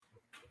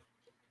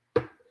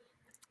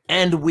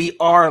And we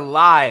are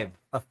live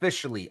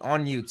officially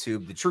on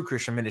YouTube, the True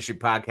Christian Ministry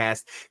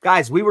Podcast.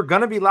 Guys, we were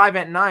going to be live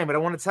at 9, but I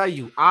want to tell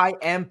you, I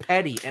am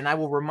petty, and I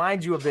will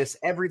remind you of this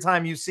every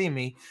time you see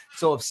me.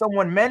 So if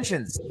someone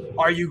mentions,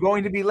 are you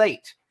going to be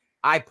late?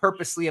 I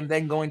purposely am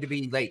then going to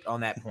be late on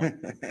that point.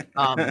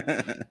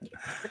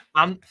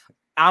 I'm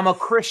a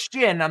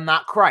Christian. I'm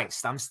not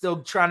Christ. I'm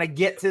still trying to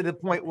get to the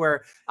point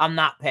where I'm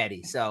not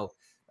petty. So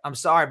I'm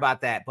sorry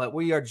about that, but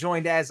we are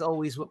joined as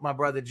always with my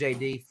brother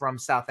JD from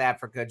South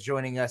Africa,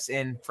 joining us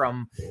in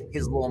from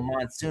his little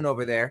monsoon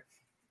over there.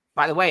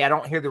 By the way, I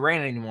don't hear the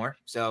rain anymore,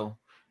 so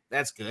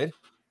that's good.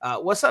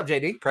 What's up,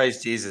 JD?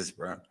 Praise Jesus,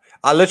 bro.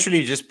 I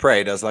literally just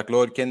prayed. I was like,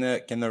 Lord, can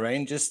the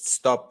rain just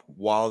stop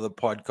while the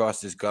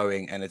podcast is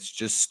going? And it's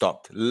just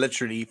stopped.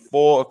 Literally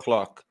 4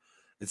 o'clock,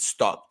 it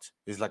stopped.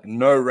 There's like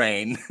no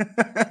rain.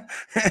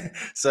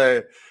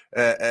 So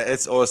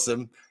it's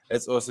awesome.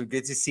 It's awesome.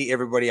 Good to see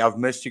everybody. I've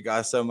missed you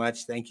guys so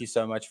much. Thank you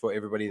so much for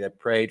everybody that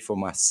prayed for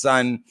my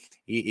son.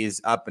 He is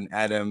up and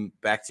at him,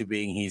 back to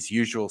being his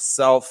usual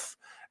self.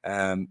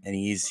 And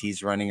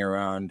he's running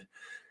around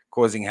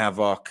causing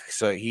havoc.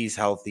 So he's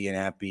healthy and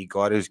happy.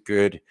 God is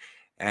good.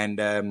 And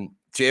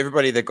to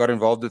everybody that got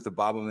involved with the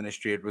Bible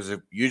ministry, it was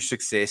a huge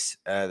success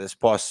this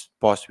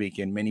past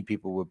weekend. Many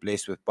people were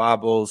blessed with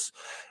Bibles,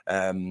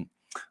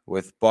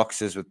 with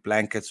boxes, with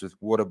blankets, with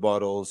water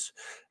bottles,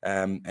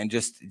 and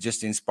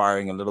just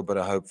inspiring a little bit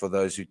of hope for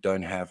those who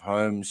don't have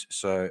homes.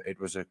 So it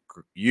was a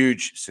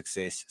huge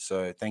success.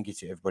 So thank you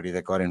to everybody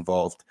that got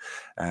involved.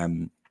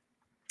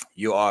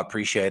 You are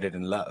appreciated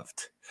and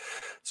loved.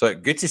 So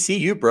good to see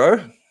you,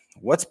 bro.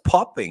 What's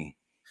popping?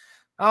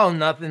 Oh,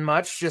 nothing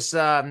much. Just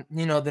the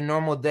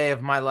normal day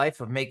of my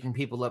life of making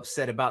people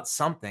upset about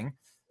something.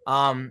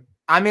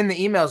 I'm in the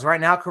emails right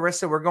now,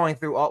 Carissa. We're going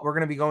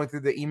to be going through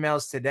the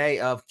emails today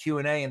of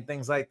Q&A and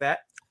things like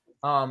that.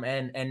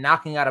 And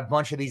knocking out a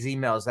bunch of these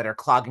emails that are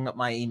clogging up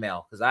my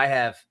email because I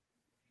have,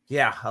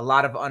 a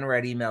lot of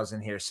unread emails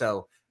in here.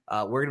 So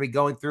we're going to be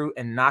going through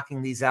and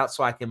knocking these out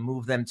so I can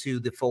move them to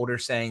the folder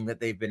saying that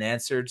they've been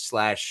answered /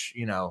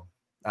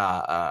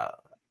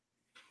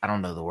 I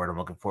don't know the word I'm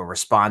looking for,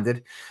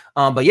 responded.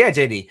 But yeah,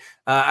 JD,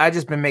 I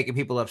just been making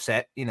people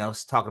upset,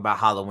 talking about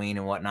Halloween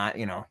and whatnot.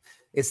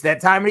 It's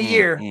that time of the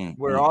year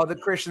where all the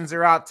Christians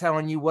are out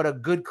telling you what a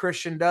good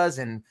Christian does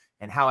and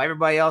how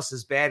everybody else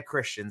is bad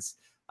Christians.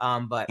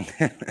 But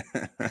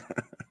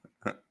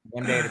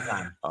one day at a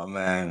time. Oh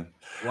man.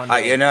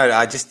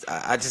 I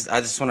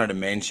just wanted to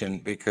mention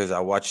because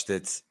I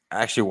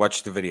actually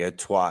watched the video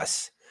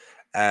twice.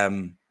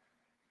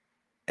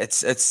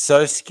 It's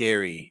so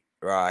scary,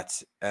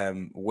 right?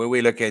 Where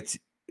we look at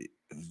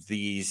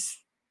these,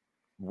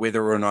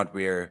 whether or not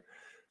we're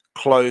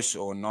close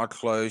or not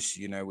close,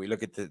 we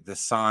look at the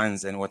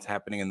signs and what's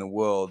happening in the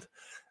world.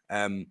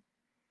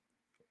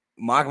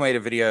 Mark made a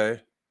video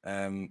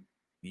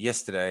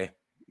yesterday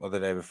or the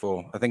day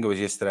before, I think it was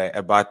yesterday,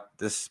 about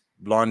this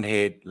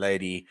blonde-haired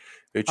lady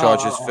who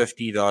charges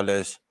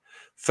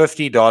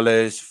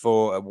 $50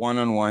 for a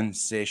one-on-one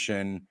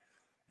session,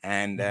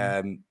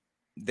 and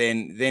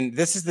then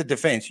this is the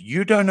defense.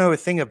 You don't know a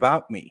thing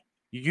about me.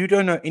 You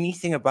don't know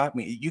anything about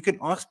me. You can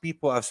ask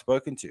people I've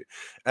spoken to.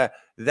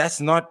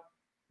 That's not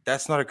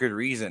a good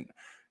reason,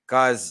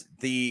 guys.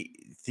 The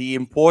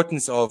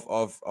importance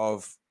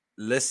of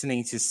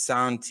listening to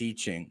sound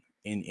teaching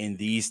in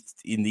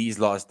these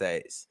last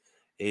days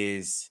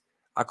is,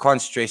 I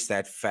can't stress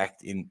that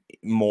fact in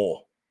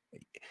more.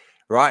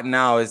 Right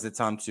now is the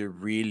time to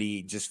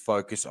really just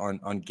focus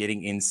on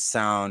getting in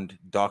sound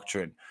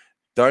doctrine.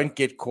 Don't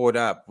get caught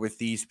up with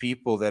these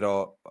people that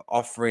are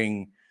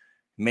offering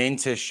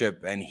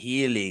mentorship and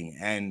healing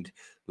and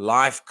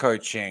life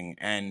coaching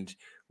and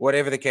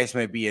whatever the case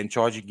may be, and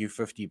charging you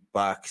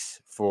 $50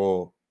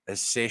 for a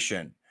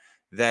session.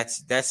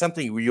 That's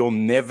something you'll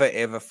never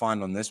ever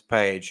find on this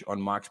page, on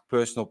Mark's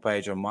personal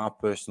page, on my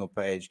personal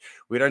page.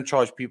 We don't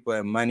charge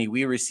people money.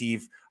 We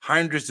receive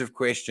hundreds of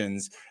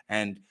questions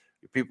and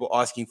people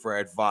asking for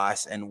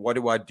advice, and what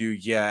do I do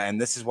here, and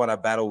this is what I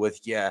battle with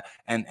here,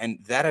 and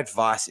that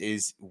advice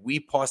is, we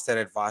pass that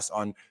advice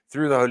on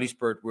through the Holy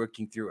Spirit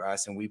working through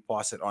us, and we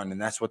pass it on,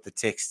 and that's what the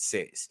text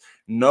says.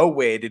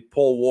 Nowhere did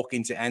Paul walk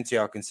into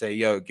Antioch and say,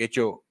 yo, get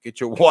your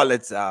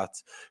wallets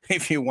out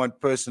if you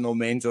want personal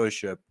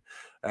mentorship.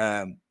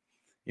 So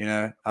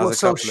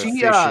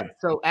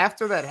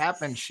after that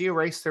happened, she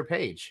erased her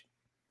page.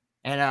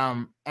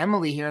 And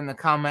Emily here in the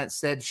comments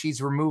said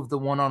she's removed the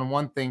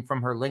one-on-one thing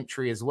from her link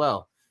tree as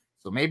well.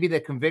 So maybe the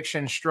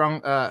conviction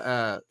struck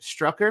her.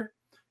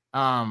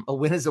 A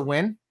win is a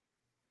win.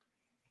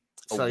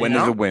 A win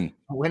is a win.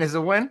 A win is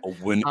a win. A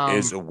win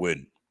is a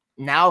win.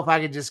 Now, if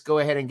I could just go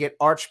ahead and get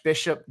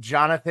Archbishop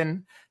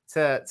Jonathan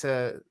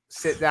to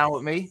sit down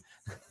with me,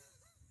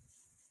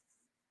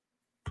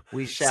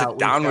 we shall sit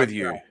down with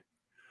you.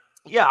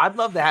 Yeah, I'd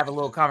love to have a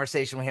little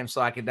conversation with him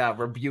so I could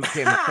rebuke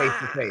him face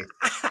to face.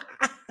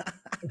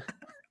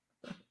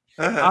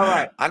 All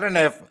right. I don't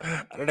know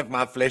if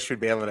my flesh would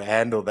be able to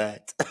handle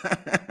that.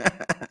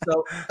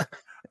 So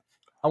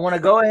I want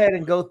to go ahead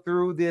and go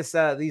through these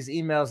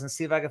emails and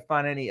see if I can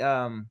find any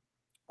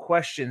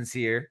questions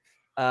here.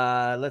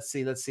 Let's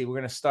see. We're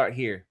going to start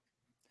here.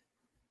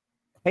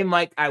 Hey,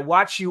 Mike, I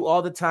watch you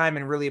all the time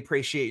and really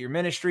appreciate your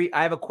ministry.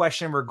 I have a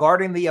question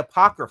regarding the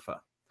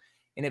Apocrypha.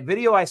 In a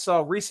video I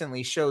saw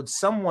recently showed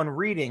someone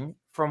reading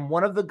from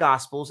one of the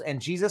Gospels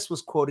and Jesus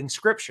was quoting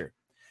scripture.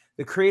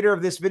 The creator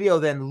of this video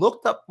then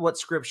looked up what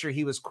scripture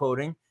he was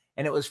quoting,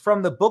 and it was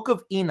from the book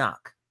of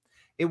Enoch.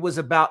 It was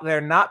about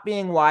there not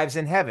being wives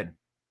in heaven.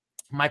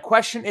 My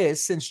question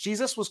is, since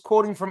Jesus was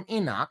quoting from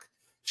Enoch,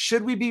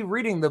 should we be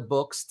reading the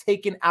books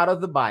taken out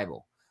of the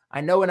Bible?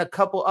 I know in a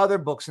couple other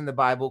books in the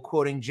Bible,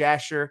 quoting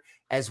Jasher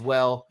as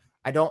well.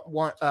 I don't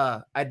want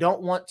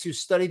to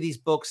study these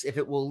books if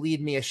it will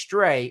lead me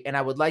astray, and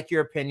I would like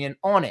your opinion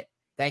on it.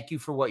 Thank you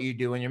for what you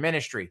do in your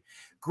ministry.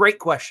 Great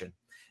question.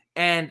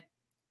 And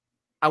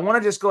I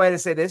want to just go ahead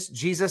and say this.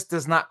 Jesus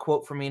does not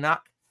quote from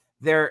Enoch.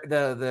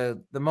 The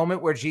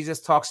moment where Jesus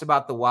talks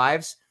about the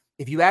wives,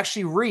 if you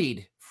actually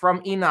read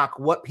from Enoch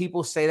what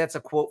people say that's a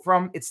quote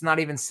from, it's not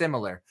even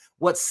similar.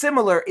 What's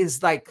similar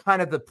is like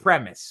kind of the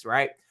premise,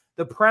 right?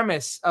 The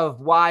premise of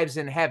wives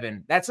in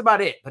heaven. That's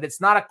about it, but it's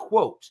not a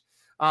quote.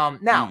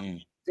 Now,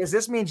 does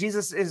this mean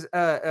Jesus is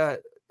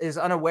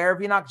unaware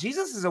of Enoch?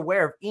 Jesus is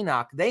aware of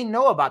Enoch. They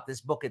know about this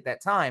book at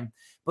that time,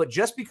 but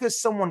just because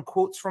someone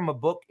quotes from a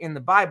book in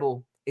the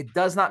Bible, it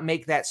does not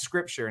make that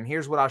scripture. And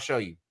here's what I'll show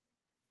you.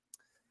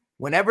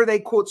 Whenever they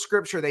quote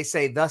scripture, they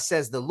say, "Thus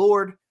says the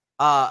Lord,"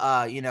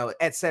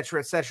 et cetera,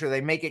 et cetera.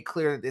 They make it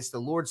clear that it's the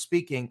Lord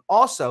speaking.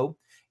 Also,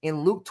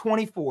 in Luke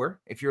 24,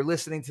 if you're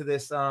listening to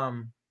this,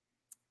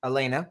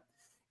 Elena,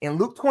 in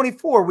Luke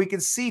 24, we can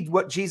see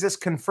what Jesus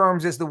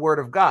confirms is the word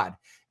of God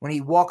when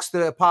he walks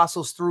the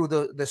apostles through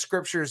the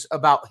scriptures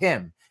about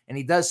him. And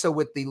he does so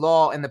with the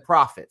law and the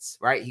prophets,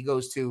 right? He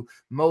goes to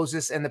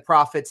Moses and the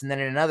prophets. And then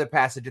in another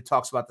passage, it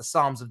talks about the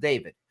Psalms of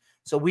David.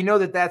 So we know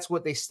that that's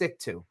what they stick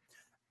to.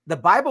 The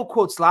Bible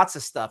quotes lots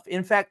of stuff.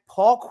 In fact,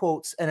 Paul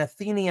quotes an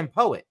Athenian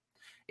poet.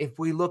 If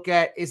we look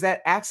at, is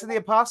that Acts of the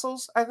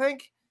Apostles, I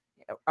think,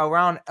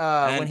 around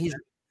when he's...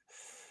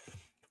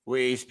 where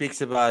he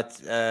speaks about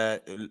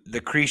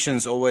the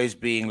Cretans always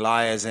being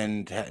liars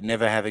and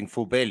never having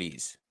full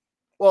bellies.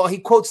 Well, he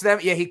quotes them.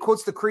 Yeah, he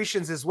quotes the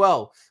Cretans as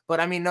well. But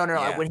I mean, no.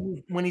 Yeah.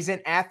 When he's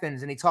in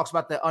Athens and he talks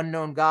about the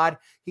unknown God,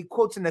 he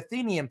quotes an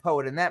Athenian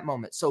poet in that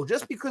moment. So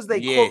just because they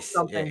quote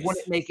something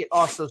wouldn't make it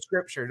also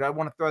scripture. I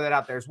want to throw that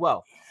out there as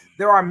well.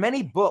 There are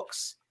many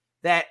books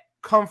that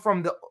come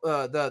from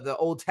the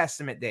Old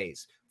Testament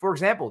days. For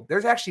example,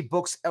 there's actually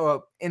books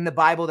in the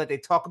Bible that they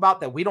talk about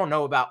that we don't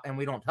know about and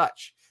we don't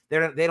touch. They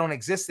don't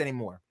exist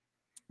anymore.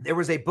 There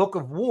was a book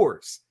of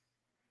wars.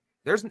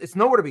 It's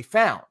nowhere to be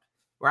found,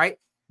 right?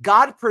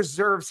 God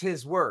preserves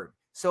his word.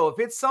 So if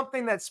it's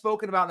something that's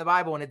spoken about in the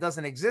Bible and it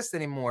doesn't exist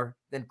anymore,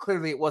 then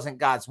clearly it wasn't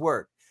God's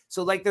word.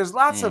 So like there's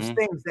lots of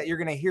things that you're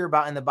going to hear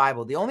about in the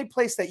Bible. The only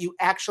place that you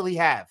actually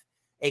have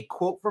a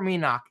quote from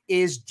Enoch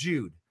is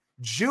Jude.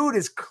 Jude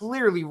is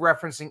clearly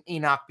referencing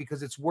Enoch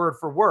because it's word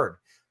for word.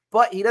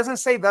 But he doesn't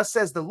say, "Thus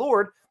says the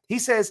Lord." He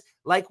says,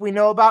 like we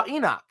know about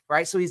Enoch,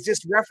 right? So he's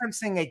just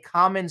referencing a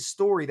common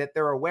story that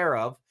they're aware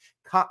of,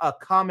 a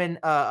common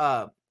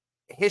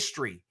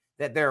history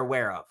that they're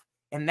aware of.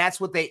 And that's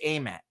what they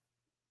aim at.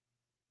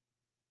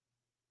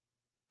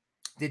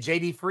 Did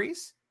JD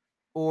freeze?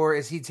 Or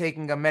is he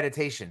taking a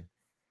meditation?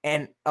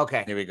 And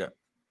okay. Here we go.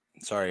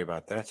 Sorry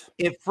about that.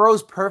 It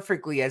froze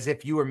perfectly as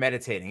if you were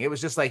meditating. It was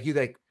just like you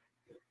like...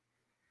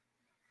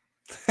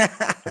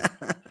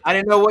 I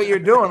didn't know what you're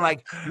doing.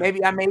 Like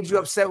maybe I made you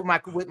upset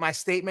with my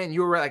statement. And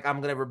you were like, "I'm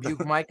going to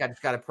rebuke Mike. I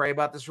just got to pray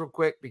about this real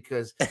quick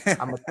because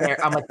I'm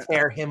gonna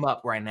tear him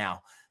up right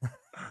now."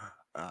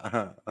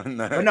 No. But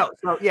no.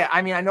 So yeah,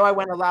 I mean, I know I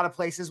went a lot of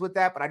places with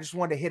that, but I just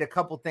wanted to hit a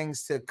couple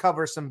things to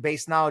cover some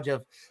base knowledge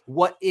of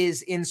what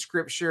is in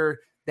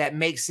Scripture that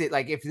makes it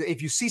like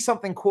if you see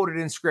something quoted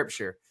in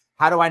Scripture.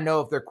 How do I know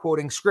if they're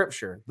quoting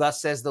scripture?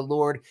 "Thus says the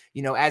Lord,"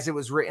 as it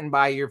was written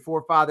by your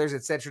forefathers,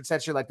 et cetera, et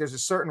cetera. Like there's a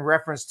certain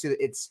reference to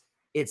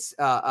its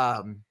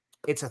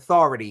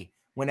authority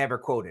whenever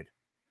quoted.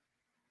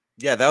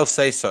 Yeah, they'll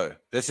say so.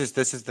 This is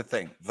the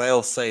thing.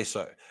 They'll say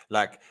so.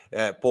 Like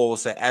Paul will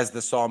say, as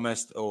the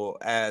psalmist or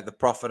the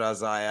prophet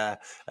Isaiah,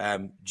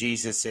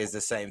 Jesus says the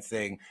same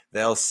thing.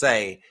 They'll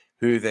say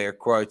who they're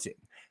quoting.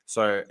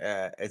 So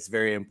it's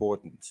very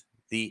important.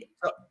 The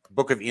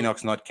book of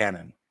Enoch's not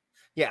canon.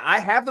 Yeah, I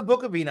have the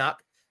book of Enoch.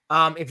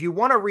 If you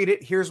want to read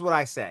it, here's what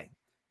I say.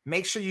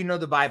 Make sure you know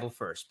the Bible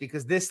first,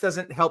 because this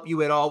doesn't help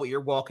you at all with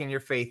your walk in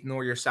your faith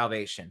nor your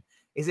salvation.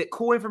 Is it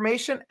cool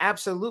information?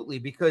 Absolutely,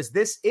 because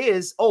this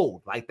is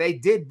old. Like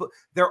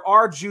there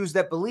are Jews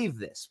that believe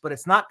this, but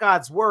it's not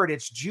God's word.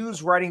 It's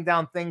Jews writing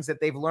down things that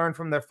they've learned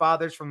from their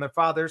fathers, from their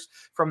fathers,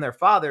 from their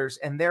fathers.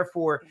 And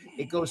therefore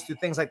it goes through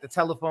things like the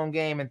telephone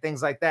game and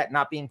things like that,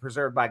 not being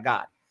preserved by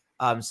God.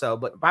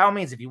 But by all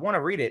means, if you want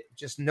to read it,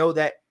 just know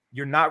that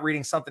you're not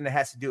reading something that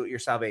has to do with your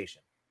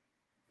salvation.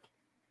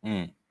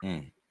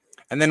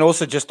 And then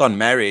also just on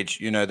marriage,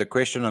 the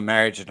question on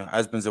marriage and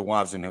husbands and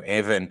wives and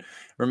whoever. And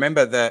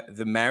remember that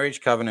the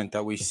marriage covenant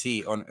that we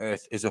see on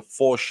earth is a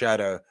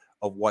foreshadow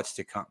of what's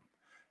to come.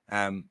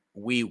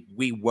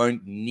 we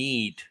won't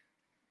need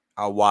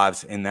our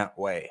wives in that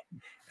way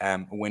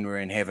when we're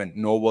in heaven,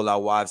 nor will our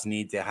wives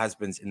need their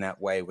husbands in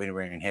that way when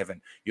we're in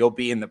heaven. You'll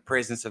be in the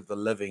presence of the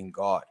living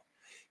God.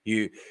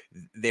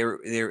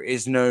 There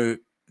is no,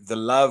 the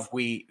love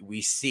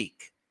we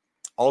seek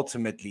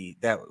ultimately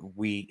that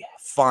we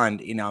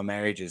find in our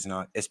marriages,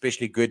 and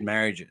especially good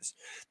marriages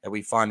that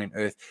we find in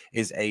earth,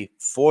 is a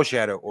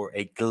foreshadow or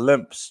a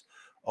glimpse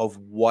of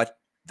what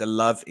the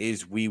love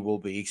is we will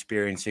be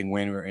experiencing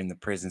when we're in the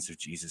presence of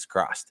Jesus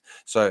Christ.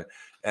 So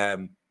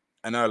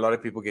I know a lot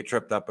of people get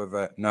tripped up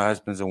over no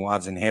husbands and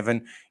wives in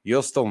heaven.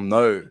 You'll still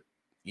know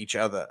each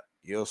other.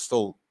 You'll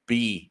still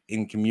be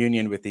in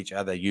communion with each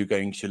other. You're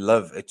going to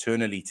live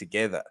eternally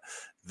together.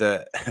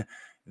 The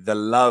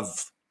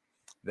love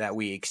that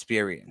we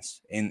experience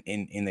in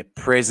the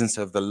presence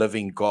of the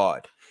living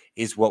God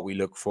is what we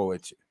look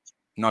forward to,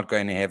 not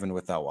going to heaven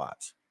with our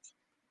wives.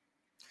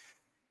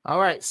 All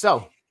right.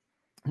 So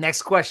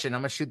next question. I'm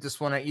going to shoot this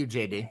one at you,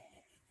 JD.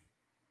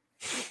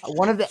 I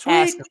wanted to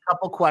ask a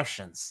couple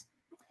questions.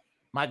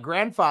 My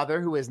grandfather,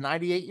 who is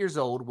 98 years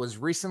old, was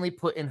recently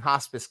put in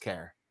hospice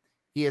care.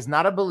 He is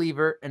not a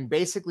believer and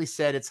basically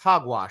said it's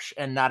hogwash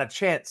and not a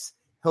chance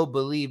he'll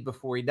believe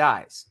before he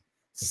dies.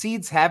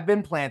 Seeds have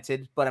been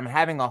planted, but I'm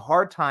having a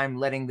hard time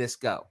letting this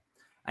go.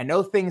 I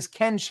know things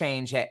can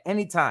change at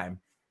any time,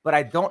 but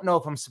I don't know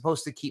if I'm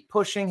supposed to keep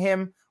pushing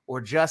him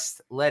or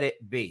just let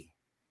it be.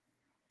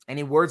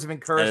 Any words of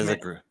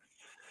encouragement?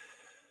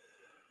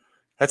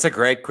 That's a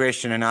great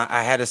question. And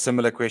I had a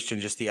similar question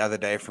just the other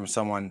day from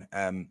someone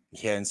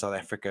here in South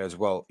Africa as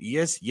well.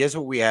 Yes,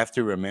 what we have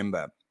to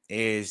remember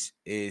is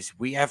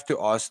we have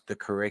to ask the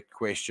correct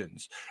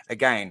questions.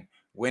 Again,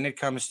 when it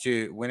comes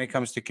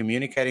to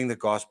communicating the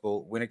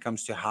gospel, when it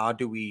comes to how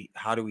do we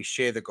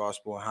share the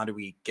gospel, how do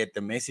we get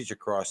the message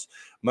across,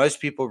 most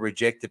people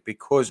reject it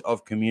because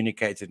of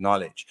communicated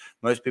knowledge.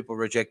 Most people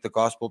reject the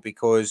gospel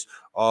because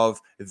of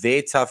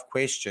their tough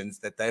questions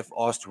that they've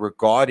asked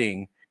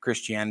regarding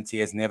Christianity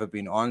has never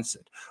been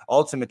answered.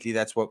 Ultimately,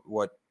 that's what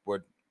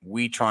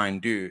we try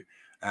and do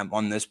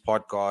on this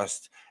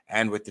podcast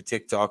and with the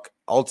TikTok.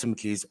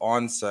 Ultimately, is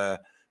answer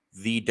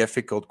the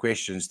difficult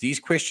questions. These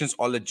questions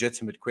are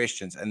legitimate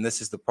questions, and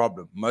this is the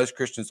problem. Most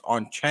Christians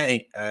aren't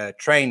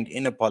trained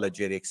in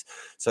apologetics,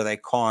 so they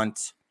can't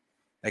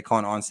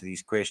answer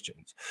these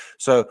questions.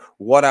 So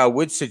what I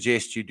would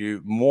suggest you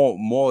do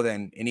more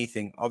than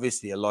anything,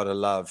 obviously a lot of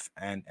love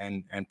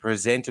and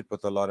present it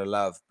with a lot of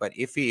love. But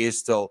if he is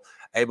still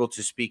able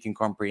to speak and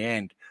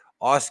comprehend,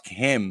 ask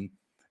him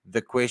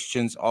the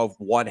questions of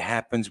what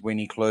happens when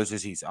he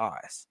closes his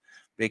eyes,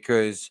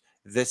 because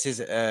this is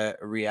a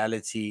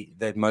reality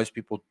that most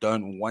people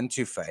don't want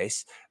to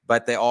face,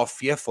 but they are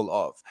fearful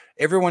of.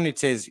 Everyone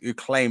who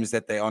claims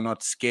that they are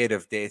not scared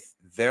of death,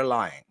 they're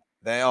lying.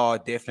 They are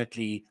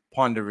definitely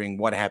pondering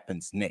what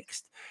happens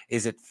next.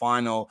 Is it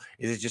final?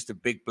 Is it just a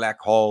big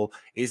black hole?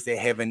 Is there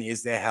heaven?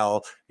 Is there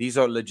hell? These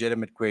are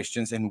legitimate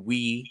questions, and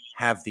we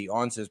have the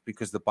answers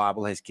because the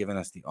Bible has given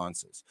us the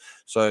answers.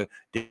 So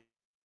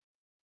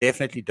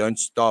definitely don't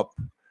stop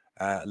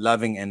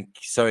loving and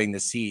sowing the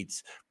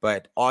seeds,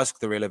 but ask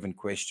the relevant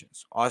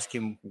questions. Ask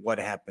him what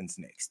happens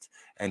next,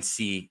 and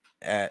see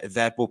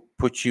that will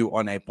put you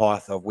on a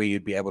path of where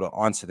you'd be able to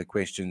answer the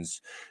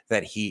questions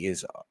that he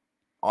is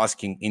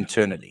asking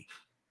internally.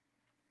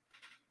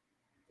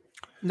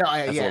 No,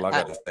 that's all I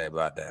got to say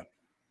about that.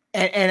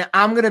 And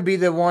I'm gonna be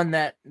the one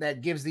that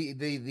gives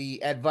the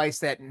advice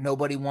that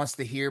nobody wants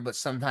to hear, but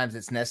sometimes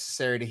it's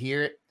necessary to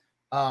hear it.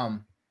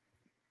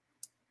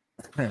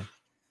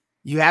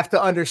 You have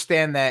to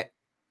understand that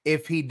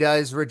if he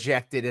does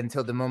reject it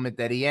until the moment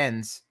that he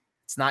ends,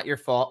 it's not your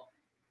fault.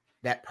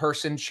 That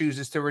person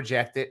chooses to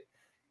reject it,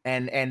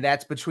 and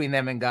that's between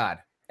them and God.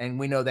 And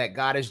we know that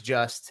God is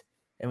just,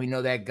 and we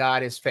know that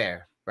God is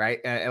fair, right?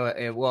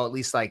 Well, at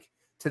least like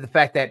to the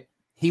fact that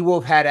he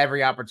will have had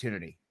every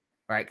opportunity,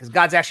 right? Because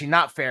God's actually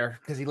not fair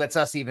because he lets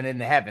us even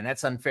into heaven.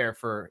 That's unfair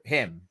for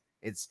him.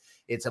 It's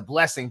a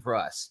blessing for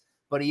us,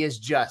 but he is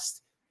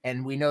just.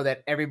 And we know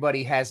that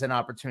everybody has an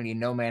opportunity.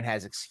 No man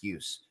has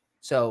excuse.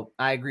 So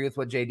I agree with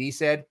what JD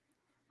said.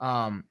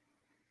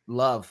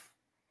 Love,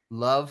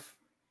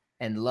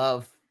 and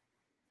love.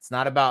 It's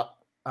not about,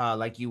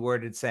 like you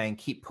worded saying,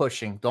 keep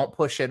pushing. Don't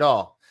push at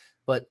all,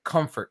 but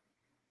comfort,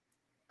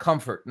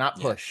 not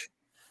push.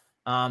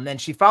 Then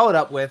she followed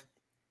up with,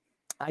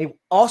 I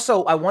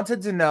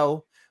wanted to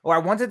know, or I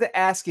wanted to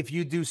ask if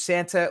you do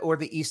Santa or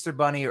the Easter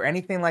Bunny or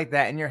anything like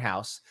that in your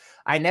house.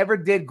 I never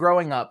did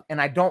growing up, and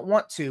I don't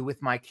want to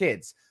with my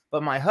kids,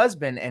 but my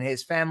husband and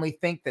his family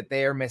think that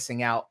they are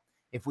missing out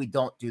if we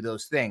don't do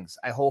those things.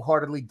 I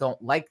wholeheartedly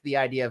don't like the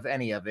idea of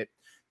any of it.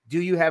 Do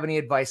you have any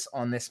advice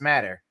on this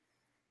matter?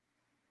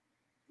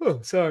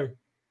 Oh, sorry.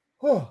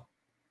 Oh.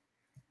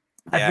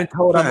 I've been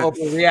told I'm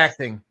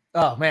overreacting.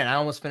 Oh, man, I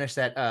almost finished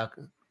that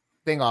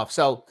thing off.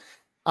 So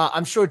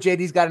I'm sure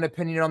JD's got an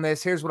opinion on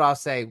this. Here's what I'll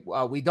say.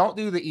 We don't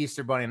do the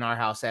Easter Bunny in our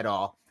house at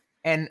all.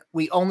 And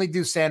we only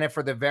do Santa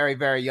for the very,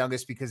 very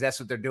youngest because that's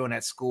what they're doing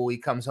at school. He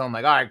comes home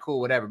like, all right, cool,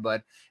 whatever,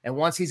 bud. And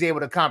once he's able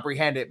to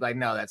comprehend it, like,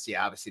 no, that's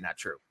obviously not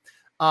true.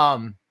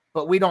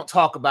 But we don't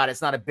talk about it.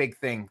 It's not a big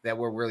thing that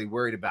we're really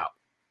worried about.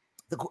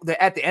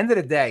 At the end of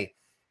the day,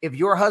 if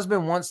your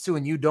husband wants to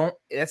and you don't,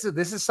 this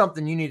is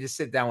something you need to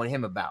sit down with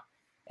him about.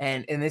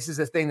 And this is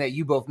a thing that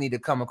you both need to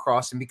come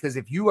across. And because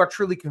if you are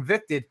truly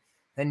convicted,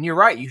 then you're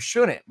right, you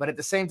shouldn't. But at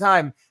the same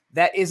time,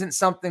 that isn't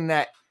something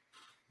that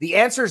the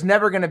answer is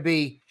never going to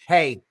be,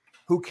 hey,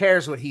 who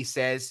cares what he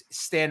says?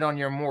 Stand on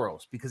your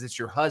morals because it's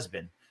your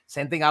husband.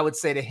 Same thing I would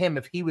say to him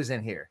if he was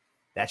in here.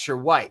 That's your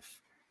wife.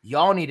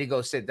 Y'all need to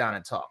go sit down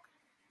and talk.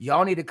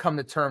 Y'all need to come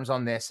to terms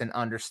on this and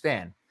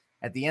understand.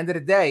 At the end of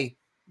the day,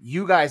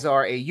 you guys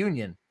are a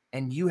union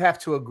and you have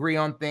to agree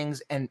on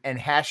things and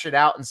hash it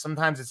out. And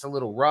sometimes it's a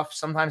little rough.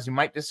 Sometimes you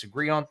might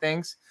disagree on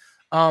things,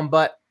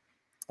 but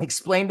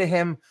explain to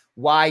him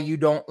why you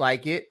don't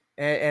like it.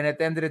 And at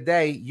the end of the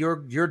day,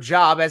 your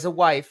job as a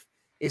wife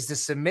is to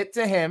submit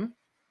to him,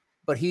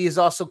 but he is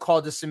also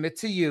called to submit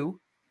to you.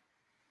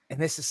 And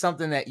this is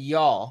something that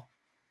y'all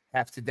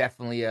have to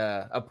definitely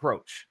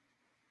approach.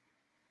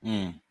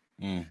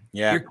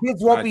 Yeah, your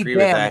kids won't be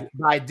damned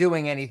by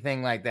doing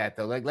anything like that,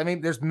 though.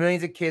 Like, there's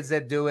millions of kids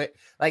that do it.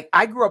 Like,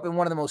 I grew up in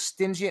one of the most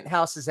stingent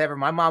houses ever.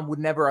 My mom would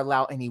never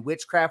allow any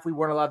witchcraft. We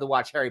weren't allowed to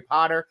watch Harry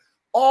Potter,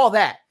 all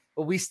that.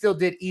 But we still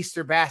did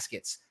Easter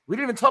baskets. We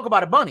didn't even talk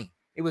about a bunny.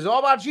 It was all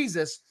about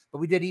Jesus, but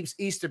we did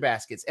Easter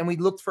baskets and we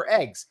looked for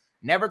eggs.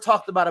 Never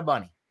talked about a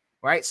bunny,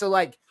 right? So,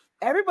 like,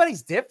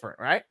 everybody's different,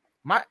 right?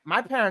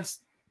 My parents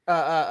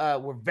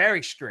were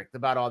very strict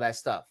about all that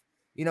stuff.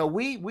 You know,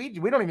 we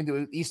don't even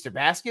do Easter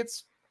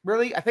baskets,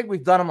 really. I think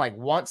we've done them like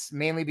once,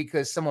 mainly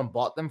because someone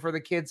bought them for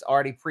the kids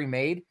already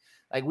pre-made.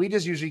 Like, we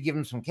just usually give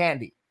them some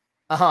candy.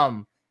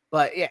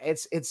 But yeah,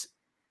 it's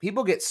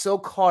people get so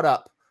caught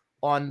up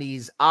on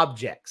these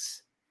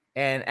objects.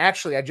 And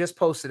actually, I just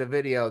posted a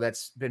video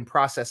that's been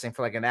processing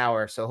for like an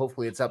hour, so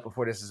hopefully it's up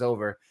before this is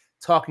over,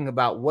 talking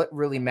about what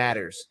really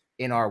matters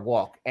in our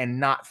walk and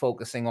not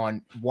focusing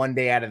on one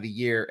day out of the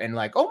year and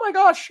like, oh my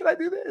gosh, should I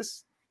do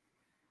this?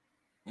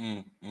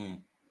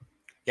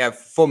 Yeah,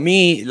 for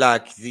me,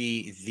 like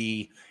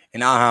the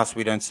in our house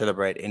we don't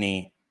celebrate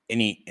any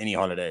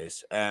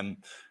holidays.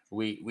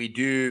 We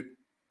do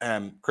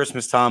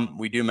Christmas time,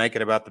 we do make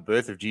it about the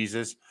birth of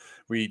Jesus.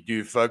 We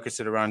do focus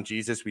it around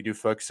Jesus. We do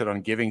focus it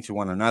on giving to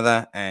one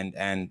another and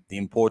the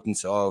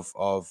importance of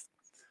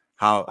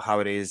how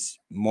it is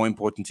more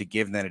important to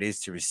give than it is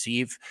to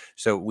receive.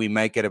 So we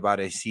make it about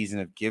a season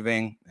of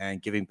giving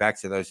and giving back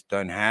to those who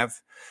don't have.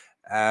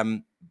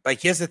 But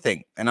here's the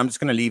thing, and I'm just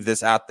going to leave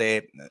this out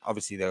there.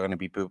 Obviously, there are going to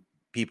be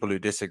people who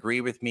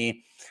disagree with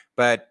me,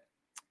 but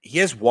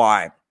here's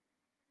why.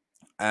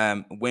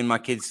 When my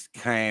kids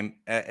came,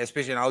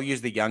 especially, and I'll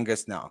use the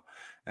youngest now,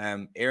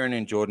 Aaron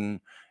and Jordan,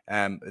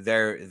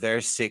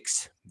 they're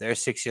 6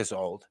 years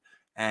old,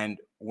 and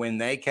when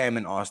they came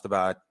and asked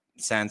about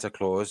Santa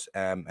Claus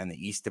and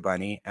the Easter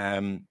Bunny,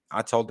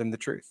 I told them the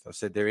truth. I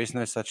said there is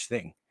no such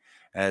thing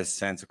as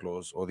Santa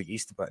Claus or the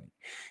Easter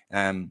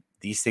Bunny.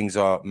 These things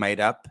are made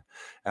up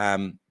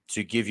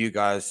to give you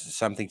guys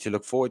something to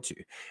look forward to.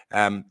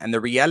 And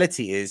the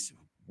reality is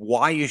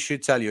why you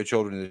should tell your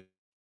children the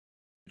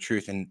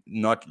truth and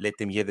not let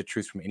them hear the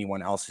truth from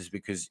anyone else is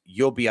because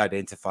you'll be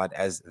identified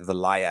as the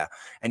liar.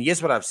 And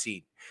here's what I've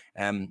seen.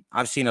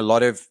 I've seen a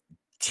lot of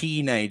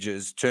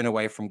teenagers turn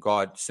away from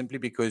God simply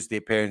because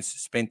their parents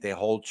spent their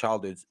whole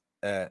childhood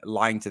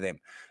lying to them,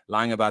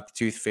 lying about the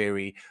tooth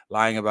fairy,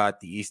 lying about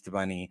the Easter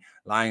Bunny,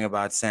 lying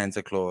about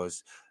Santa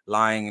Claus,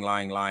 lying.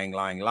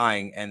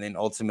 And then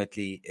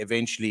ultimately,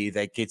 eventually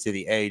they get to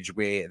the age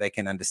where they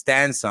can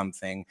understand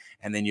something.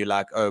 And then you're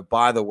like, oh,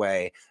 by the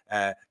way,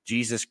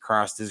 Jesus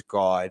Christ is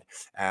God.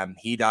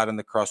 He died on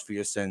the cross for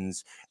your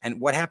sins.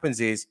 And what happens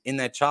is in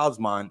that child's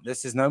mind,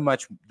 this is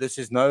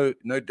no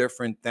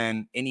different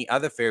than any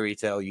other fairy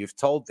tale you've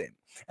told them.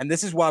 And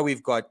this is why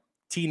we've got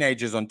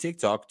teenagers on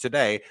TikTok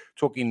today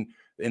talking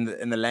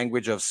in the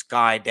language of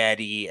Sky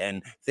Daddy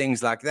and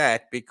things like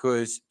that,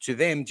 because to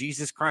them,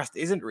 Jesus Christ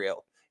isn't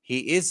real.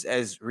 He is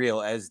as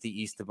real as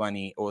the Easter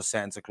Bunny or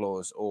Santa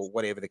Claus or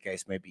whatever the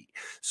case may be.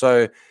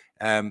 So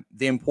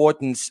the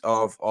importance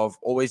of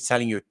always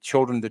telling your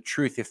children the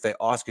truth if they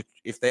ask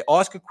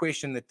a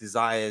question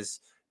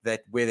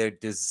where they're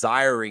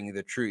desiring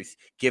the truth,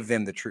 give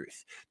them the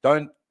truth.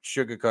 Don't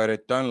sugarcoat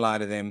it. Don't lie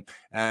to them.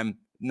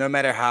 No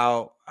matter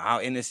how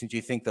innocent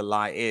you think the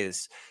lie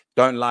is,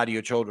 don't lie to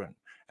your children.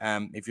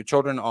 If your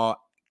children are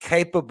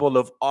capable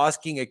of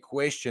asking a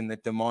question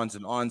that demands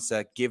an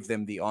answer, give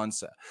them the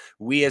answer.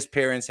 We as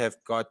parents have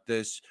got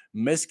this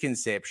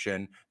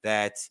misconception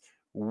that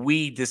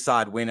we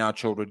decide when our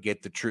children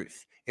get the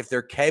truth. If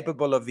they're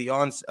capable of the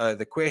answer,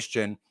 the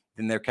question,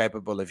 then they're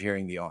capable of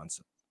hearing the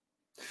answer.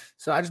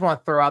 So I just want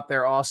to throw out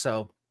there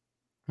also,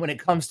 when it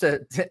comes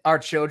to our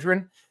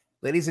children,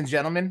 ladies and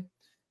gentlemen,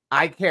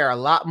 I care a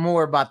lot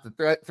more about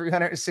the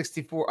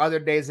 364 other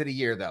days of the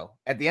year, though.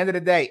 At the end of the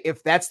day,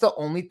 if that's the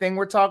only thing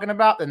we're talking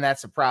about, then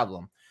that's a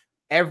problem.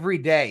 every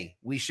day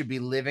we should be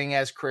living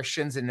as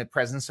Christians in the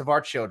presence of our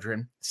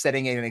children,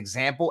 setting an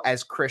example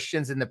as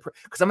Christians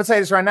because I'm gonna tell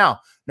you this right now,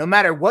 no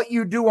matter what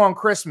you do on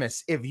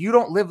Christmas, if you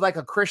don't live like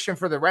a Christian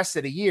for the rest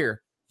of the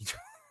year,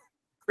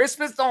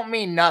 Christmas don't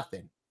mean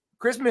nothing.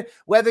 Christmas,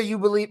 whether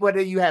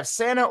you have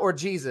Santa or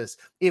Jesus,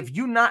 if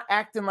you're not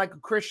acting like a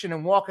Christian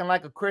and walking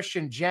like a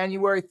Christian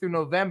January through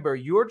November,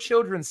 your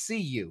children see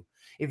you.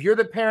 If you're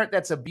the parent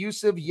that's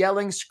abusive,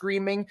 yelling,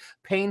 screaming,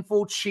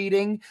 painful,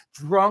 cheating,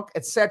 drunk,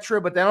 etc.,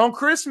 but then on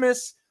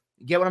Christmas,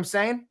 you get what I'm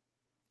saying?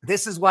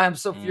 This is why I'm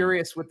so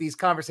furious with these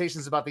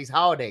conversations about these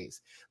holidays.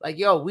 Like,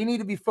 yo, we need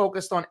to be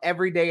focused on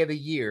every day of the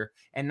year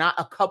and not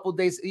a couple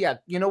days. Yeah,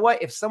 you know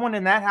what? If someone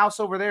in that house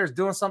over there is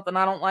doing something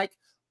I don't like,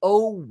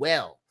 oh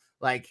well.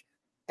 Like,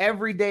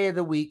 every day of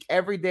the week,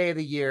 every day of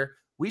the year,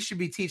 we should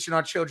be teaching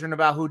our children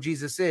about who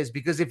Jesus is.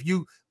 Because if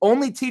you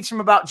only teach them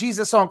about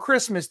Jesus on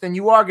Christmas, then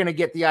you are going to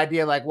get the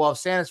idea like, well, if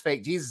Santa's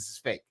fake, Jesus is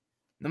fake,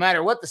 no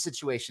matter what the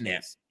situation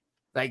is.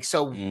 Like,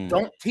 so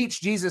don't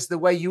teach Jesus the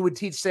way you would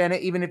teach Santa,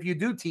 even if you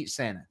do teach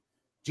Santa.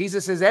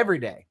 Jesus is every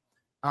day.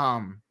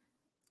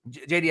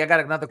 JD, I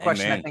got another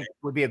question. Amen. I think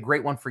would be a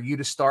great one for you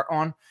to start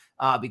on,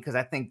 because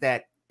I think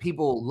that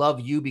people love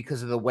you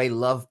because of the way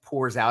love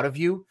pours out of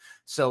you.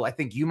 So I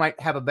think you might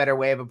have a better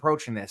way of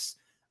approaching this.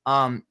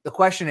 The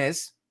question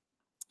is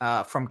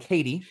from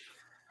Katie: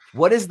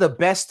 what is the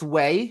best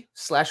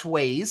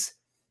ways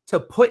to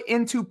put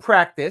into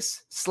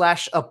practice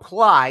 /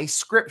 apply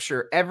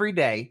scripture every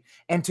day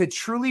and to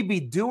truly be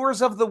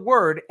doers of the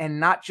word and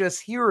not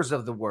just hearers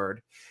of the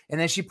word? And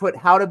then she put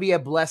how to be a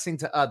blessing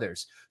to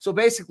others. So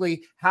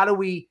basically,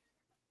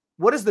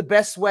 what is the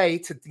best way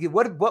to give,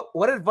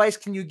 what advice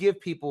can you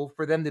give people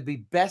for them to be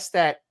best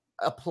at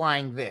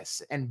applying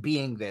this and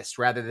being this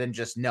rather than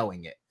just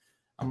knowing it?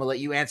 I'm going to let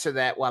you answer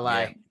that while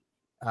I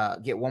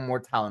get one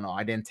more Tylenol.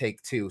 I didn't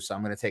take two, so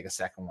I'm going to take a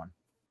second one.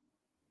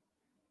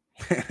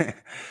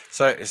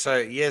 So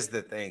here's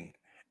the thing.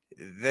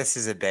 This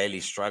is a daily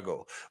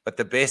struggle, but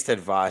the best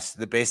advice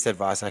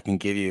I can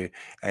give you,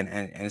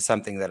 and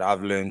something that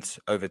I've learned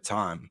over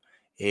time,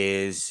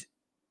 is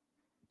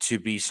to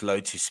be slow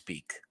to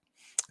speak.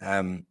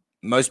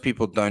 Most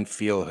people don't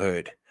feel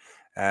heard.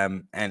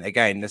 And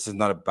again, this is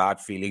not about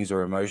feelings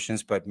or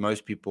emotions, but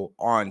most people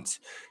aren't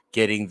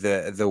getting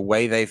the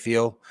way they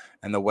feel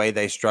and the way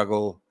they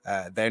struggle.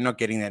 They're not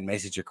getting that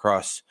message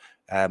across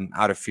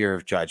out of fear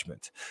of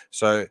judgment.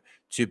 So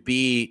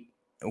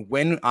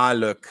when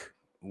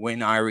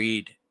I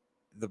read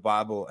the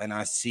Bible and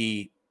I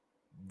see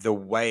the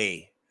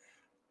way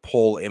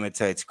Paul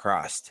imitates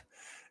Christ,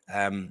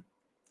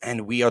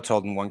 and we are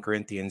told in 1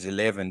 Corinthians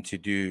 11 to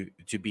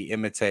be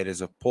imitators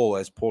of Paul,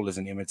 as Paul is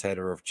an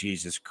imitator of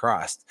Jesus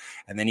Christ.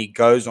 And then he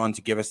goes on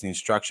to give us the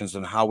instructions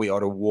on how we ought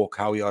to walk,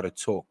 how we ought to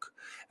talk,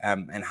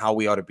 and how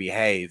we ought to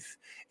behave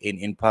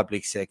in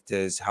public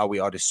sectors, how we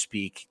ought to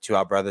speak to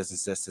our brothers and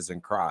sisters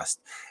in Christ.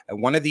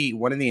 And one of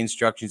the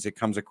instructions that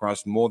comes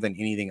across more than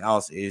anything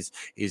else is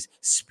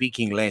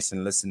speaking less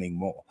and listening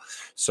more.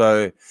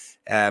 So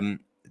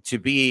to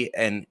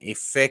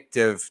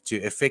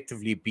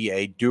effectively be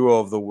a doer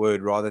of the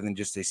word rather than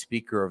just a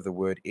speaker of the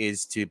word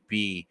is to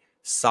be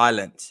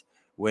silent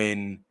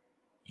when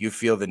you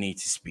feel the need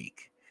to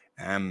speak.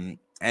 And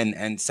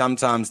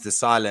sometimes the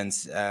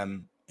silence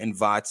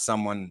invites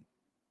someone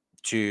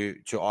to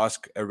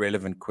ask a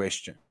relevant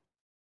question,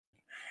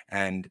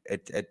 and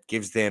it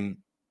gives them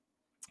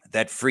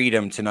that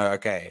freedom to know,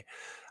 okay,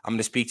 I'm going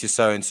to speak to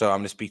so and so, I'm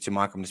going to speak to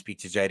Mike, I'm going to speak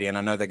to JD, and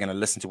I know they're going to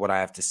listen to what I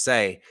have to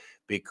say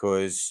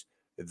because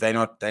they're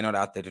not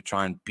out there to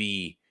try and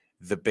be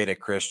the better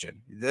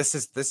Christian. This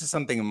is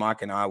something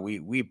Mike and I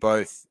we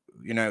both,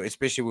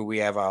 especially when we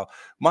have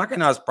Mike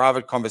and I's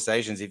private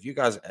conversations. If you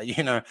guys,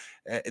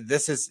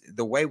 this is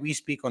the way we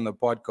speak on the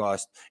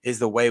podcast, is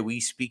the way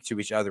we speak to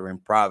each other in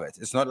private.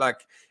 It's not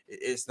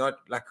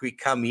like we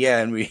come here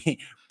and we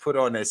put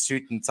on a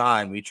suit and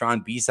tie and we try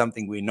and be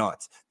something we're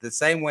not. The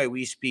same way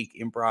we speak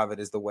in private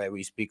is the way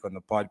we speak on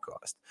the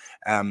podcast.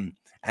 And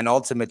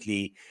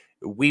ultimately,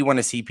 we want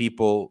to see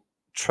people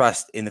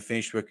trust in the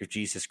finished work of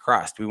Jesus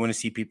Christ. We want to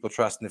see people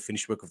trust in the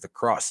finished work of the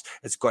cross.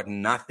 It's got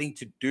nothing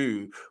to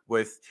do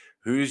with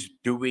who's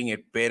doing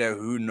it better,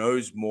 who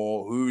knows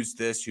more, who's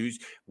this,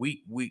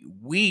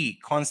 we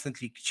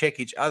constantly check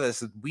each other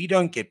so we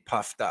don't get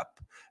puffed up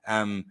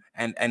and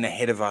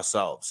ahead of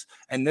ourselves.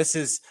 And this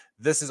is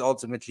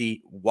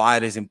ultimately why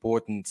it is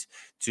important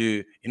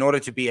in order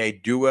to be a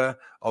doer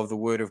of the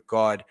word of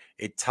God.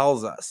 It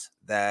tells us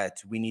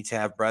that we need to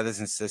have brothers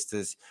and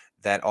sisters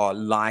that are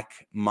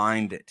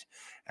like-minded.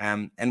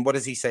 And what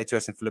does he say to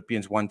us in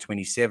Philippians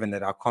 1:27?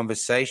 That our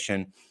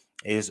conversation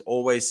is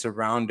always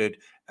surrounding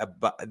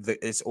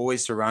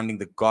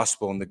the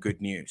gospel and the good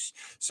news.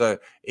 So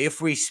if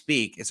we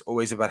speak, it's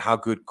always about how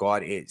good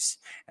God is.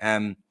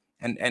 And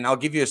I'll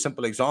give you a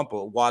simple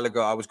example. A while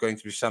ago, I was going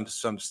through some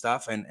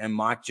stuff, and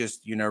Mike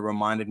just,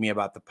 reminded me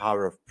about the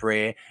power of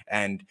prayer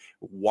and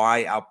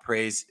why our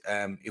prayers,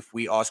 if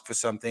we ask for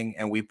something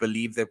and we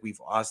believe that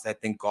we've asked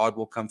that, then God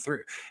will come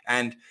through.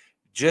 And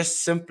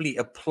just simply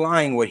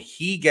applying what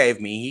he gave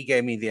me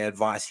the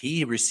advice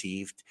he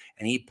received,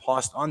 and he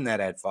passed on that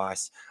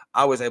advice.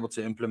 I was able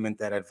to implement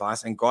that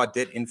advice, and God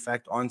did, in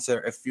fact,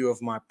 answer a few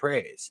of my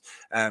prayers,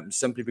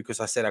 simply because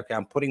I said, okay,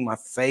 I'm putting my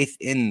faith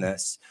in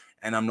this,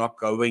 and I'm not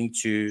going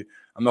to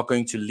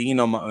lean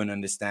on my own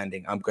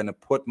understanding. I'm going to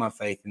put my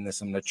faith in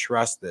this. I'm going to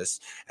trust this.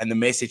 And the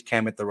message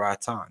came at the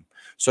right time.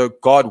 So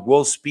God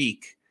will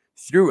speak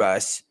through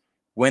us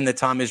when the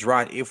time is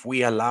right, if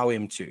we allow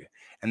him to.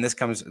 And this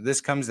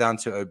comes down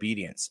to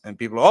obedience. And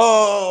people,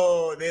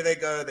 oh, there they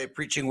go, they're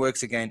preaching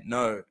works again.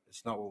 No,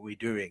 it's not what we're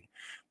doing.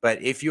 But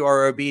if you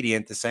are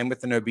obedient, the same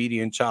with an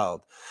obedient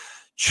child.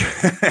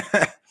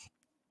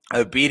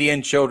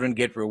 Obedient children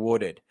get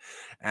rewarded.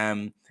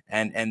 And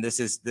this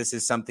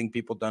is something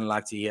people don't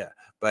like to hear.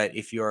 But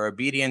if you are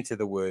obedient to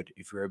the word,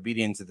 if you're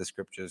obedient to the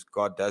scriptures,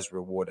 God does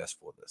reward us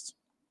for this.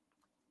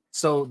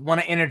 So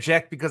want to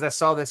interject because I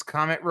saw this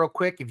comment real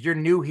quick. If you're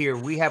new here,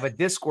 we have a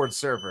Discord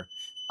server.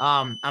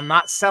 I'm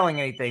not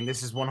selling anything.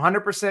 This is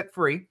 100%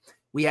 free.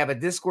 We have a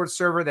Discord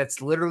server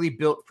that's literally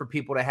built for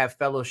people to have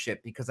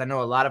fellowship, because I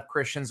know a lot of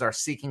Christians are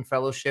seeking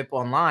fellowship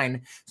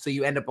online. So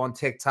you end up on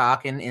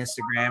TikTok and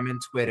Instagram and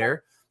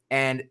Twitter.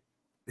 And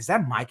is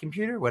that my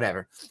computer?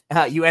 Whatever.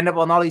 You end up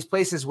on all these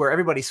places where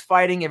everybody's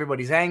fighting,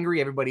 everybody's angry,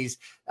 everybody's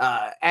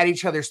at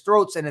each other's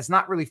throats. And it's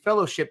not really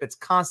fellowship. It's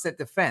constant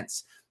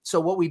defense. So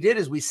what we did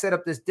is we set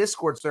up this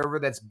Discord server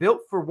that's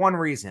built for one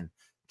reason: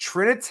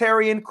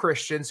 Trinitarian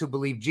Christians who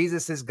believe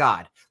Jesus is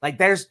God. Like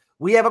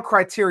we have a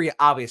criteria,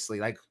 obviously,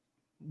 like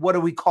what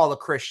do we call a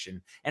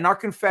Christian? And our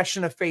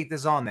confession of faith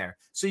is on there.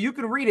 So you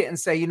can read it and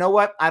say, you know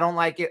what? I don't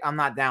like it. I'm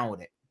not down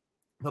with it.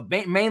 But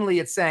mainly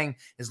it's saying,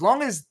 as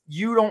long as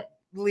you don't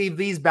leave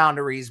these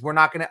boundaries, we're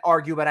not going to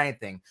argue about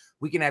anything.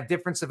 We can have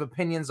difference of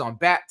opinions on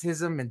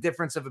baptism and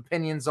difference of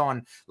opinions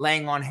on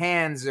laying on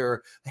hands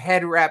or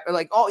head wrap.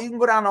 Like, you can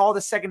go down to all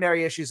the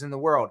secondary issues in the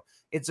world.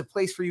 It's a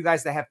place for you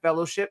guys to have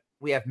fellowship.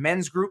 We have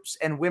men's groups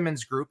and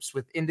women's groups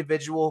with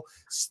individual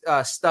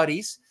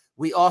studies.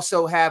 We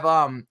also have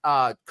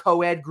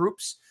co-ed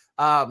groups.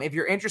 If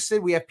you're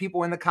interested, we have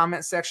people in the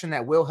comment section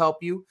that will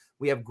help you.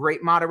 We have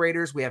great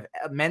moderators. We have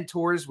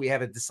mentors. We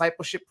have a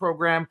discipleship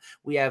program.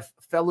 We have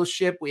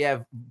fellowship. We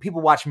have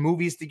people watch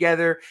movies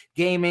together,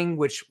 gaming,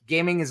 which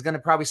gaming is going to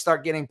probably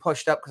start getting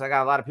pushed up because I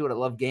got a lot of people that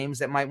love games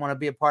that might want to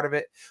be a part of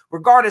it.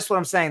 Regardless, what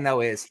I'm saying,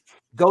 though, is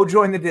go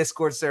join the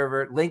Discord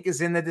server. Link is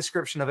in the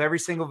description of every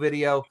single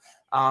video,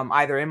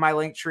 either in my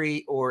link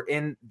tree or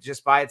in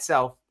just by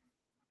itself.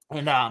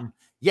 And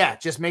yeah,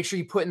 just make sure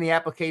you put in the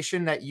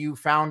application that you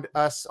found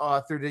us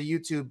through the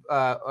YouTube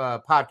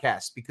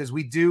podcast, because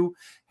we do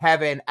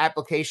have an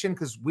application,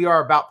 because we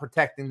are about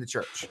protecting the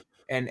church,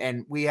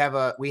 and we have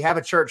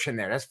a church in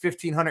there. That's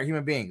 1,500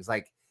 human beings.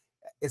 Like,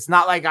 it's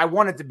not like I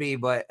want it to be,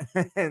 but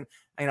I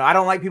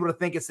don't like people to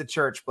think it's the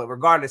church, but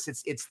regardless,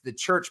 it's the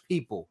church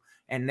people,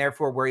 and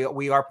therefore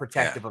we are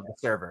protective of the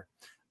server.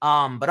 But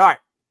all right,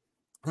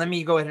 let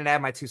me go ahead and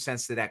add my 2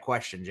 cents to that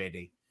question,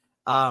 JD.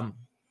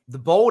 The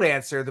bold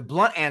answer, the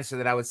blunt answer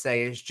that I would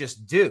say is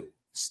just do.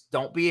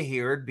 Don't be a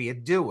hearer, be a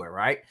doer,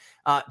 right?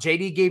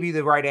 JD gave you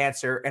the right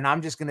answer, and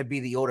I'm just going to be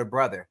the older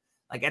brother.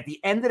 Like, at the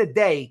end of the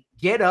day,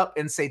 get up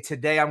and say,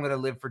 today I'm going to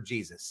live for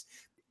Jesus.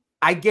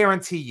 I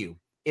guarantee you,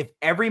 if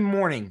every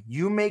morning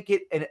you make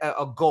it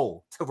a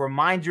goal to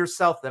remind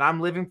yourself that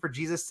I'm living for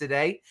Jesus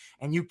today,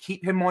 and you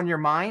keep him on your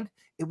mind,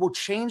 it will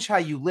change how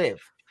you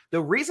live. The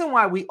reason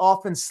why we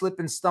often slip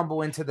and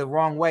stumble into the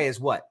wrong way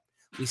is what?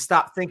 We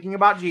stop thinking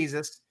about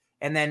Jesus.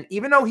 And then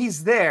even though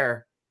he's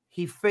there,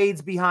 he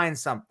fades behind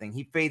something.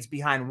 He fades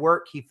behind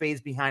work. He fades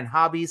behind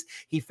hobbies.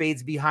 He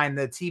fades behind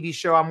the TV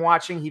show I'm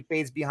watching. He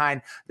fades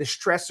behind the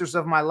stressors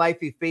of my life.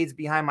 He fades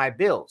behind my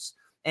bills.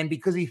 And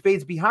because he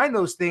fades behind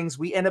those things,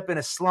 we end up in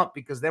a slump,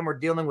 because then we're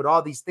dealing with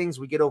all these things.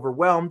 We get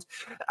overwhelmed.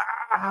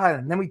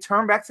 And then we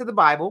turn back to the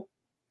Bible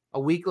a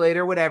week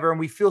later, whatever, and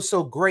we feel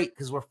so great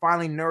because we're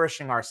finally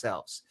nourishing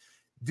ourselves.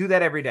 Do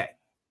that every day.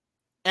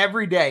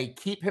 Every day,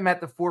 keep him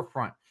at the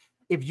forefront.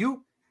 If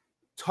you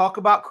talk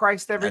about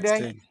Christ every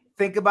day,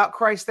 think about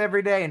Christ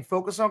every day, and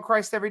focus on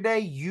Christ every day,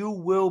 you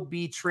will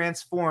be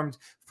transformed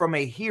from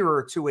a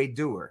hearer to a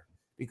doer,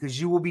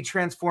 because you will be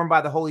transformed by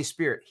the Holy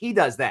Spirit. He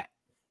does that.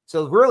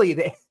 So really,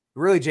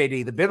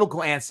 JD, the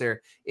biblical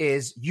answer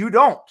is you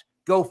don't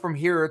go from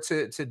hearer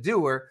to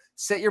doer.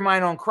 Set your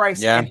mind on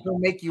Christ, and he'll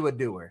make you a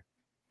doer.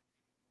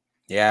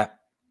 Yeah.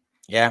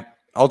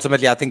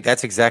 Ultimately, I think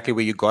that's exactly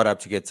where you got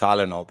up to get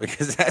Tylenol,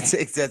 because that's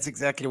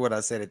exactly what I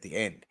said at the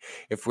end.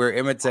 If we're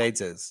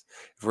imitators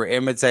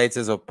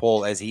of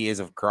Paul as he is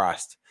of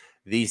Christ,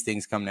 these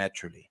things come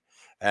naturally.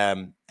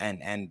 And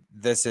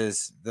this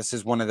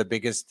is one of the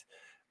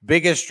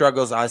biggest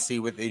struggles I see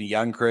within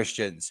young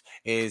Christians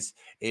is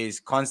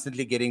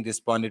constantly getting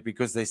despondent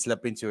because they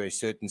slip into a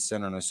certain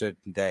sin on a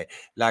certain day.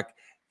 Like,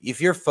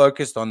 if you're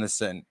focused on the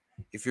sin,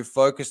 if you're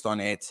focused on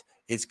it,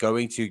 it's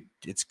going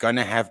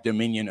to have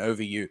dominion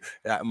over you.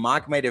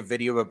 Mike made a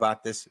video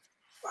about this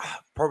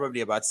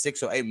probably about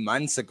 6 or 8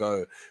 months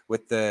ago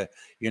with the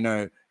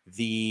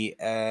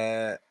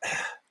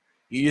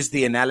you use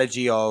the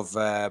analogy of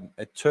a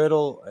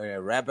turtle,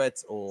 a rabbit,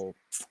 or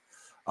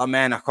oh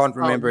man, I can't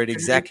remember it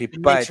exactly.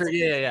 But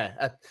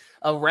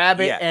a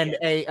rabbit yeah, and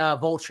a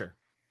vulture.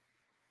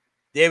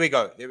 There we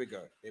go.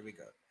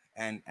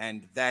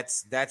 And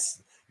that's that.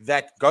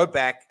 Go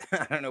back.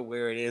 I don't know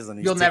where it is on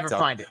his You'll TikTok, never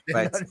find it.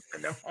 but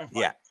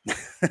yeah.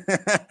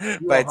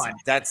 But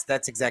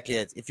that's exactly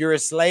it. If you're a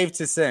slave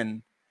to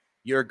sin,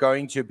 you're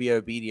going to be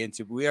obedient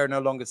to. We are no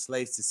longer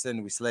slaves to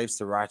sin. We're slaves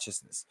to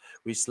righteousness.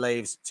 We're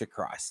slaves to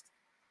Christ.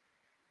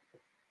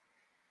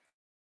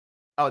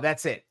 Oh,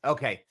 that's it.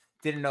 Okay.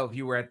 Didn't know if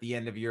you were at the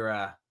end of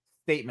your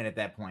statement at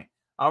that point.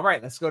 All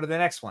right, let's go to the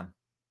next one.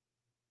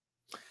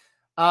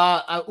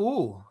 Let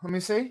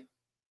me see.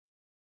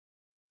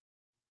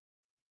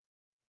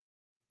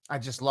 I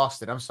just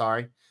lost it. I'm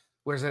sorry.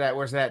 Where's it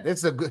at?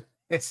 This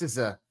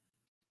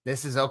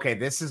is okay.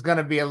 This is going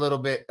to be a little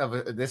bit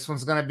of this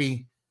one's going to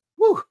be,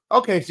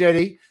 okay,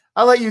 JD,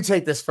 I'll let you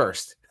take this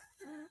first.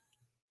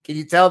 Can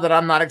you tell that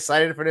I'm not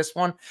excited for this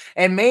one?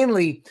 And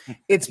mainly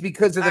it's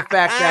because of the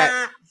fact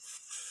that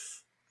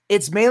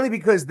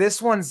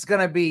this one's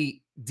going to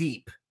be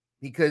deep,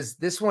 because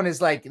this one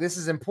is like, this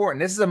is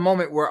important. This is a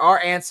moment where our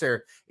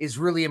answer is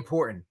really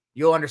important.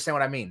 You'll understand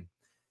what I mean.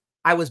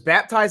 I was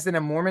baptized in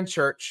a Mormon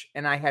church,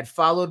 and I had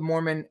followed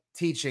Mormon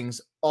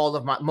teachings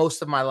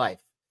most of my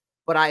life.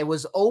 But I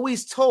was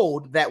always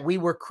told that we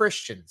were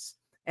Christians.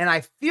 And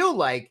I feel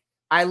like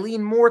I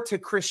lean more to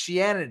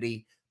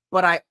Christianity,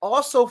 but I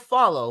also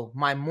follow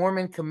my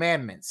Mormon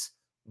commandments.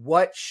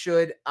 What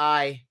should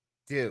I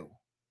do?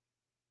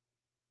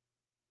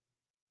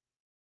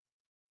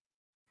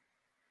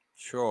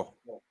 Sure.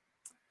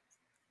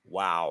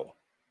 Wow.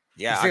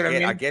 Yeah,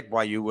 I get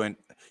why you went.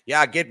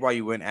 Yeah, I get why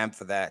you went amped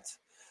for that.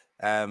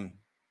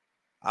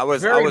 I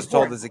was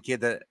told as a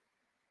kid that,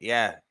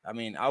 yeah, I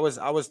mean, I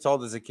was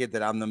told as a kid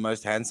that I'm the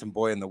most handsome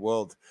boy in the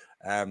world.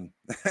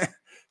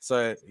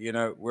 So, you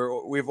know,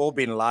 we've all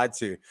been lied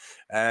to.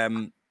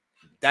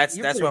 That's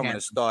where I'm going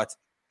to start.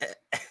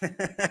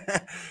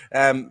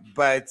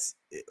 But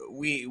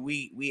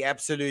we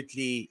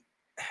absolutely,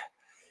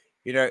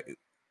 you know,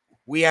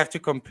 we have to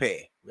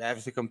compare. You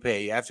have to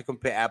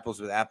compare apples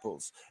with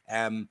apples.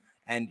 And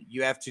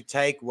you have to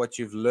take what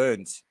you've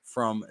learned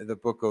from the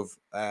Book of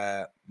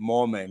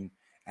Mormon,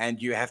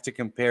 and you have to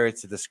compare it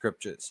to the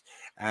scriptures.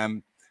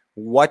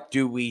 What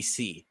do we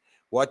see?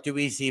 What do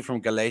we see from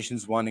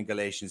Galatians 1 and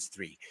Galatians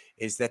 3?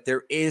 Is that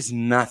there is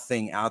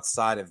nothing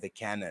outside of the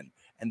canon.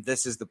 And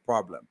this is the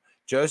problem.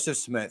 Joseph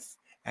Smith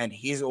and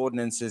his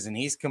ordinances and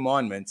his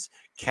commandments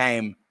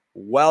came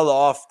well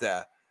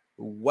after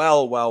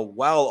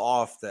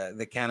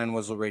the canon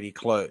was already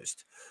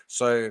closed.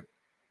 So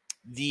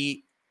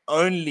the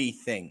only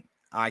thing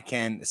I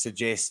can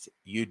suggest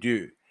you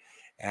do,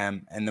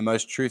 and the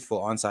most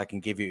truthful answer I can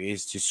give you,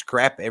 is to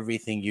scrap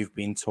everything you've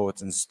been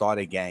taught and start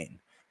again,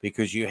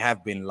 because you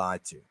have been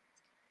lied to.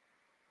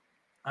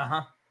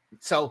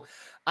 So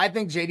I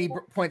think JD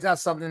points out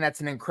something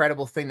that's an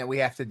incredible thing that we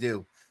have to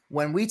do.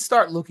 When we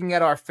start looking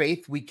at our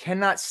faith, we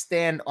cannot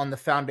stand on the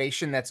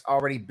foundation that's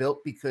already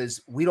built,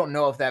 because we don't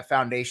know if that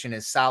foundation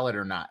is solid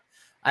or not.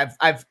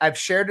 I've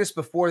shared this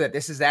before, that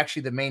this is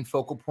actually the main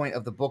focal point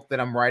of the book that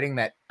I'm writing,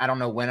 that I don't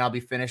know when I'll be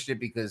finished it,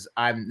 because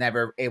I'm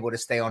never able to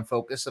stay on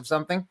focus of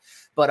something.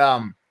 But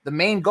the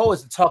main goal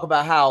is to talk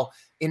about how,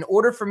 in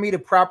order for me to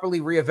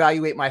properly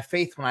reevaluate my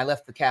faith when I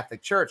left the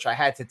Catholic Church, I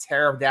had to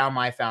tear down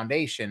my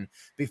foundation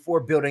before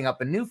building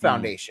up a new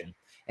foundation.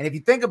 And if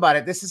you think about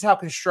it, this is how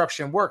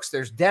construction works.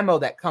 There's demo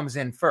that comes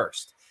in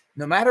first.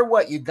 No matter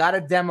what, you got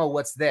to demo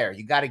what's there.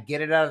 You got to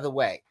get it out of the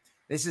way.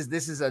 This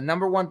is a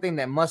number one thing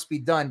that must be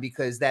done,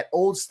 because that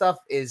old stuff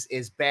is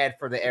bad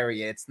for the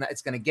area.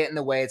 It's going to get in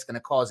the way. It's going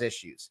to cause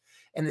issues.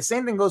 And the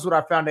same thing goes with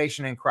our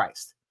foundation in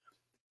Christ.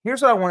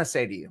 Here's what I want to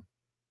say to you.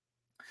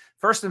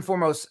 First and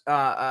foremost,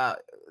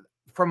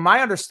 from my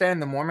understanding,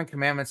 the Mormon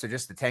commandments are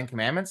just the 10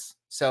 commandments.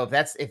 So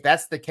if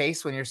that's the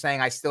case, when you're saying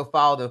I still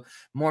follow the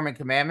Mormon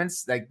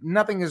commandments, like,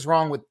 nothing is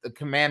wrong with the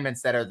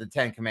commandments that are the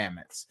 10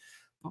 commandments.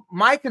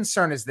 My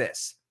concern is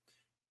this: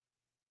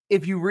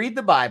 if you read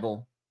the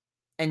Bible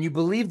and you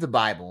believe the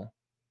Bible,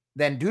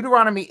 then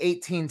Deuteronomy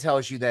 18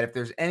 tells you that if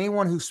there's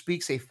anyone who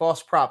speaks a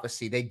false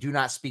prophecy, they do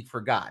not speak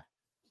for God.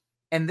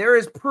 And there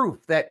is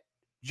proof that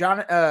John,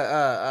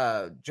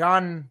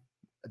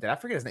 did I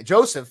forget his name?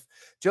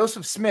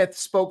 Joseph Smith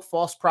spoke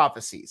false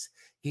prophecies.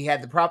 He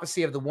had the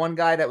prophecy of the one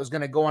guy that was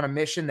going to go on a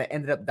mission that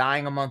ended up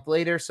dying a month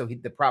later. So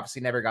the prophecy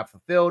never got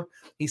fulfilled.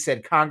 He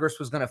said Congress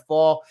was going to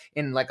fall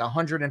in like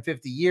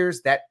 150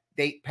 years. That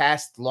date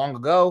passed long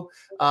ago.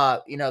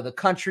 The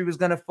country was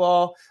going to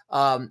fall.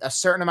 A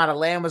certain amount of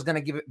land was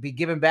going to be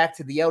given back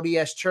to the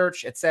LDS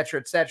church, et cetera,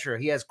 et cetera.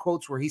 He has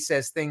quotes where he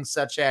says things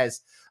such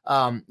as,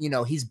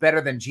 he's better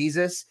than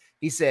Jesus.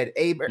 He said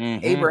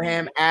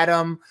Abraham,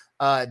 Adam,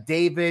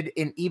 David,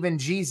 and even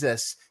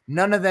Jesus,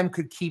 none of them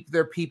could keep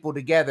their people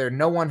together.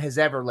 No one has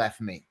ever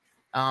left me.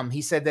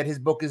 He said that his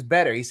book is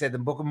better. He said the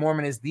Book of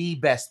Mormon is the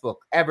best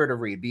book ever to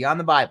read beyond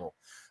the Bible.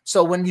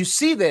 So when you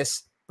see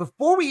this,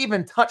 before we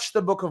even touch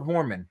the Book of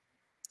Mormon,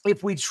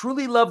 if we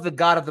truly love the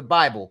God of the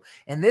Bible,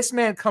 and this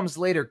man comes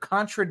later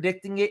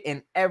contradicting it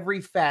in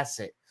every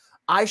facet,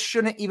 I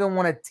shouldn't even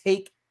want to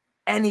take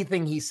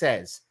anything he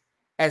says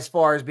as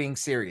far as being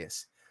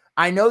serious.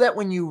 I know that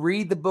when you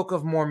read the Book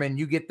of Mormon,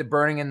 you get the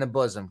burning in the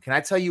bosom. Can I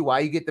tell you why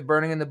you get the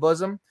burning in the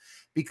bosom?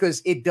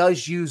 Because it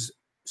does use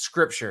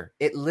scripture.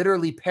 It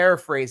literally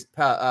plagiarizes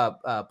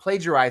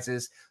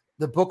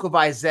the book of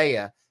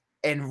Isaiah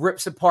and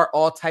rips apart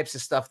all types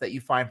of stuff that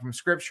you find from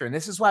scripture. And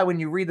this is why when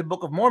you read the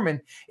Book of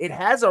Mormon, it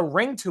has a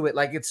ring to it,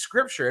 like it's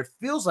scripture. It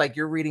feels like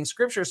you're reading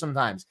scripture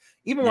sometimes.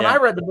 Even when I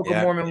read the Book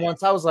of Mormon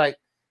once, I was like,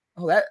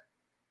 oh, that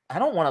I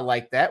don't want to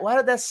like that. Why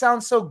did that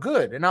sound so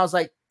good? And I was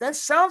like, that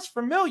sounds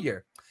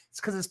familiar. It's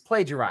because it's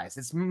plagiarized.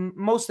 It's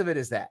most of it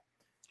is that.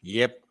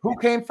 Yep. Who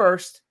came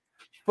first?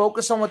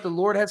 Focus on what the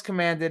Lord has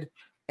commanded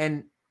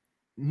and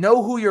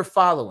know who you're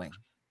following.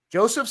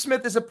 Joseph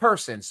Smith is a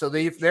person, so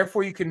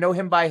therefore you can know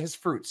him by his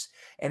fruits.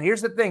 And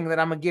here's the thing that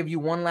I'm going to give you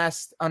one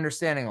last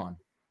understanding on.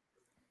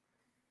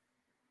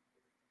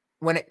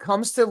 When it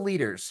comes to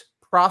leaders,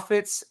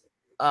 prophets,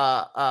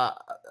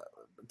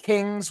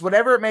 kings,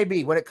 whatever it may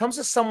be, when it comes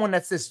to someone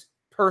that's this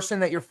person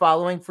that you're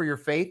following for your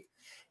faith,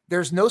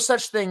 there's no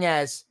such thing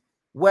as,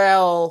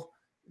 well,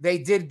 they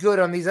did good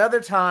on these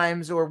other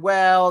times, or,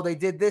 well, they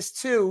did this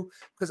too.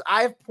 Because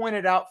I've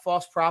pointed out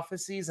false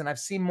prophecies, and I've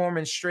seen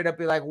Mormons straight up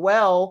be like,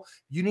 well,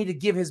 you need to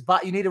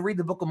you need to read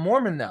the Book of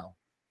Mormon, though.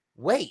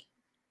 Wait,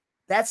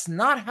 that's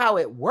not how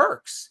it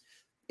works.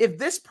 If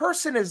this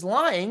person is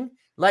lying,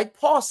 like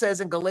Paul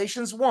says in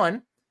Galatians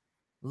 1,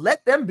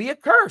 let them be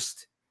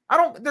accursed.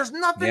 There's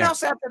nothing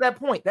else after that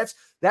point.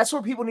 That's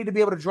where people need to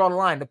be able to draw the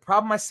line. The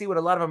problem I see with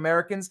a lot of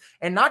Americans,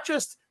 and not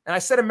just, and I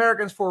said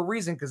Americans for a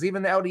reason, because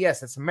even the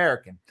LDS, it's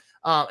American.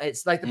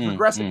 It's like the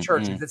progressive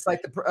churches. It's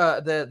like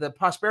the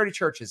prosperity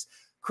churches.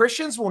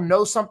 Christians will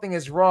know something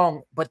is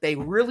wrong, but they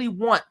really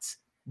want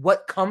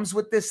what comes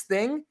with this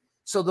thing.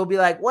 So they'll be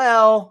like,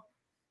 well,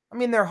 I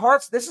mean, their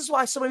hearts, this is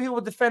why so many people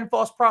defend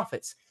false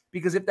prophets,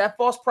 because if that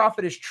false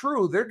prophet is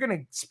true, they're going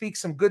to speak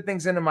some good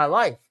things into my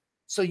life.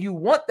 So you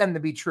want them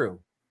to be true.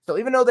 So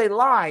even though they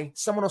lie,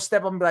 someone will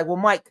step up and be like, well,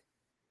 Mike,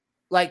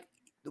 like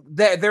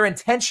their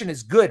intention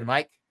is good,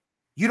 Mike.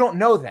 You don't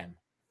know them.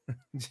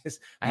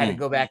 I had to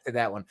go back to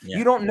that one. Yeah.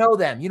 You don't know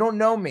them. You don't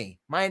know me.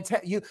 My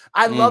intent.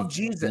 I love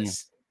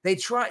Jesus. They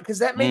try, because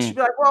that makes you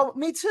be like, well,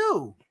 me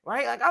too,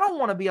 right? Like, I don't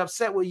want to be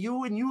upset with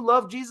you, and you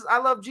love Jesus. I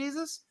love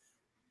Jesus,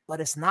 but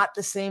it's not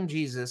the same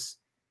Jesus,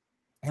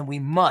 and we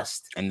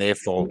must. And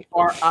therefore, keep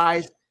our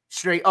eyes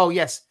straight. Oh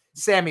yes,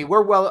 Sammy,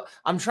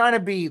 I'm trying to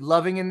be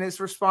loving in this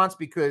response,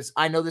 because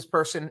I know this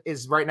person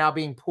is right now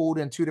being pulled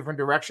in two different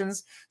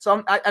directions.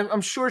 So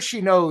I'm sure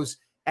she knows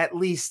at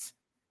least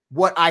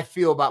what I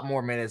feel about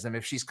Mormonism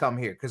if she's come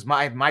here, because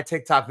my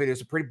TikTok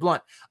videos are pretty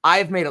blunt.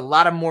 I've made a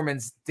lot of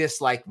Mormons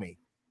dislike me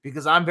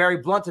because I'm very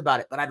blunt about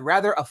it, but I'd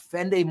rather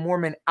offend a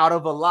Mormon out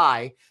of a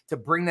lie to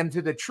bring them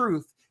to the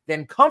truth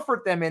than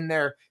comfort them in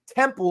their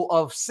temple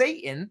of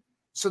Satan.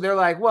 So they're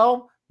like,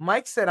 well,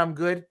 Mike said I'm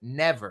good.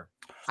 Never.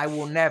 I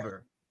will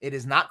never. It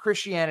is not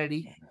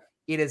Christianity.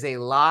 It is a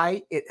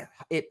lie.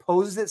 It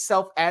poses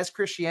itself as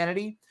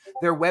Christianity.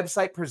 Their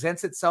website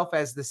presents itself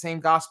as the same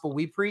gospel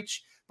we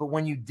preach. But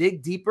when you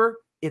dig deeper,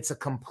 it's a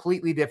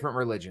completely different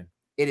religion.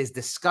 It is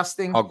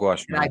disgusting.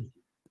 Hogwash,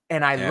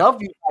 and I love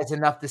you guys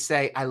enough to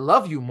say, I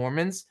love you,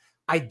 Mormons.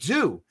 I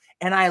do.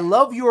 And I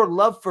love your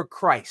love for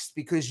Christ,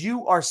 because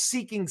you are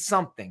seeking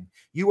something.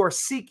 You are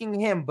seeking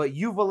him, but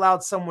you've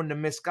allowed someone to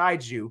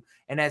misguide you.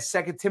 And as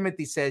 2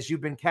 Timothy says,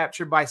 you've been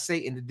captured by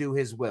Satan to do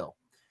his will.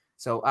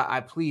 So I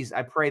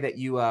pray that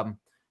you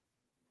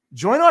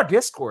join our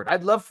Discord.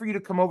 I'd love for you to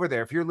come over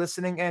there. If you're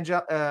listening,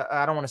 Angel,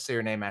 I don't want to say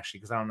your name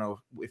actually, because I don't know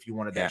if you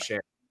wanted that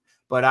share.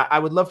 But I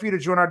would love for you to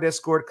join our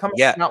Discord. Come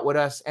out with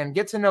us and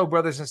get to know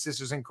brothers and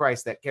sisters in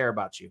Christ that care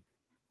about you.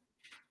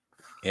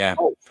 Yeah.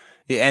 Oh.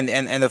 Yeah,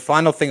 and the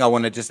final thing I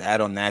want to just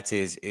add on that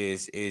is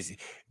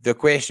the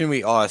question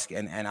we ask,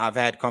 and I've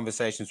had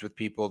conversations with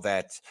people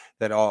that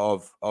are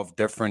of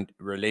different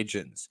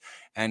religions,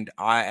 and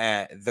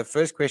the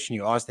first question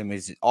you ask them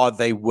is, are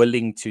they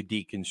willing to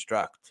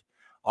deconstruct?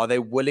 Are they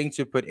willing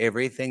to put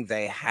everything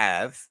they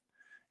have,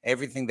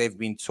 everything they've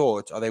been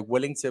taught, are they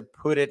willing to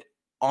put it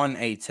on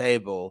a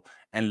table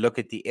and look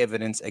at the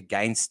evidence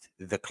against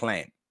the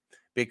claim?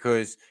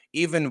 Because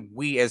even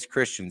we as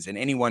Christians, and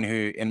anyone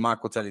who, and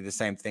Mike will tell you the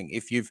same thing,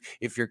 if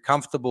you're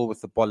comfortable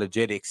with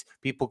apologetics,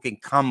 people can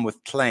come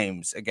with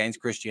claims against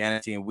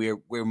Christianity, and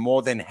we're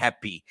more than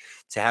happy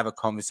to have a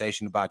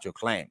conversation about your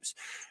claims,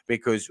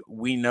 because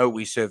we know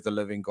we serve the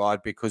living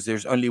God, because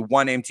there's only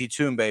one empty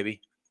tomb,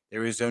 baby.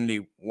 There is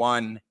only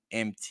one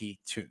empty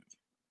tomb.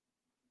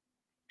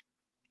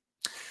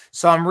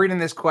 So I'm reading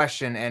this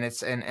question, and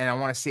I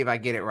want to see if I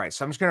get it right.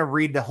 So I'm just going to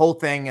read the whole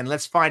thing, and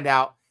let's find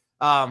out.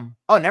 Oh,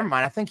 never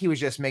mind. I think he was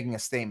just making a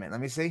statement. Let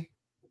me see.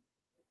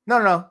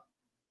 No.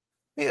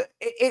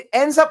 It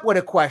ends up with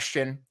a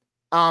question.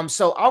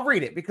 So I'll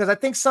read it, because I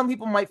think some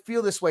people might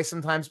feel this way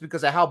sometimes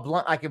because of how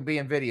blunt I can be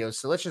in videos.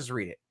 So let's just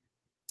read it.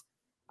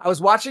 I was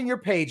watching your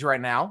page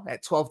right now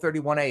at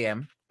 12:31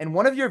 a.m. and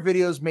one of your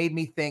videos made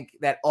me think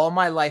that all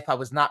my life I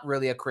was not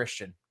really a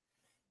Christian.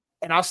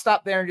 And I'll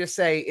stop there and just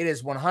say it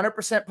is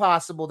 100%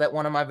 possible that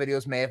one of my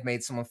videos may have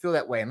made someone feel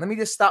that way. And let me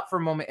just stop for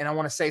a moment and I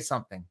want to say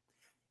something.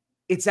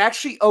 It's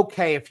actually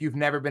okay if you've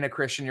never been a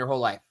Christian your whole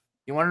life.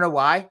 You want to know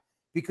why?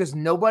 Because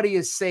nobody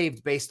is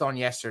saved based on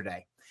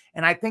yesterday.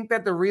 And I think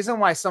that the reason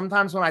why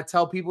sometimes when I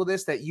tell people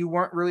this, that you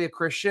weren't really a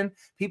Christian,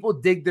 people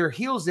dig their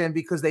heels in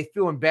because they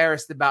feel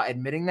embarrassed about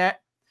admitting that.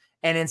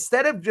 And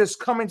instead of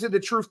just coming to the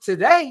truth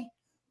today,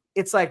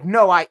 it's like,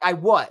 no, I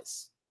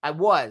was.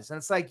 And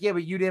it's like, yeah,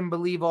 but you didn't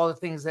believe all the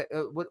things that,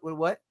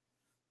 what?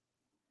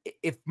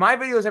 If my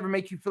videos ever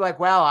make you feel like,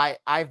 wow,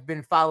 I've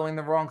been following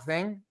the wrong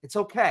thing, it's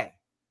okay.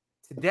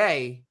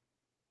 Today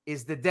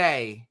is the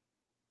day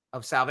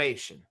of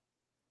salvation.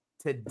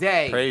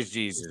 Today Praise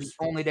Jesus. is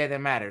the only day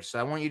that matters. So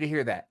I want you to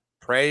hear that.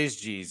 Praise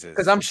Jesus.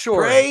 Because I'm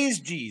sure praise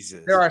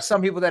Jesus. There are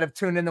some people that have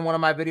tuned into one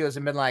of my videos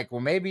and been like,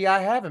 well, maybe I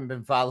haven't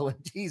been following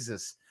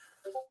Jesus.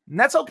 And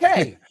that's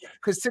okay.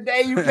 Because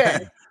today you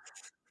can.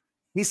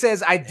 He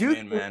says, I do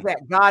think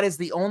that God is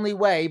the only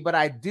way, but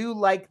I do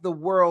like the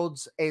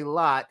world's a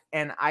lot.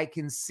 And I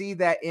can see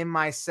that in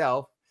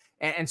myself.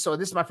 And so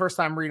this is my first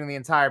time reading the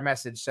entire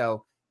message.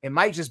 So it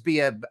might just be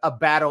a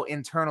battle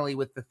internally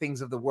with the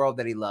things of the world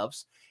that he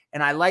loves.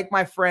 And I like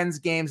my friends'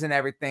 games and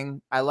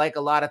everything. I like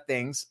a lot of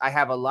things. I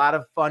have a lot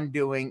of fun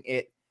doing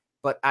it,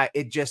 but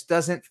it just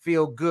doesn't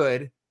feel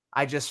good.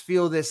 I just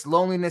feel this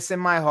loneliness in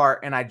my heart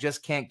and I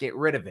just can't get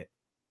rid of it.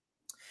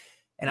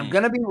 And I'm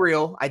going to be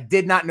real. I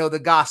did not know the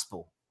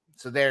gospel.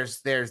 So there's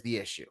the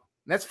issue.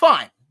 That's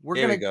fine. We're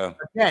going to go.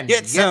 Again,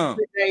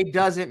 yesterday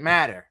doesn't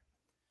matter.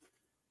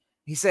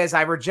 He says,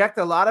 I reject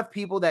a lot of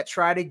people that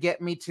try to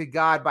get me to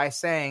God by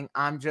saying,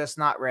 I'm just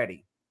not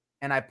ready.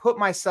 And I put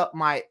my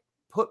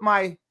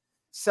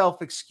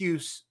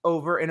self-excuse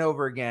over and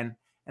over again.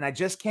 And I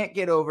just can't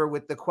get over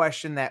with the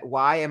question that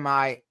why am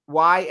I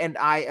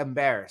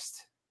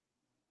embarrassed?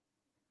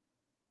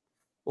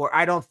 Or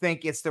I don't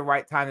think it's the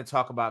right time to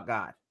talk about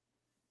God.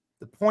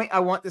 The point I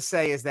want to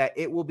say is that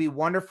it will be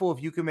wonderful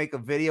if you can make a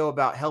video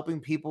about helping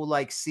people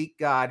like seek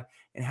God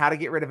and how to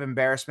get rid of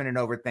embarrassment and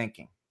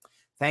overthinking.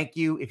 Thank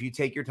you if you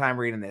take your time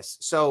reading this.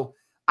 So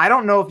I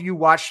don't know if you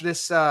watch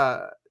this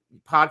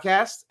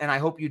podcast, and I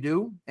hope you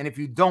do. And if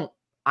you don't,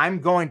 I'm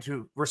going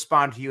to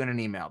respond to you in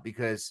an email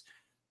because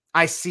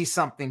I see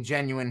something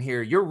genuine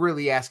here. You're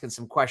really asking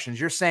some questions.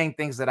 You're saying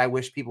things that I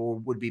wish people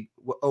would be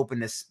open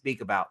to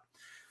speak about.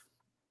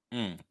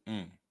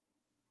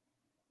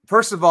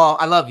 First of all,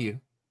 I love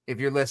you. If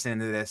you're listening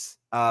to this,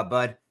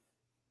 but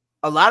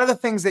a lot of the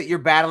things that you're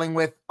battling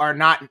with are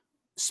not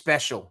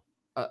special.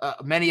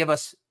 Many of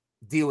us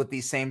deal with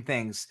these same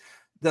things.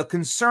 The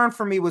concern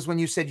for me was when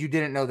you said you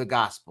didn't know the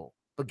gospel,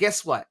 but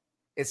guess what?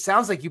 It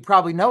sounds like you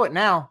probably know it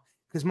now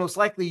because most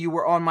likely you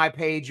were on my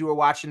page, you were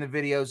watching the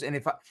videos.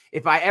 And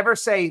if I ever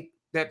say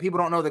that people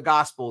don't know the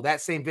gospel,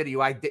 that same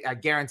video, I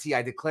guarantee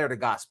I declare the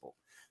gospel.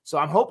 So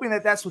I'm hoping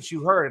that that's what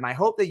you heard. And I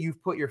hope that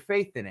you've put your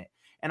faith in it.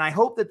 And I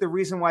hope that the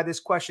reason why this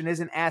question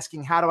isn't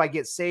asking, how do I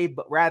get saved,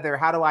 but rather,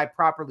 how do I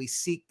properly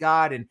seek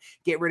God and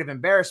get rid of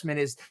embarrassment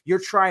is you're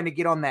trying to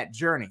get on that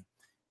journey.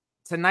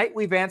 Tonight,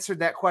 we've answered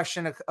that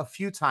question a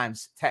few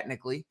times,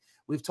 technically.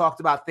 We've talked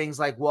about things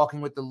like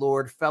walking with the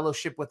Lord,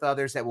 fellowship with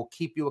others that will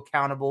keep you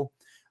accountable.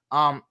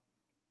 And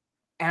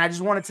I just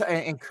wanted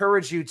to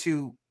encourage you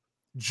to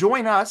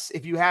join us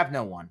if you have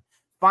no one.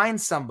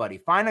 Find somebody,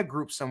 find a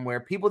group somewhere,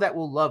 people that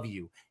will love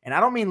you. And I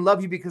don't mean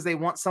love you because they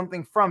want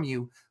something from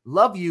you,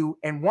 love you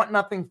and want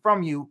nothing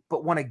from you,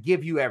 but want to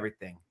give you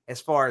everything as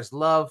far as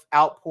love,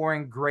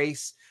 outpouring,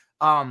 grace.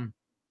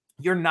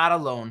 You're not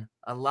alone.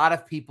 A lot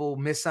of people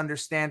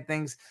misunderstand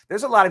things.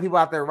 There's a lot of people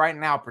out there right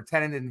now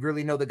pretending to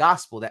really know the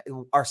gospel that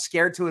are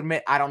scared to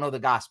admit, I don't know the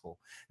gospel.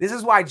 This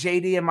is why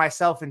JD and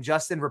myself and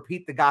Justin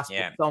repeat the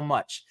gospel so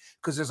much,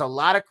 because there's a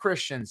lot of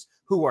Christians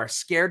who are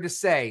scared to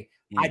say,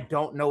 I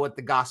don't know what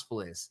the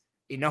gospel is.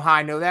 You know how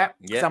I know that?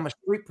 Because I'm a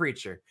street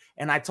preacher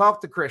and I talk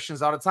to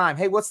Christians all the time.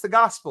 Hey, what's the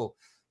gospel?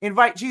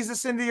 Invite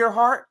Jesus into your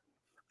heart?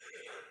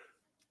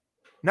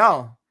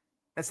 No,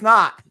 that's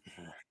not.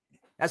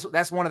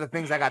 That's one of the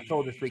things I got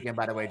told this weekend,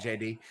 by the way,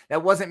 JD.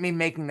 That wasn't me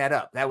making that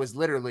up. That was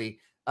literally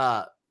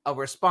a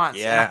response.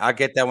 Yeah, I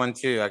get that one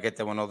too. I get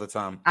that one all the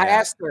time. I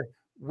asked her,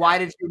 why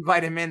did you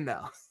invite him in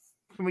though?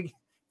 Can we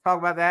talk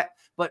about that?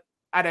 But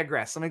I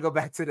digress. Let me go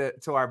back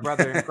to our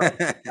brother in Christ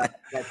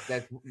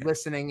that's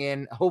listening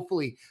in.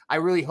 Hopefully, I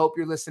really hope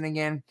you're listening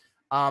in.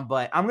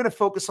 But I'm going to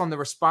focus on the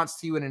response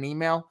to you in an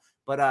email.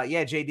 But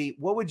JD,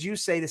 what would you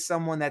say to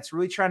someone that's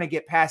really trying to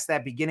get past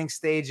that beginning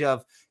stage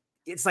of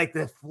it's like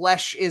the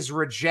flesh is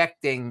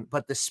rejecting,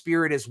 but the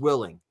spirit is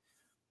willing?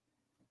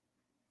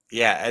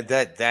 Yeah,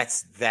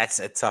 that's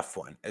a tough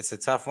one. It's a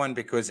tough one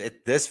because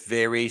this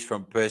varies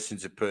from person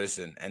to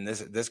person, and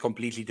this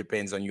completely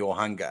depends on your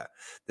hunger.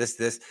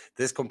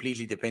 This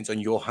completely depends on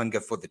your hunger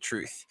for the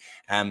truth.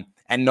 And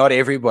not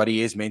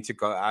everybody is meant to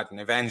go out and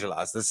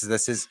evangelize.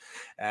 This is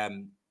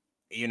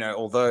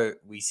although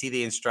we see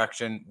the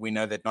instruction, we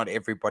know that not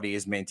everybody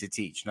is meant to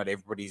teach. Not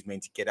everybody is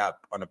meant to get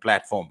up on a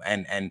platform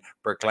and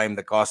proclaim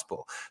the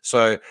gospel.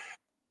 So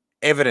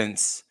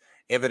evidence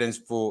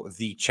for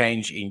the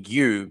change in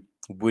you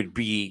would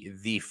be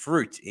the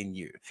fruit in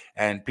you,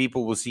 and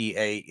people will see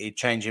a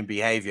change in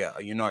behavior.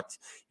 You're not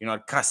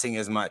cussing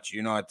as much.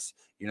 You're not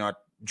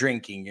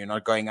drinking. You're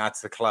not going out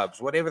to the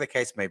clubs, whatever the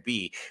case may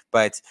be.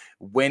 But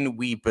when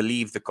we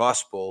believe the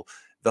gospel,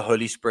 the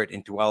Holy Spirit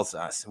indwells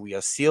us. We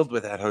are sealed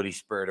with that Holy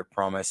Spirit of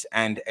promise.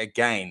 And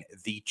again,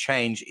 the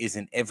change is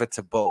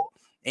inevitable.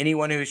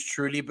 Anyone who has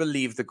truly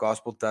believed the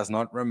gospel does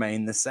not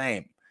remain the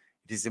same.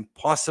 It is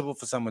impossible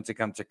for someone to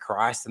come to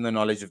Christ in the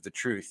knowledge of the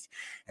truth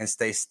and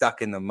stay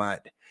stuck in the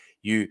mud.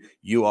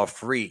 You are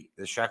free.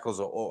 The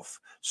shackles are off.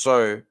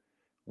 So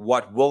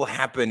what will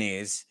happen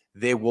is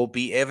there will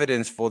be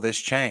evidence for this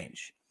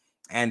change.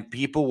 And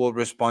people will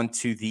respond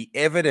to the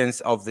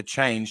evidence of the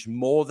change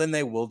more than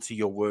they will to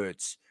your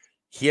words.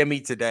 Hear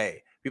me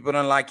today. People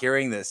don't like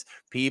hearing this.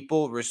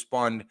 People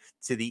respond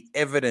to the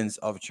evidence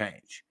of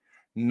change,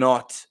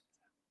 not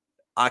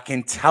I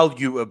can tell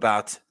you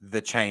about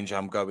the change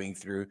I'm going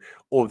through,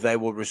 or they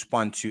will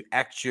respond to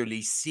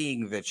actually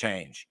seeing the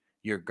change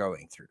you're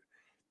going through.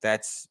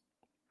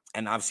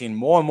 And I've seen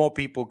more and more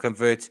people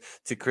convert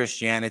to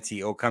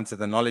Christianity or come to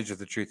the knowledge of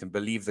the truth and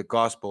believe the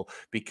gospel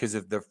because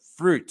of the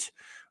fruit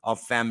of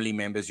family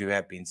members who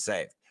have been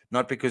saved.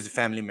 Not because the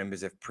family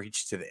members have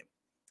preached to them,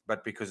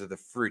 but because of the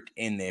fruit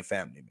in their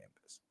family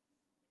members.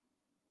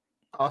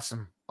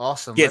 Awesome.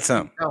 Get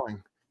some. Keep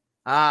going.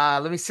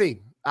 Let me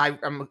see.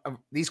 I'm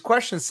these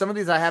questions, some of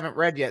these I haven't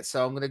read yet,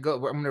 so I'm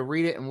gonna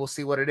read it and we'll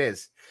see what it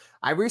is.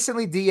 I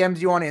recently DM'd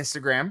you on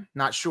Instagram.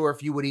 Not sure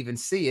if you would even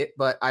see it,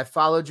 but I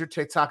followed your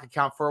TikTok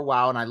account for a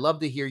while, and I love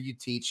to hear you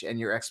teach and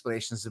your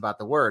explanations about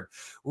the word.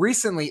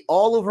 Recently,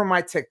 all over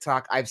my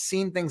TikTok, I've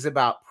seen things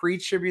about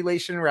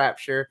pre-tribulation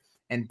rapture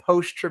and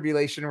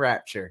post-tribulation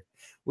rapture,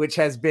 which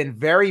has been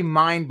very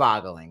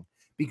mind-boggling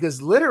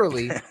because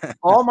literally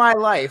all my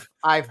life,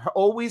 I've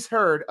always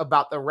heard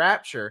about the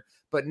rapture,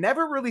 but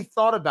never really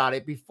thought about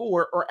it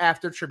before or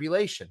after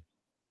tribulation.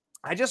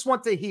 I just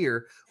want to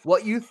hear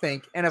what you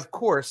think. And of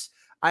course,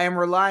 I am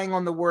relying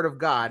on the word of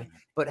God,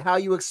 but how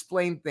you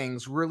explain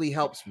things really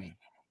helps me.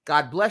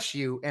 God bless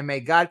you, and may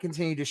God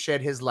continue to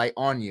shed his light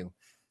on you.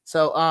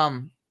 So,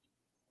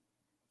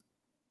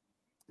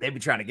 they be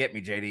trying to get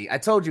me, JD. I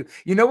told you,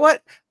 you know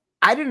what?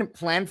 I didn't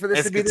plan for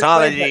this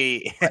eschatology. To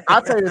be this way, but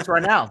I'll tell you this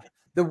right now.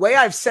 The way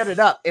I've set it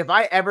up, if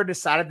I ever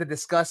decided to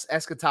discuss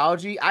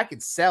eschatology, I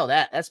could sell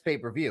that. That's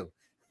pay-per-view.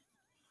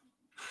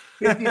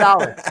 $50.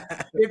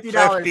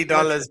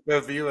 $50 per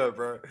viewer,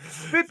 bro.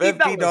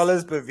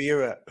 $50 per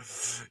viewer.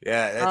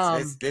 Yeah,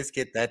 let's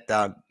get that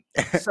done.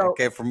 So,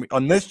 okay,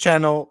 on this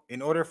channel,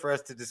 in order for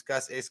us to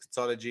discuss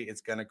eschatology,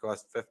 it's gonna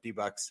cost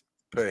 $50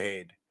 per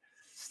head.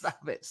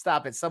 Stop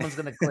it. Someone's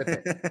gonna clip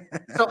it.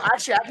 So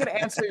actually, I can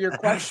answer your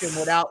question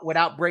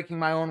without breaking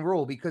my own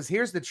rule, because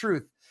here's the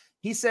truth.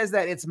 He says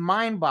that it's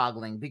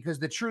mind-boggling because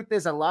the truth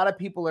is a lot of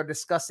people are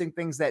discussing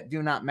things that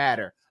do not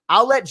matter.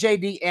 I'll let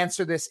JD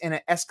answer this in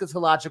an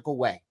eschatological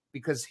way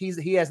because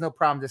he has no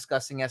problem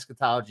discussing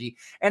eschatology.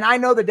 And I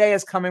know the day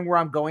is coming where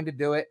I'm going to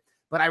do it,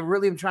 but I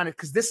really am trying to,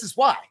 because this is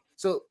why.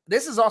 So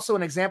this is also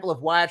an example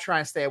of why I try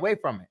and stay away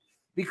from it,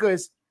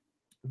 because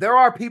there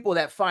are people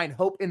that find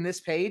hope in this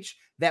page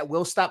that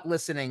will stop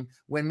listening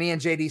when me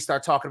and JD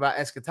start talking about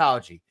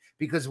eschatology.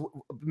 Because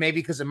maybe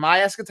because of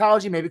my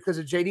eschatology, maybe because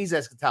of JD's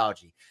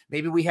eschatology.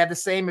 Maybe we have the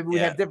same, maybe we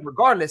have different,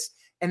 regardless.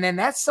 And then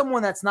that's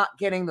someone that's not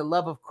getting the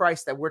love of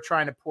Christ that we're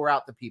trying to pour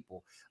out to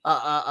people.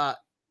 I'm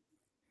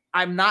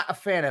not a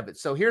fan of it.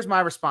 So here's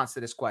my response to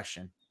this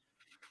question.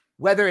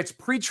 Whether it's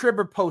pre-trib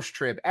or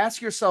post-trib,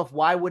 ask yourself,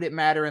 why would it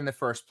matter in the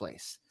first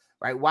place,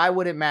 right? Why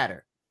would it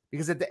matter?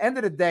 Because at the end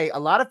of the day, a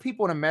lot of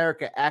people in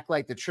America act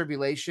like the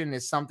tribulation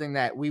is something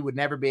that we would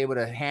never be able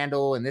to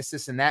handle and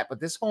this and that. But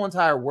this whole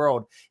entire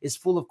world is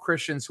full of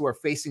Christians who are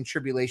facing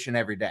tribulation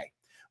every day.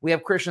 We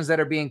have Christians that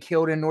are being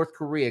killed in North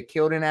Korea,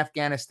 killed in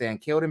Afghanistan,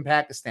 killed in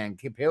Pakistan,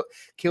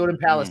 killed in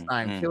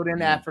Palestine, killed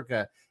in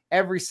Africa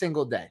every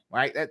single day,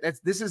 right?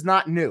 This is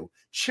not new.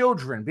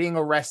 Children being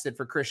arrested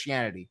for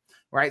Christianity,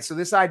 right? So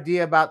this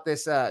idea about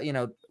this,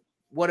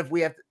 what if we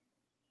have to,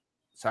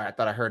 sorry, I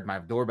thought I heard my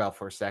doorbell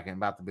for a second,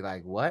 about to be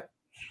like, what?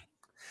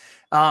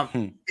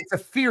 It's a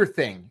fear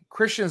thing.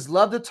 Christians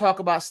love to talk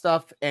about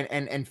stuff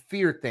and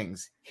fear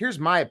things. Here's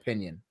my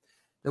opinion.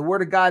 The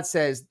word of God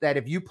says that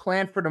if you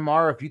plan for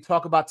tomorrow, if you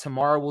talk about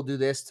tomorrow we'll do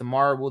this,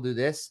 tomorrow we'll do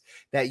this,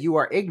 that you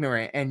are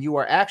ignorant and you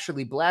are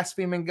actually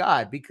blaspheming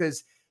God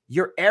because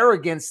your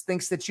arrogance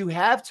thinks that you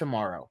have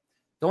tomorrow.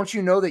 Don't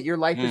you know that your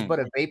life is but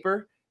a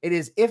vapor? It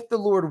is if the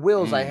Lord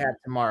wills, I have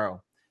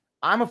tomorrow.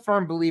 I'm a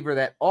firm believer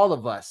that all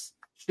of us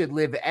should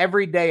live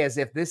every day as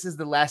if this is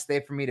the last day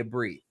for me to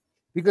breathe.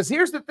 Because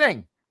here's the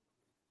thing.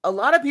 A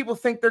lot of people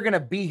think they're going to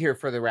be here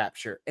for the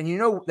rapture. And you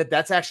know that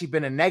that's actually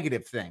been a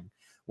negative thing.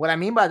 What I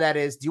mean by that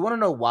is, do you want to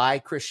know why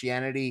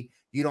Christianity,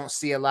 you don't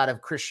see a lot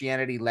of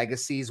Christianity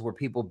legacies where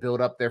people build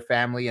up their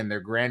family and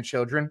their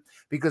grandchildren?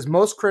 Because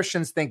most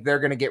Christians think they're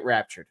going to get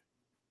raptured.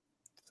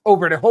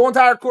 Over the whole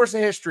entire course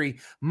of history,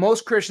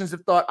 most Christians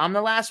have thought, I'm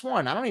the last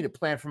one. I don't need to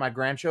plan for my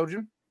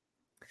grandchildren.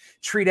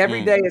 Treat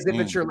every day as if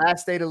it's your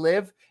last day to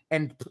live,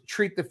 and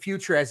treat the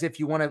future as if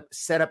you want to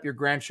set up your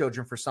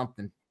grandchildren for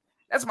something.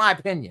 That's my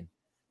opinion,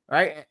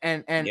 right?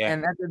 And at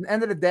the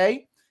end of the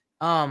day,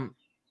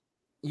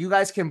 you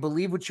guys can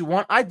believe what you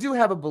want. I do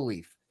have a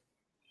belief.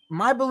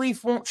 My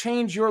belief won't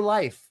change your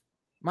life.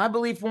 My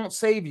belief won't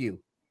save you.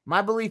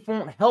 My belief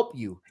won't help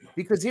you,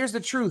 because here's the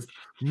truth.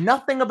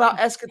 Nothing about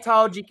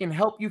eschatology can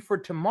help you for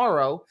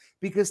tomorrow,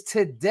 because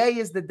today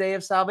is the day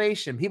of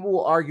salvation. People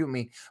will argue with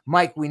me,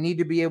 Mike, we need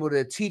to be able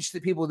to teach the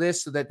people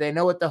this so that they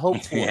know what to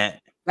hope for. Yeah.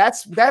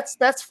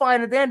 That's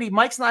fine and dandy.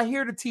 Mike's not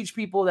here to teach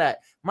people that.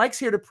 Mike's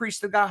here to preach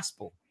the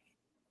gospel.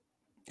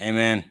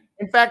 Amen.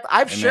 In fact,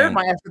 I've shared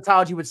my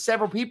eschatology with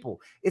several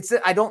people. It's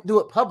that I don't do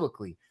it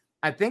publicly.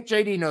 I think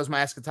JD knows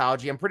my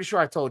eschatology. I'm pretty sure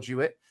I told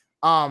you it.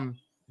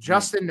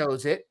 Justin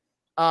knows it.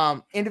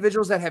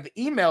 Individuals that have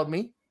emailed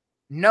me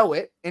know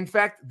it. In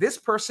fact, this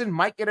person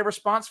might get a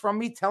response from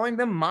me telling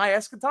them my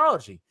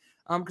eschatology,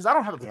 because I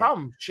don't have a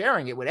problem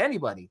sharing it with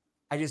anybody.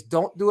 I just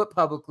don't do it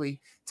publicly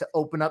to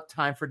open up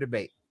time for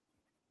debate.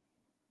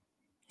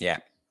 Yeah.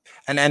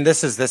 And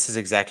this is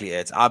exactly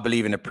it. I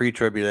believe in a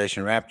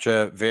pre-tribulation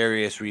rapture.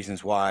 Various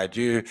reasons why I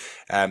do.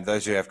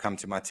 Those who have come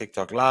to my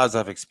TikTok lives,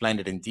 I've explained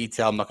it in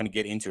detail. I'm not going to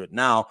get into it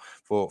now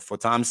for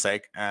time's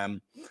sake,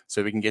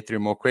 so we can get through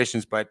more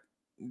questions. But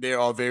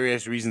there are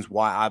various reasons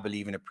why I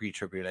believe in a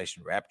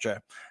pre-tribulation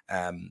rapture.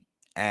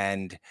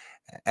 And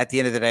at the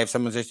end of the day, if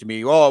someone says to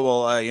me, "Oh,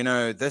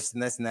 well, this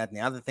and this and that and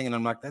the other thing," and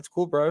I'm like, "That's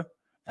cool, bro.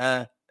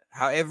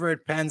 However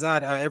it pans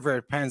out,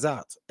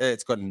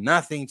 it's got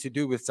nothing to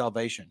do with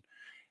salvation."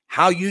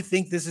 How you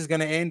think this is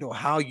going to end, or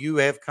how you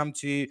have come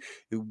to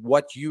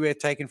what you have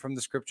taken from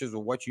the scriptures,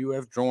 or what you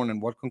have drawn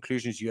and what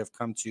conclusions you have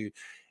come to,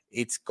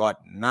 it's got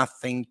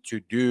nothing to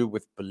do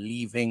with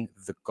believing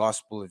the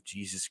gospel of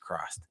Jesus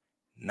Christ.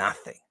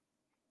 Nothing.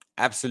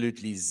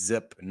 Absolutely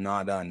zip,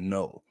 nada,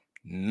 no.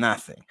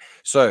 Nothing.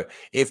 So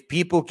if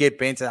people get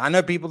bent, I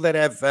know people that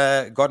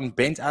have gotten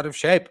bent out of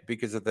shape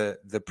because of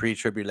the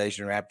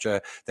pre-tribulation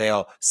rapture. They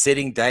are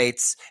setting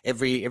dates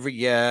every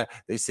year.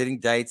 They're setting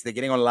dates. They're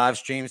getting on live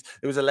streams.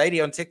 There was a lady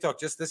on TikTok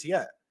just this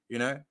year,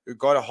 who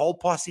got a whole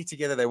posse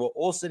together. They were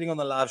all sitting on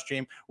the live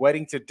stream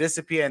waiting to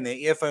disappear, and their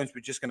earphones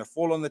were just going to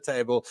fall on the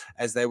table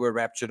as they were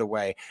raptured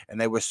away. And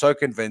they were so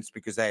convinced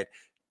because they had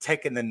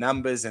taken the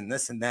numbers and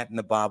this and that in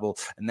the Bible,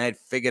 and they'd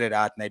figured it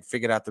out, and they'd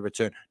figured out the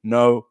return.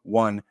 No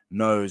one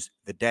knows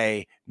the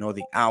day nor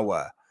the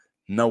hour.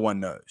 No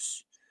one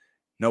knows.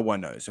 No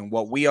one knows. And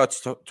what we are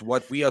taught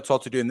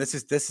to do, and this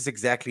is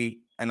exactly,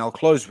 and I'll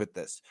close with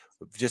this,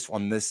 just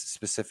on this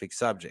specific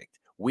subject.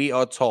 We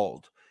are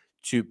told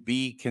to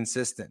be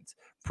consistent,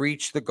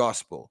 preach the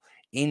gospel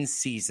in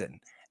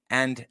season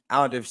and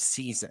out of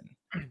season.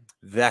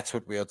 That's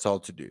what we are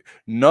told to do.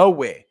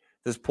 Nowhere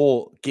does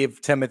Paul give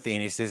Timothy,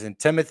 and he says in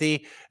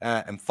Timothy,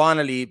 and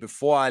finally,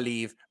 before I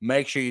leave,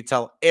 make sure you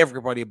tell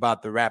everybody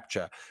about the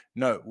rapture.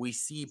 No, we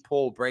see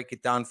Paul break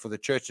it down for the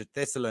church at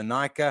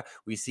Thessalonica.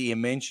 We see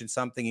him mention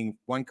something in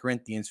 1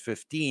 Corinthians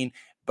 15,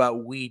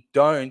 but we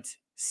don't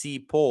see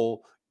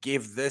Paul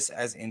give this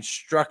as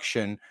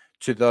instruction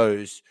to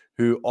those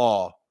who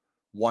are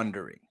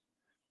wondering.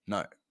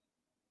 No,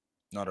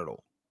 not at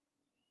all.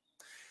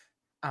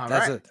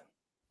 That's it.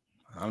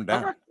 I'm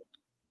done. Okay.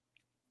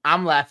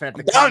 I'm laughing at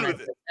the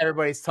comments.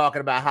 Everybody's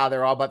talking about how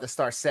they're all about to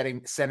start sending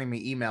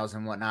me emails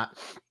and whatnot.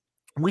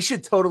 We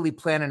should totally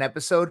plan an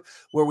episode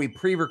where we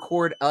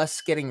pre-record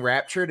us getting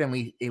raptured and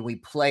we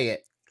play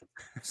it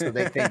so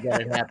they think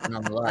that it happened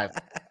on the live.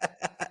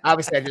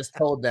 Obviously, I just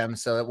told them,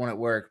 so it wouldn't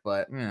work.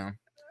 But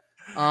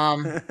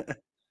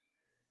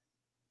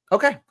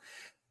okay.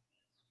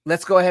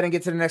 Let's go ahead and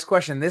get to the next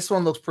question. This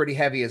one looks pretty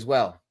heavy as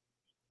well.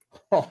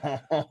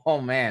 Oh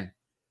man.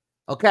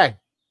 Okay.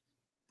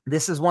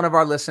 This is one of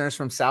our listeners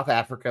from South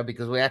Africa,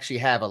 because we actually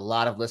have a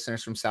lot of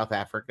listeners from South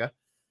Africa.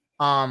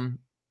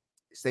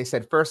 They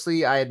said,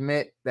 firstly, I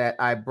admit that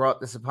I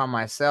brought this upon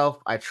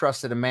myself. I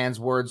trusted a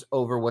man's words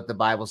over what the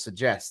Bible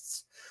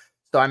suggests.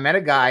 So I met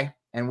a guy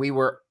and we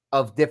were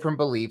of different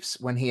beliefs.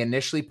 When he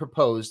initially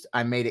proposed,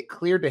 I made it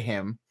clear to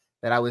him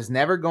that I was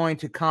never going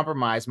to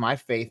compromise my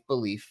faith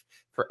belief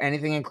for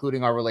anything,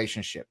 including our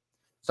relationship.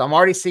 So I'm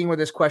already seeing where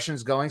this question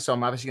is going. So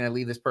I'm obviously going to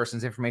leave this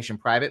person's information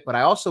private, but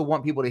I also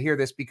want people to hear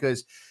this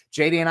because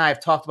JD and I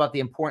have talked about the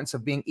importance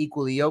of being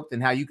equally yoked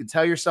and how you can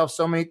tell yourself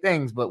so many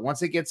things, but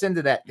once it gets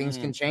into that, things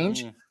can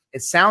change.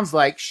 It sounds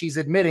like she's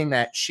admitting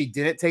that she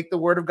didn't take the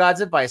word of God's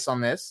advice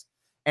on this,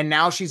 and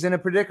now she's in a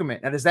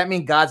predicament. Now, does that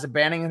mean God's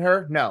abandoning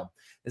her? No.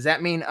 Does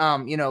that mean,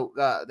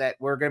 that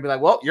we're going to be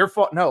like, well, your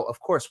fault? No, of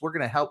course, we're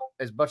going to help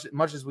as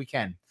much as we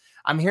can.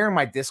 I'm hearing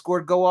my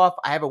Discord go off.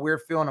 I have a weird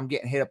feeling I'm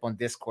getting hit up on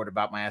Discord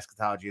about my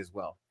eschatology as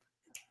well.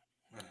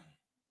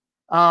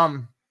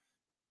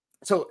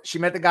 So she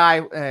met the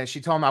guy.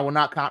 She told him I will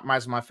not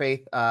compromise my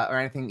faith or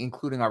anything,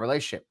 including our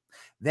relationship.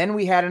 Then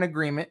we had an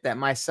agreement that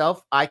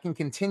I can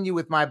continue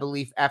with my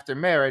belief after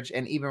marriage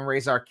and even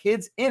raise our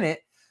kids in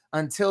it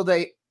until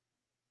they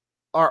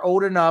are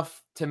old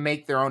enough to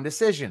make their own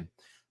decision.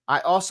 I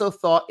also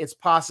thought it's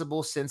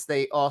possible since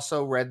they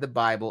also read the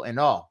Bible and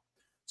all.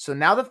 So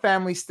now the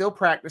family still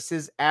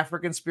practices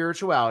African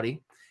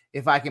spirituality,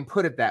 if I can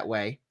put it that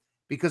way,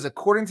 because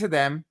according to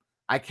them,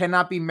 I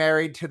cannot be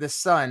married to the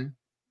son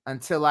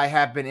until I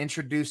have been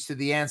introduced to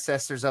the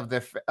ancestors of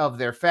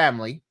their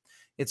family.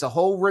 It's a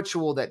whole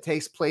ritual that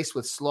takes place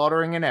with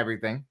slaughtering and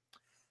everything.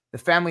 The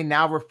family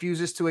now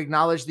refuses to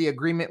acknowledge the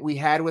agreement we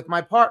had with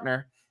my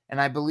partner, and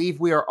I believe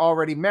we are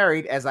already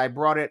married as I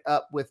brought it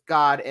up with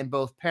God and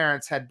both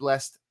parents had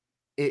blessed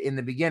it in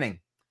the beginning.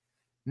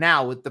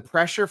 Now, with the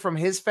pressure from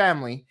his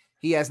family,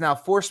 he has now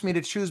forced me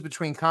to choose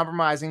between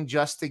compromising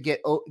just to get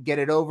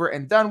it over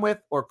and done with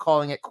or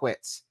calling it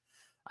quits.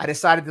 I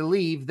decided to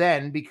leave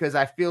then because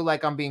I feel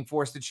like I'm being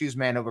forced to choose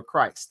man over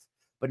Christ.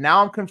 But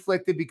now I'm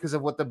conflicted because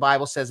of what the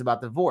Bible says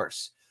about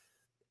divorce.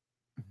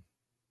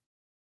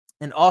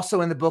 And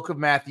also in the book of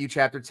Matthew,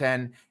 chapter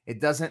 10, it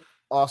doesn't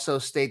also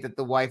state that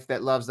the wife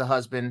that loves the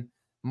husband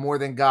more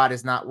than God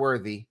is not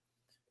worthy.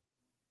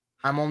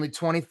 I'm only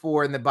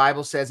 24, and the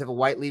Bible says if a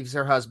wife leaves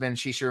her husband,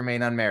 she should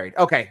remain unmarried.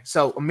 Okay,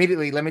 so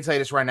immediately, let me tell you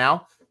this right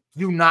now.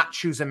 Do not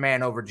choose a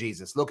man over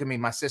Jesus. Look at me,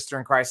 my sister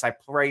in Christ. I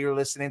pray you're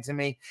listening to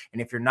me. And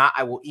if you're not,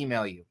 I will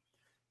email you.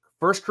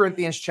 1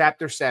 Corinthians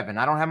chapter 7.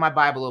 I don't have my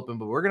Bible open,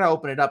 but we're going to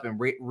open it up and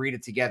read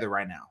it together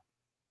right now.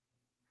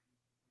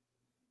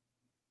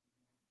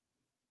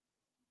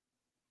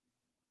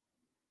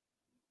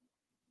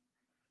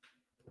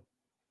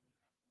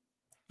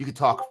 You could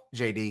talk,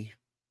 JD.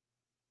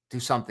 Do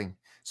something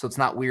so it's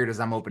not weird as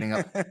I'm opening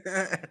up.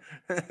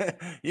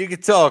 You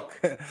could talk.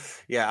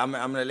 Yeah, I'm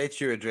gonna let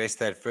you address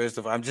that first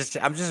of all. I'm just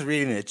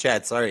reading the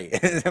chat. Sorry,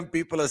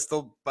 people are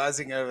still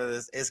buzzing over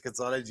this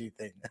eschatology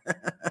thing.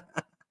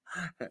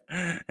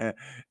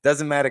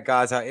 Doesn't matter,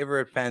 guys. However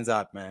it pans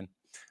out, man.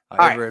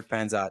 However it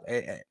pans out.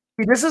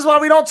 This is why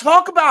we don't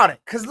talk about it,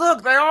 because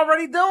look, they're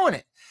already doing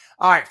it.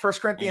 All right, 1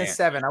 Corinthians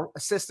 7, a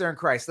sister in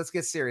Christ. Let's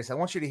get serious. I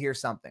want you to hear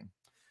something.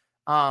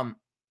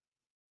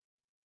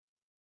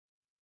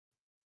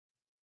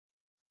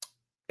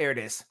 There it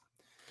is.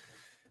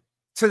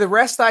 To the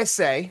rest I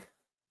say,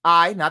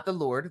 I, not the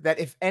Lord, that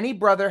if any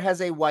brother has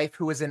a wife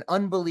who is an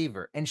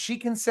unbeliever and she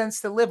consents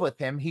to live with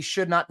him, he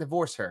should not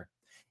divorce her.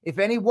 If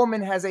any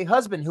woman has a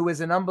husband who is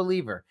an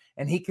unbeliever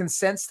and he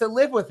consents to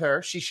live with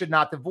her, she should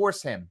not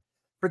divorce him.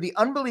 For the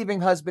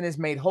unbelieving husband is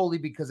made holy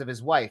because of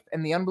his wife,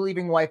 and the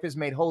unbelieving wife is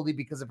made holy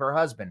because of her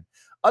husband.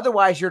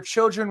 Otherwise, your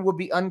children would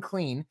be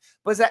unclean,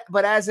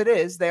 but as it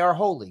is, they are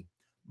holy.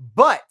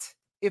 But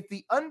if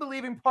the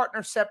unbelieving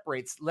partner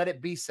separates, let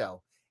it be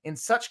so. In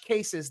such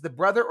cases, the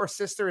brother or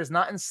sister is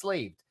not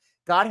enslaved.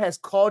 God has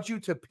called you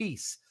to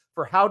peace.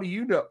 For how do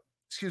you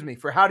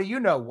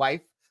know,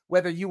 wife,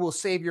 whether you will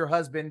save your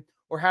husband,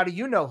 or how do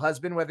you know,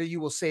 husband, whether you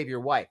will save your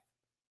wife?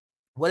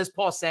 What is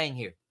Paul saying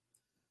here?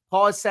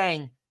 Paul is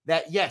saying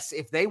that, yes,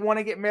 if they want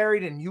to get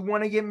married and you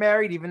want to get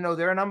married, even though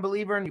they're an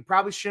unbeliever and you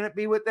probably shouldn't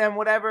be with them,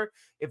 whatever,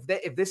 if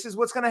this is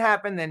what's going to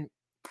happen, then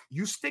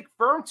you stick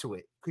firm to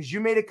it because you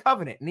made a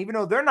covenant. And even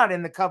though they're not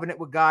in the covenant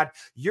with God,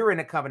 you're in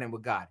a covenant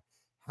with God.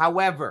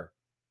 However,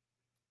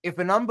 if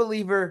an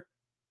unbeliever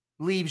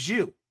leaves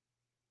you,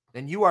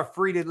 then you are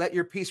free to let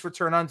your peace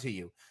return unto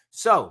you.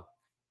 So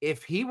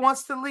if he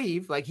wants to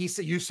leave, like you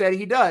said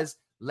he does,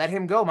 let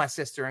him go, my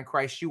sister in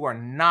Christ. You are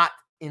not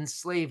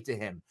enslaved to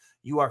him.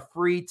 You are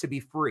free to be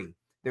free.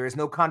 There is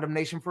no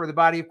condemnation for the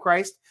body of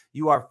Christ.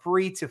 You are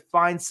free to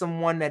find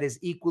someone that is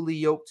equally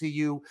yoked to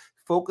you.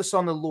 Focus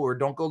on the Lord.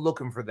 Don't go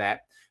looking for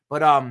that.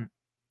 But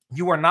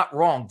you are not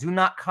wrong. Do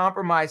not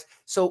compromise.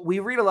 So we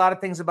read a lot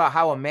of things about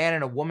how a man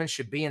and a woman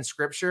should be in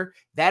scripture.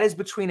 That is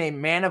between a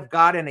man of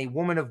God and a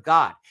woman of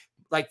God.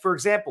 Like, for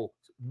example,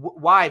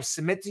 wives,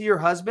 submit to your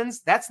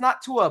husbands. That's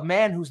not to a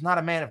man who's not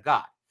a man of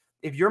God.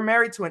 If you're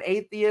married to an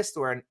atheist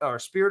or a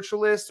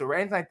spiritualist or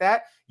anything like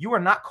that, you are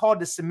not called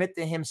to submit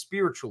to him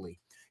spiritually.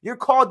 You're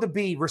called to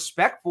be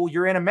respectful.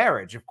 You're in a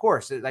marriage, of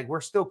course. Like,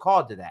 we're still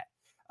called to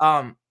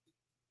that.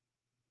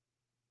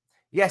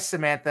 Yes,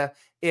 Samantha.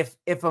 If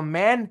a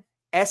man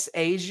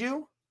SAs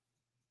you,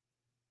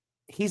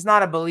 he's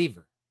not a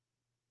believer.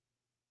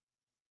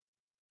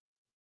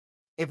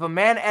 If a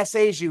man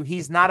SAs you,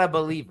 he's not a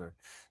believer.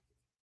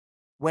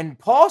 When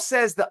Paul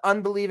says the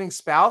unbelieving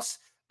spouse,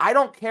 I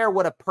don't care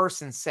what a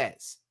person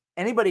says.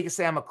 Anybody can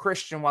say I'm a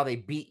Christian while they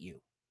beat you.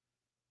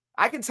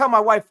 I can tell my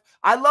wife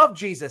I love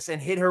Jesus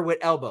and hit her with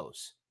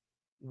elbows.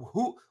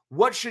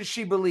 What should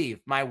she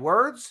believe? My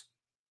words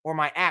or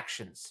my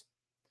actions?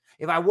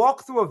 If I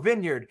walk through a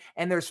vineyard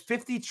and there's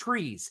 50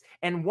 trees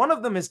and one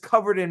of them is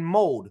covered in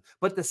mold,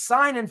 but the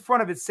sign in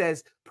front of it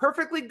says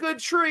perfectly good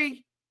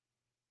tree,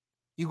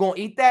 you going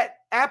to eat that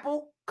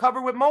apple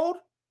covered with mold,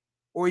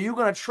 or are you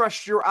going to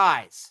trust your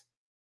eyes?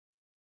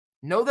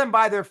 Know them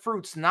by their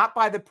fruits, not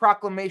by the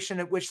proclamation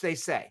at which they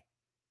say.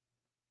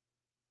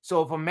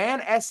 So if a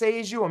man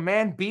SAs you, a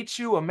man beats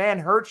you, a man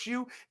hurts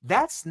you,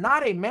 that's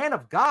not a man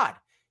of God.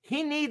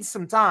 He needs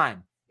some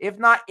time, if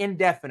not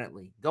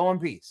indefinitely. Go in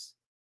peace.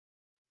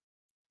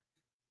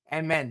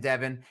 Amen,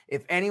 Devin.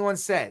 If anyone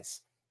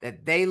says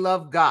that they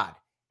love God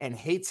and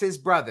hates his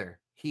brother,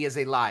 he is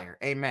a liar.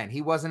 Amen.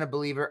 He wasn't a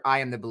believer. I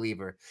am the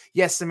believer.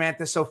 Yes,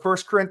 Samantha. So 1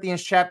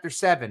 Corinthians chapter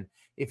 7,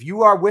 if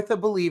you are with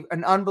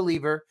an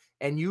unbeliever,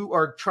 and you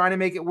are trying to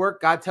make it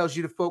work, God tells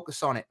you to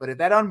focus on it. But if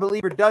that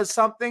unbeliever does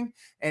something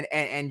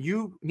and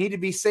you need to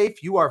be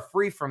safe, you are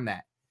free from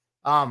that.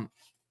 But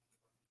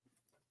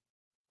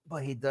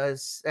he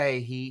does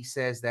say, he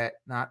says that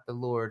not the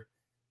Lord.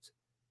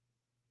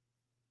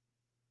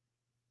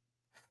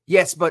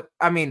 Yes, but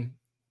I mean,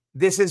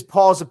 this is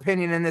Paul's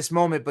opinion in this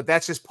moment, but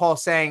that's just Paul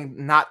saying,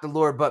 not the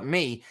Lord, but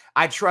me.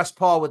 I trust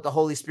Paul with the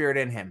Holy Spirit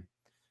in him.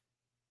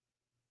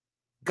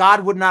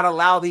 God would not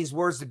allow these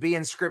words to be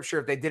in scripture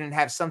if they didn't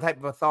have some type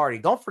of authority.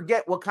 Don't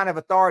forget what kind of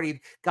authority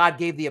God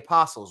gave the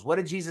apostles. What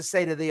did Jesus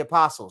say to the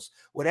apostles?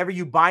 Whatever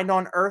you bind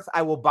on earth,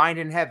 I will bind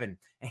in heaven.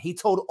 And he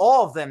told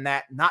all of them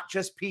that, not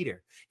just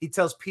Peter. He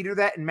tells Peter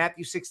that in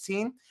Matthew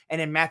 16, and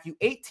in Matthew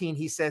 18,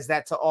 he says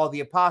that to all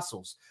the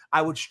apostles.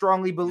 I would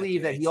strongly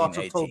believe that he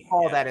also told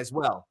Paul that as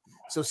well.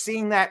 So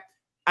seeing that,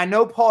 I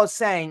know Paul is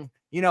saying,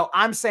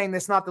 I'm saying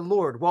this, not the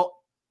Lord. Well,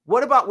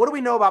 what do we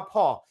know about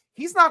Paul?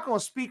 He's not going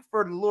to speak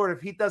for the Lord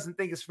if he doesn't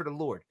think it's for the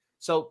Lord.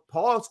 So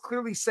Paul is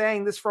clearly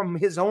saying this from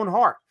his own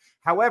heart.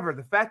 However,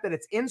 the fact that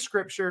it's in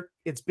scripture,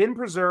 it's been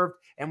preserved,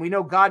 and we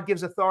know God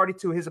gives authority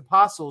to his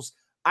apostles,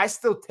 I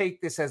still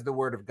take this as the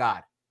word of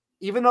God.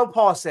 Even though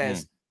Paul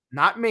says,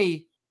 not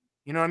me,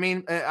 you know what I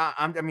mean?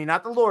 I mean,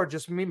 not the Lord,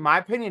 just me, my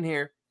opinion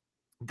here.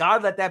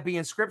 God, let that be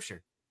in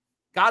scripture.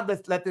 God,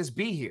 let this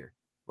be here.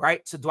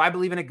 Right. So do I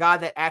believe in a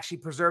God that actually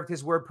preserved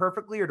his word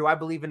perfectly, or do I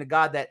believe in a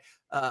God that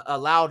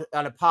allowed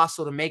an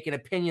apostle to make an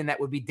opinion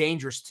that would be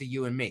dangerous to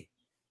you and me?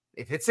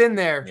 If it's in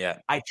there,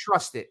 I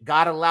trust it.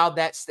 God allowed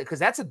that because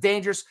that's a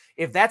dangerous,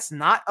 if that's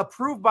not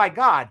approved by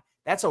God,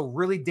 that's a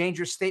really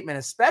dangerous statement,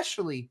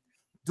 especially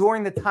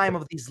during the time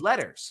of these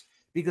letters.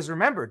 Because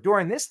remember,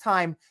 during this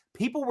time,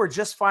 people were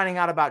just finding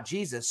out about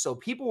Jesus. So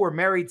people were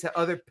married to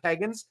other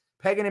pagans,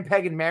 pagan and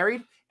pagan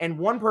married, and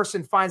one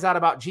person finds out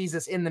about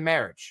Jesus in the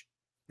marriage.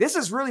 This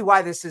is really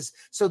why this is.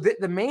 So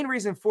the main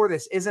reason for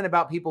this isn't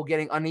about people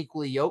getting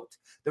unequally yoked.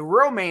 The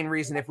real main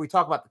reason, if we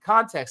talk about the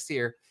context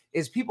here,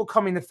 is people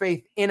coming to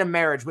faith in a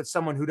marriage with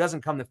someone who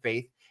doesn't come to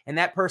faith, and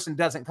that person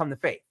doesn't come to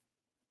faith.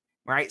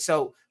 Right.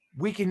 So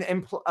we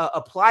can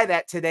apply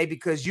that today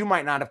because you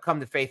might not have come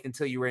to faith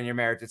until you were in your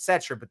marriage,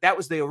 etc. But that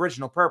was the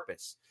original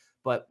purpose.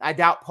 But I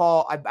doubt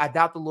I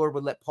doubt the Lord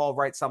would let Paul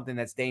write something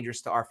that's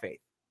dangerous to our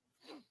faith.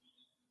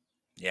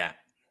 Yeah.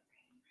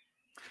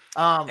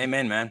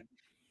 Amen, man.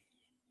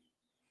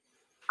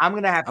 I'm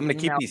gonna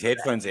keep these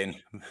headphones in.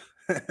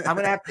 I'm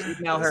gonna have to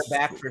email her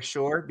back for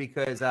sure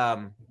because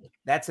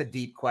that's a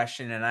deep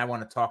question and I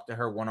want to talk to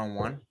her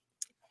one-on-one.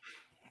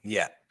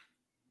 Yeah.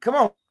 Come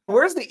on,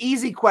 where's the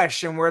easy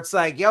question where it's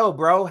like, yo,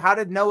 bro, how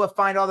did Noah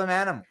find all them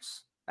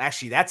animals?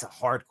 Actually, that's a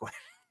hard question.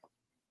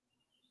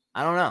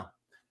 I don't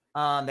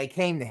know. They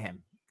came to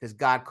him because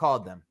God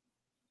called them.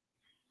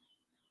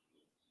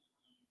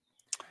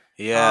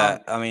 Yeah,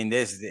 I mean,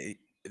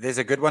 there's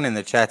a good one in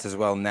the chat as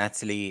well,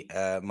 Natalie.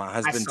 My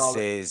husband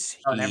says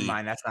never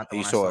mind. That's not the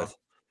one I saw saw. it.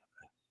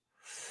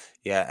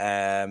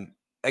 Yeah.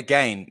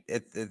 Again,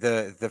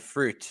 the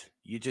fruit.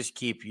 You just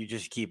keep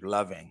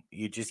loving.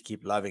 You just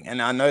keep loving.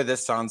 And I know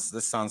this sounds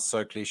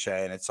so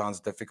cliche and it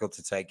sounds difficult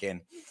to take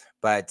in,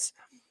 but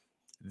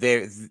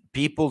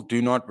people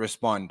do not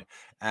respond.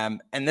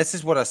 And this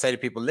is what I say to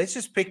people. Let's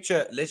just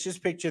picture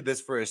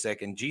this for a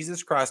second.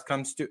 Jesus Christ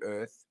comes to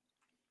earth,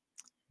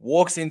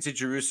 walks into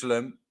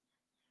Jerusalem,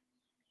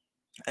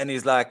 and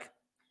he's like,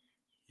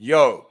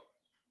 yo,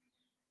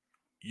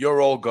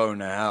 you're all going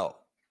to hell.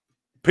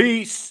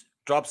 Peace.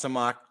 Drops a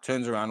mic,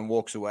 turns around and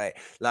walks away.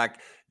 Like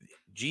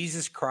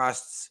Jesus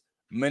Christ's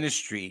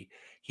ministry,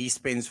 he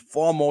spends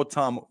far more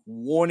time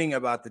warning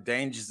about the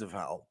dangers of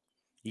hell.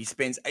 He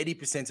spends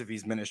 80% of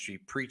his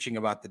ministry preaching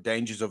about the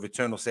dangers of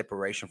eternal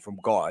separation from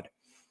God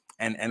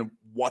and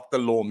what the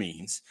law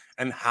means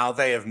and how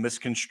they have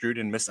misconstrued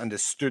and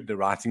misunderstood the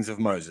writings of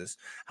Moses,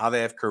 how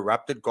they have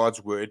corrupted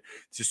God's word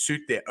to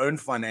suit their own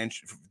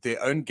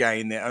their own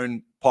gain, their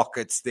own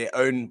pockets, their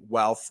own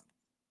wealth,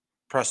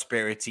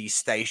 prosperity,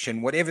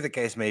 station, whatever the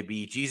case may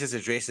be. Jesus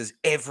addresses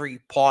every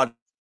part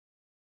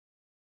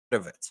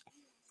of it.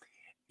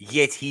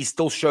 Yet he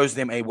still shows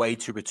them a way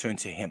to return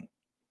to him.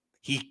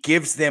 He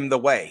gives them the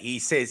way. He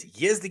says,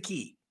 here's the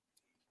key.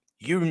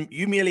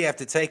 You merely have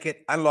to take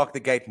it, unlock the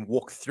gate, and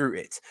walk through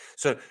it.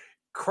 So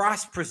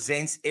Christ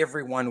presents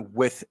everyone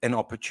with an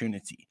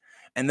opportunity.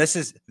 And this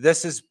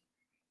is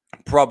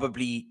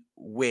probably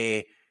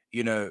where,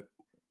 a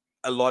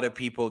lot of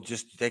people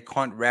they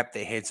can't wrap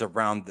their heads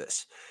around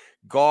this.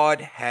 God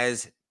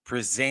has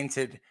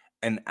presented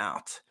an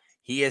out.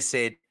 He has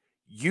said,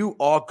 you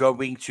are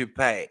going to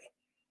pay.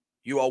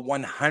 You are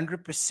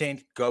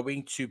 100%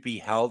 going to be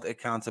held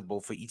accountable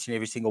for each and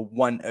every single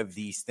one of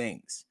these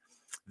things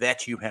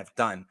that you have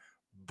done.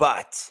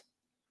 But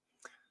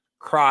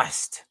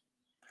Christ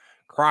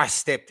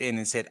stepped in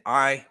and said,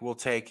 I will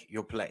take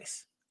your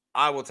place.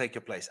 I will take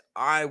your place.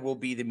 I will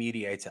be the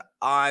mediator.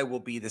 I will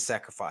be the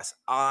sacrifice.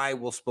 I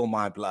will spill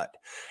my blood.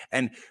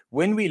 And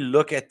when we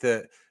look at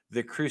the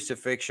the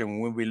crucifixion,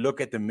 when we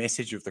look at the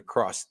message of the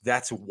cross,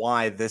 that's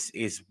why this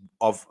is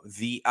of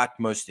the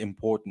utmost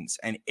importance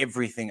and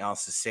everything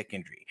else is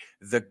secondary.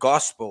 The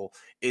gospel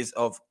is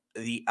of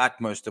the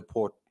utmost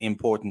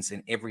importance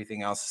and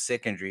everything else is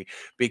secondary,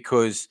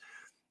 because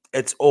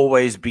it's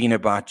always been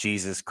about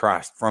Jesus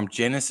Christ. From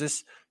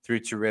Genesis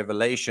through to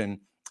Revelation,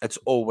 it's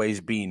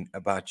always been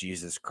about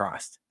Jesus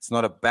Christ. It's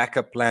not a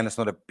backup plan. It's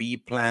not a B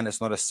plan.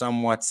 It's not a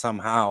somewhat,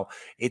 somehow.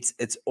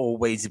 It's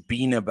always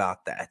been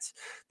about that.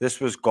 This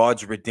was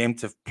God's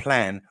redemptive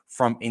plan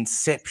from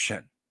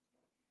inception.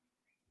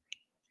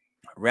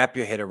 Wrap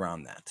your head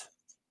around that.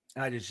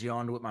 I just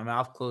yawned with my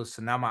mouth closed,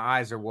 so now my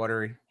eyes are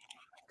watery.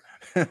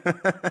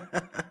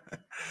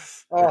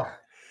 Oh,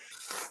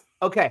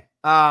 okay.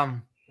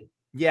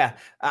 Yeah.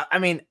 I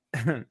mean,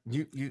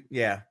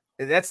 yeah,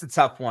 that's the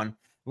tough one.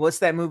 What's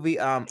that movie?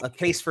 A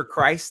Case for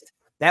Christ.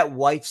 That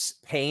wife's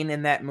pain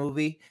in that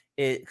movie,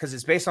 because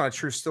it's based on a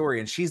true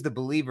story, and she's the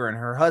believer, and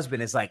her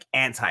husband is like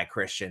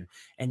anti-Christian,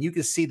 and you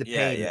can see the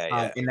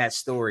pain in that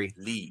story.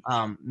 Lead.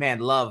 Man,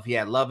 love,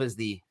 yeah, love is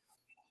the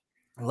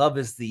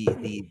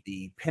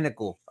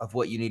pinnacle of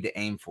what you need to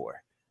aim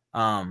for.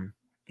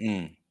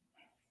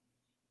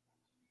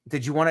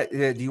 Did you want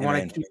to? Do you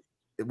want to keep?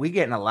 We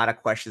getting a lot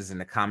of questions in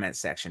the comment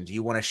section. Do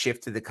you want to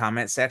shift to the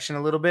comment section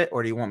a little bit,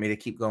 or do you want me to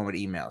keep going with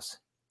emails?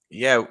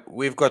 Yeah,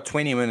 we've got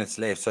 20 minutes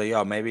left. So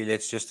yeah, maybe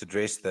let's just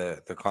address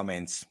the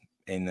comments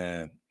in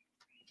the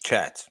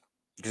chat.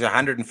 There's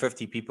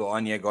 150 people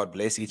on here. God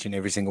bless each and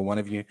every single one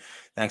of you.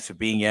 Thanks for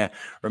being here.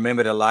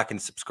 Remember to like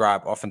and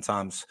subscribe.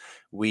 Oftentimes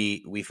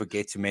we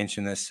forget to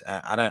mention this.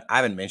 I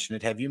haven't mentioned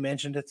it. Have you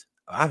mentioned it?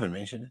 I haven't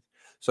mentioned it.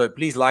 So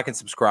please like and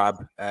subscribe.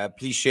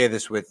 Please share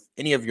this with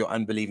any of your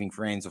unbelieving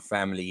friends or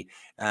family.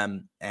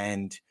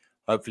 And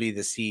hopefully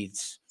the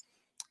seeds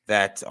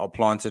that are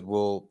planted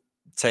will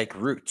take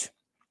root.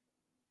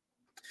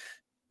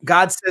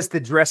 God says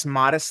to dress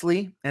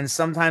modestly, and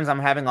sometimes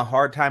I'm having a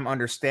hard time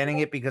understanding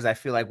it because I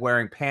feel like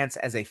wearing pants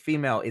as a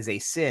female is a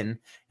sin,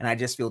 and I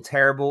just feel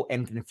terrible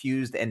and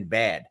confused and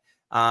bad.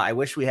 I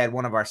wish we had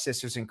one of our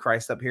sisters in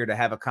Christ up here to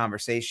have a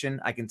conversation.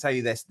 I can tell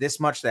you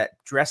this much,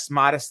 that dress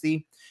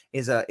modesty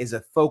is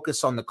a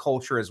focus on the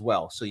culture as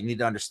well. So you need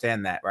to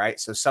understand that, right?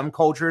 So some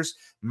cultures,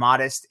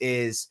 modest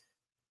is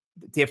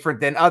different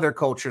than other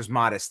cultures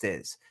modest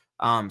is.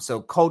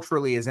 So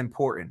culturally is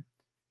important,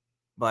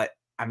 but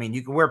I mean,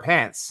 you can wear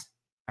pants.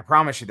 I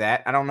promise you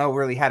that. I don't know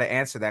really how to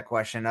answer that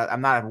question.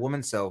 I'm not a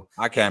woman, so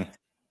I can.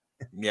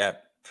 Yeah.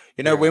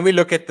 You know, when we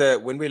look at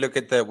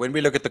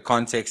the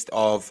context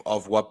of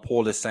what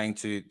Paul is saying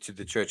to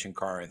the church in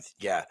Corinth,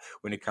 yeah,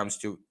 when it comes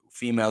to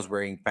females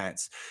wearing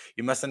pants,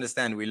 you must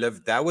understand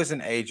that was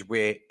an age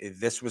where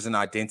this was an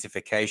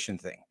identification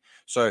thing.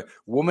 So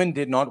women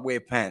did not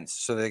wear pants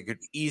so they could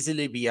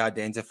easily be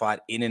identified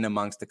in and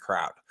amongst the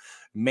crowd.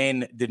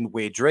 Men didn't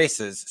wear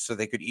dresses so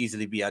they could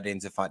easily be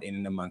identified in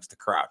and amongst the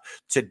crowd.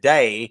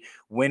 Today,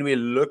 when we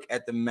look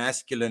at the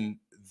masculine,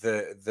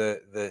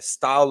 the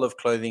style of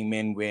clothing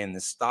men wear and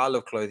the style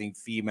of clothing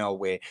female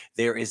wear,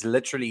 there is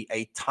literally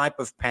a type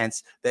of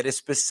pants that is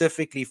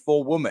specifically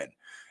for women.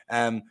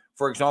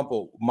 For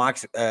example,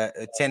 Mike's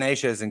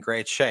Tenacia is in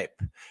great shape.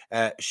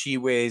 She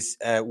wears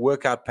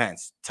workout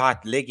pants,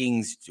 tight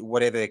leggings,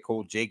 whatever they're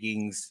called,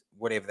 jeggings,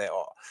 whatever they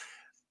are.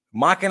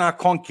 Mike and I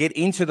can't get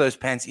into those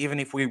pants even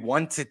if we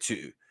wanted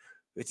to.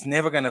 It's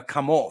never going to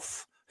come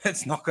off.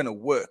 It's not going to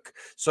work.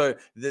 So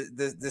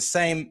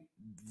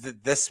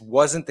this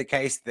wasn't the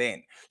case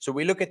then. So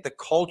we look at the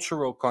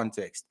cultural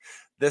context.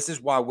 This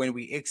is why when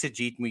we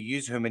exegete and we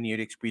use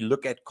hermeneutics, we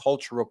look at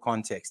cultural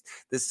context.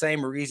 The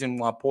same reason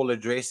why Paul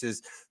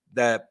addresses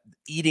the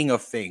eating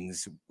of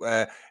things,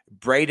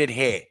 braided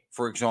hair,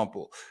 for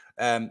example.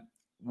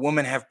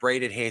 Women have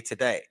braided hair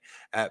today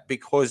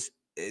because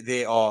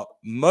they are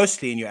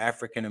mostly in your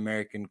African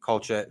American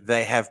culture,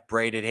 they have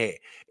braided hair.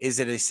 Is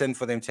it a sin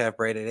for them to have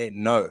braided hair?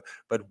 No.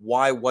 But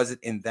why was it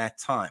in that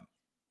time?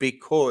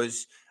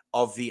 Because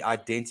of the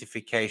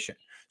identification.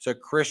 So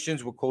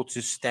Christians were called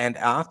to stand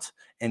out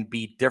and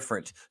be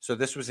different. So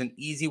this was an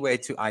easy way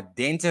to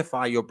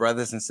identify your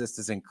brothers and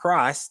sisters in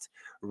Christ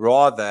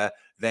rather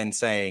than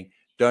saying,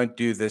 don't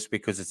do this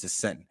because it's a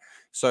sin.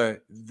 So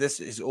this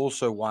is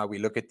also why we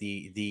look at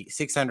the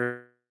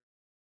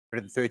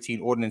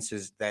 613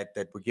 ordinances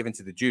that were given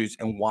to the Jews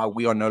and why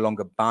we are no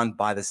longer bound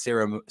by the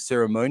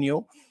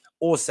ceremonial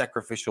or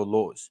sacrificial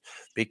laws.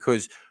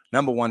 Because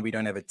number one, we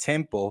don't have a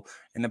temple.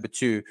 And number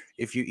two,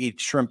 if you eat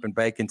shrimp and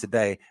bacon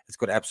today, it's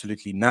got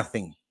absolutely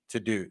nothing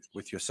to do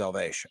with your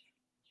salvation.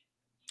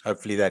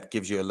 Hopefully that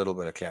gives you a little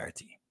bit of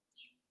clarity.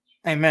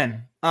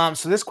 Amen.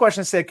 So this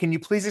question said, can you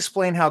please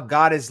explain how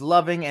God is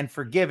loving and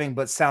forgiving,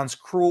 but sounds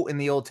cruel in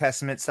the Old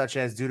Testament, such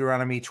as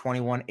Deuteronomy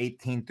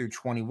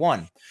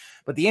 21:18-21?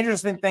 But the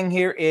interesting thing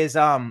here is,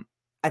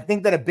 I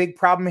think that a big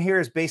problem here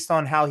is based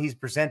on how he's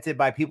presented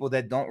by people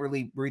that don't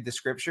really read the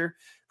scripture,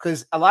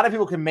 because a lot of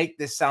people can make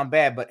this sound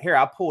bad, but here,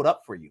 I'll pull it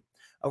up for you.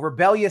 A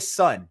rebellious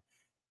son.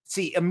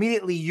 See,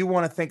 immediately you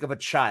want to think of a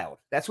child.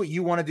 That's what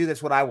you want to do.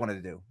 That's what I want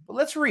to do. But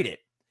let's read it.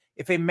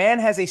 If a man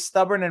has a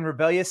stubborn and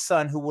rebellious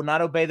son who will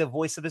not obey the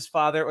voice of his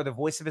father or the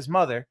voice of his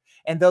mother,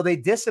 and though they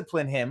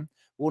discipline him,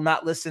 will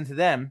not listen to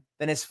them,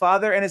 then his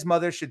father and his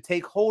mother should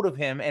take hold of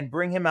him and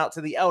bring him out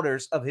to the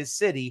elders of his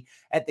city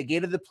at the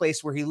gate of the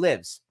place where he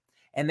lives.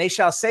 And they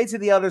shall say to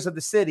the elders of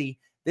the city,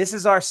 this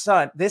is our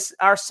son.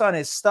 Our son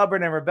is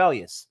stubborn and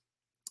rebellious.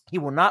 He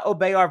will not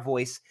obey our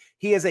voice.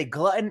 He is a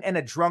glutton and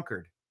a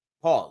drunkard.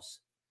 Pause.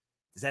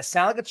 Does that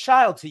sound like a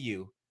child to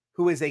you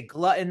who is a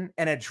glutton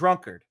and a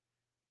drunkard?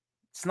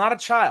 It's not a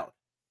child.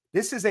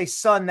 This is a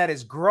son that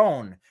is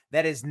grown,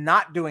 that is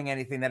not doing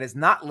anything, that is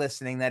not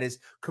listening, that is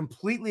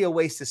completely a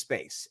waste of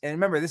space. And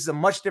remember, this is a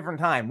much different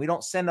time. We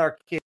don't send our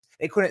kids.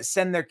 They couldn't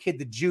send their kid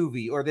to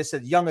juvie, or this a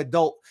young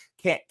adult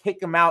can't kick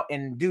them out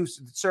and do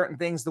certain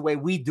things the way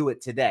we do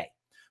it today,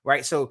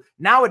 right? So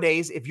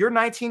nowadays, if your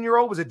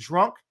 19-year-old was a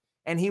drunk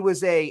and he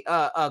was a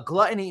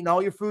glutton, eating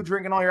all your food,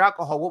 drinking all your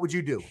alcohol, what would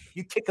you do?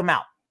 You kick him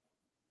out.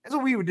 That's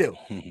what we would do.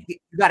 You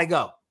got to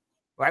go,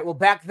 right? Well,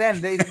 back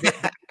then,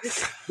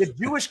 the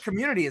Jewish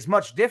community is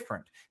much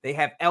different. They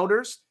have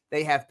elders,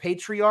 they have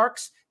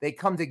patriarchs, they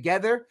come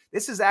together.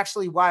 This is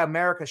actually why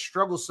America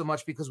struggles so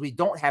much, because we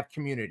don't have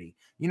community.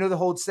 You know the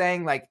whole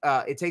saying, like,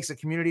 it takes a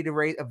community to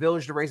raise a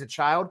village to raise a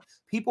child.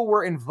 People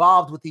were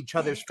involved with each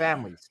other's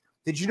families.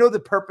 Did you know the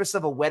purpose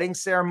of a wedding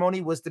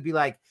ceremony was to be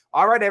like,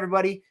 all right,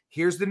 everybody,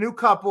 here's the new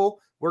couple.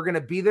 We're going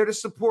to be there to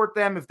support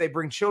them. If they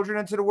bring children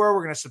into the world,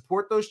 we're going to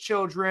support those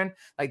children.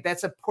 Like,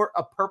 that's a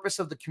purpose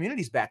of the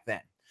communities back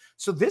then.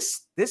 So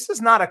this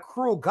is not a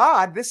cruel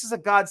God. This is a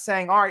God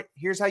saying, all right,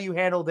 here's how you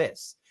handle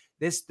this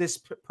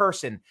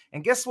person.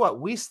 And guess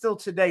what? We still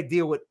today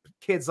deal with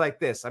kids like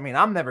this. I mean,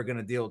 I'm never going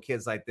to deal with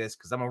kids like this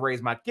because I'm going to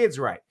raise my kids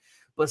right.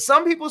 But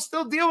some people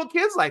still deal with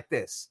kids like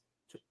this.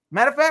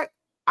 Matter of fact,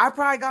 I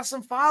probably got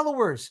some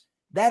followers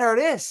that are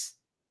this.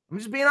 I'm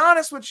just being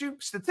honest with you.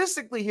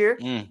 Statistically here,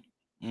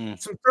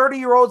 some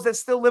 30-year-olds that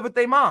still live with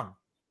their mom.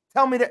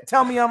 Tell me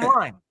I'm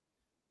lying.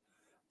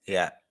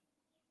 Yeah,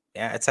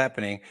 it's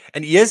happening.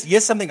 And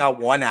here's something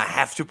I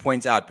have to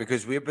point out,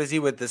 because we're busy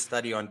with this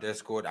study on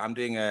Discord. I'm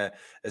doing a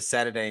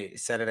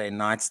Saturday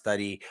night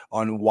study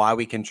on why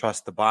we can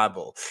trust the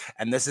Bible.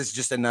 And this is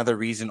just another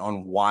reason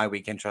on why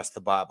we can trust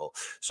the Bible.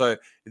 So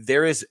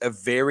there is a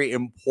very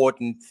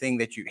important thing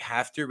that you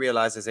have to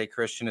realize as a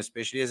Christian,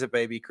 especially as a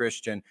baby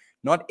Christian.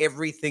 Not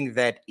everything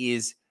that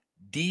is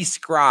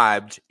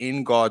described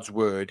in God's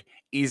word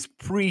is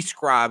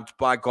prescribed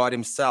by God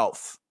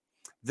himself.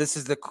 This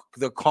is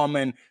the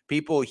common,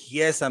 people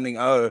hear something,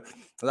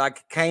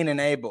 like Cain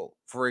and Abel,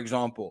 for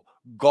example.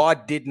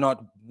 God did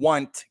not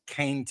want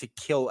Cain to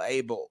kill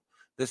Abel.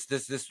 This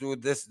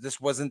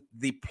wasn't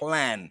the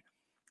plan.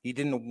 He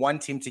didn't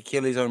want him to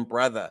kill his own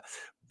brother.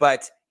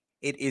 But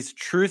it is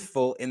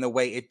truthful in the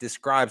way it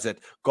describes it.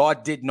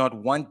 God did not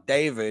want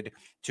David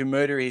to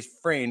murder his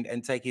friend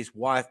and take his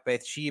wife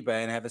Bathsheba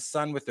and have a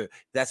son with her.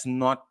 That's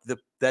not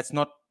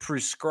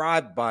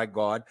prescribed by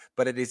God,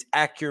 but it is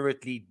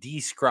accurately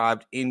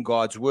described in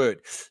God's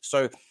word.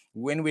 So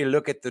when we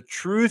look at the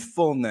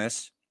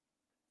truthfulness,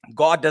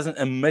 God doesn't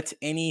omit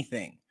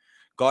anything.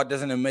 God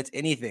doesn't omit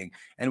anything.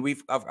 And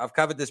I've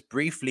covered this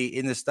briefly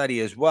in the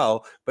study as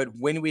well. But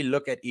when we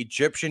look at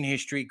Egyptian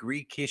history,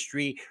 Greek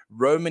history,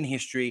 Roman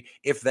history,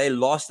 if they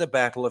lost a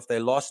battle, if they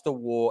lost a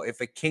war, if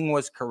a king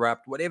was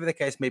corrupt, whatever the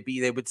case may be,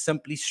 they would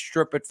simply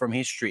strip it from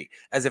history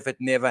as if it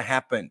never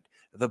happened.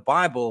 The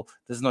Bible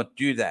does not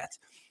do that.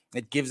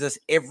 It gives us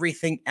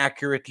everything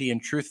accurately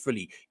and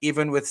truthfully.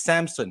 Even with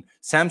Samson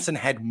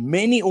had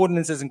many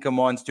ordinances and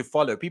commands to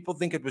follow. People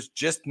think it was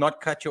just not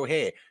cut your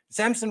hair.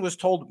 Samson was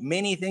told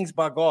many things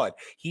by God.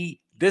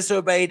 He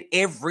disobeyed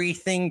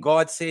everything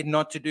God said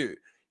not to do.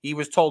 He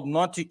was told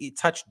not to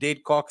touch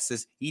dead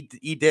carcasses. He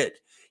did.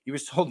 He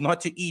was told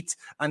not to eat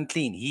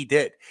unclean. He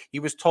did. He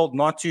was told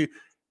not to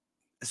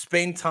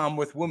spend time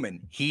with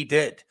women. He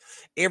did.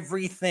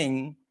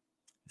 Everything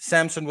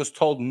Samson was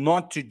told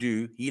not to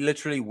do, he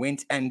literally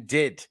went and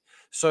did.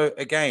 So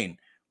again,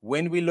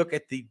 when we look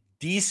at the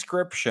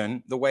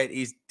description, the way it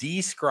is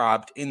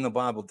described in the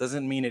Bible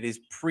doesn't mean it is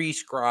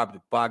prescribed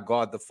by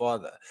God the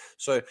Father.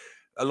 So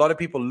a lot of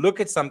people look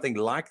at something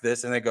like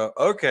this and they go,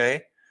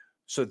 okay,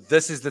 so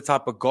this is the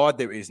type of God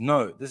there is.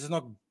 No, this is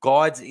not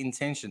God's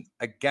intention.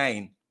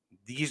 Again,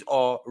 these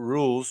are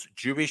rules,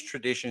 Jewish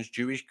traditions,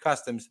 Jewish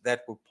customs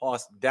that were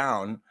passed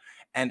down.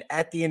 And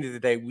at the end of the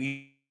day,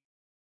 we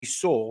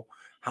saw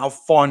how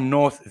far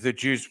north the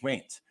Jews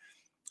went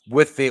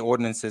with their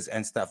ordinances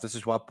and stuff. This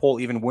is why Paul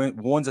even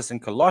warns us in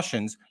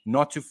Colossians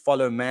not to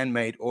follow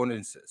man-made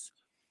ordinances,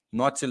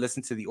 not to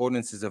listen to the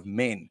ordinances of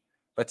men,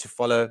 but to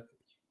follow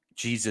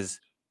Jesus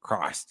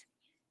Christ.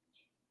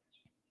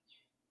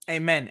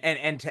 Amen.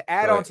 And to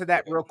add on to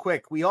that real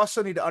quick, we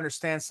also need to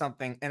understand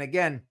something. And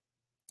again,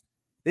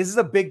 this is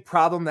a big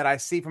problem that I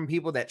see from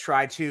people that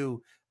try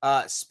to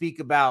speak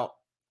about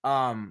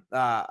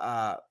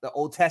the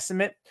Old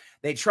Testament.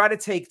 They try to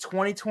take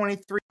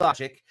 2023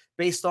 logic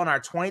based on our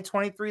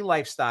 2023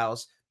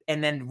 lifestyles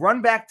and then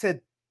run back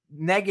to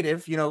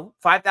negative,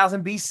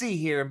 5,000 BC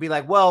here and be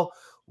like, well,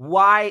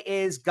 why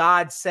is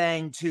God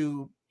saying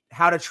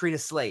how to treat a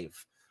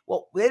slave?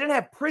 Well, they didn't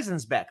have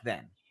prisons back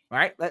then,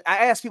 right?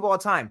 I ask people all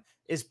the time,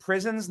 is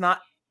prisons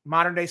not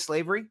modern day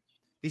slavery?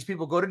 These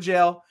people go to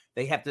jail.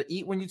 They have to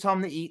eat when you tell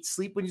them to eat,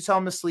 sleep when you tell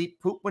them to sleep,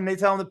 poop when they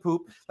tell them to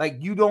poop. Like,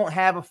 you don't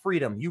have a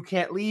freedom. You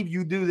can't leave.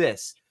 You do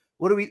this.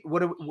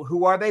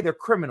 Who are they? They're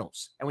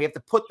criminals, and we have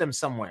to put them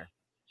somewhere.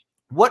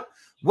 What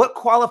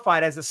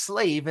qualified as a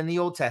slave in the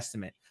Old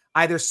Testament?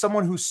 Either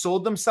someone who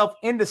sold themselves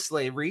into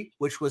slavery,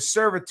 which was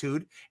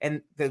servitude,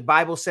 and the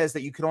Bible says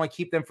that you can only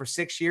keep them for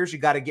 6 years. You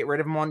got to get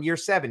rid of them on year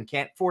 7.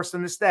 Can't force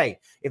them to stay.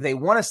 If they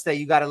want to stay,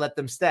 you got to let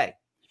them stay.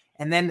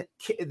 And then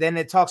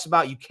it talks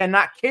about you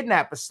cannot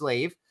kidnap a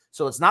slave.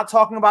 So it's not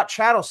talking about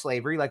chattel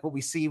slavery like what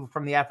we see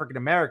from the African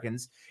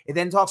Americans. It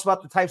then talks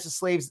about the types of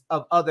slaves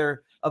of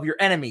your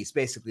enemies,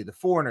 basically the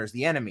foreigners,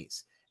 the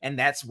enemies. And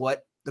that's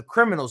what the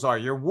criminals are,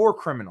 your war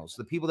criminals,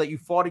 the people that you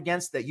fought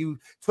against, that you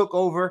took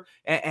over,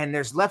 and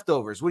there's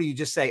leftovers. What do you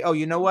just say? Oh,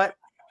 you know what?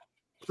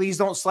 Please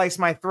don't slice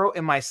my throat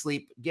in my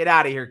sleep. Get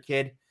out of here,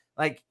 kid.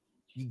 Like,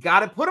 you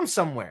got to put them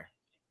somewhere.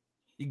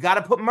 You got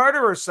to put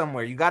murderers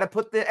somewhere. You got to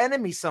put the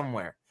enemy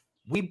somewhere.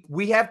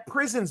 We have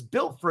prisons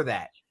built for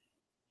that.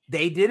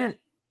 They didn't,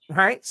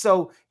 right?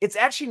 So it's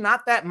actually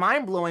not that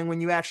mind-blowing when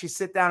you actually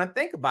sit down and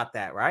think about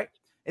that, right?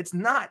 It's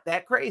not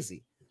that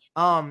crazy.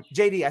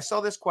 JD, I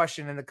saw this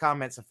question in the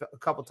comments a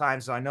couple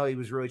times, so I know he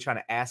was really trying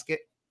to ask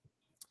it.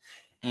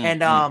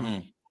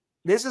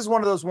 This is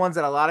one of those ones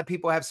that a lot of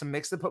people have some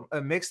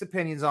mixed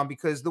opinions on,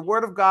 because the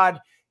Word of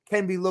God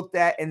can be looked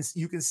at, and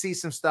you can see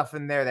some stuff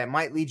in there that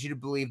might lead you to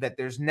believe that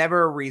there's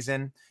never a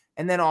reason,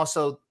 and then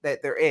also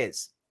that there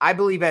is. I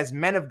believe as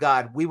men of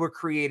God, we were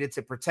created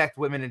to protect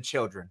women and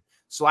children.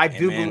 So I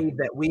do believe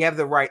that we have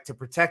the right to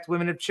protect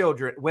women and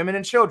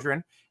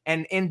children.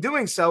 And in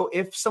doing so,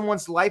 if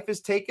someone's life is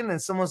taken, then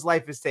someone's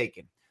life is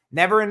taken.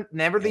 Never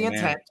the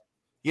intent.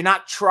 You're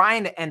not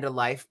trying to end a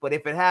life, but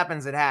if it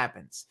happens, it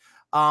happens.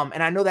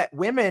 And I know that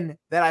women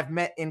that I've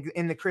met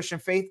in the Christian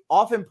faith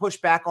often push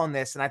back on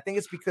this. And I think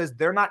it's because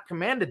they're not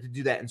commanded to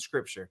do that in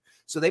Scripture.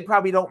 So they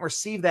probably don't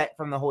receive that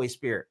from the Holy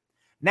Spirit.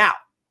 Now,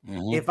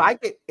 if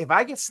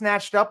I get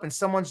snatched up and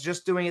someone's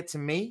just doing it to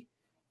me,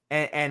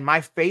 and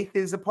my faith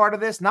is a part of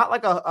this, not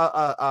like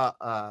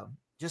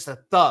just a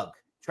thug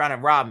trying to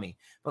rob me,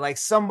 but like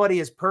somebody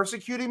is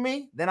persecuting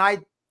me, then I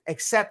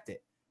accept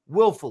it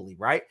willfully,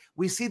 right?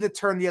 We see the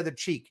turn the other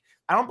cheek.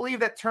 I don't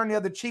believe that turn the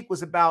other cheek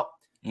was about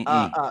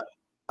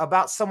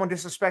someone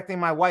disrespecting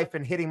my wife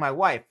and hitting my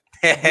wife.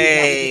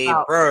 Hey,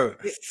 bro,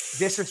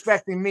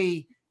 disrespecting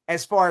me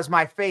as far as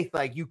my faith,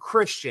 like, you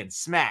Christian,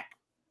 smack.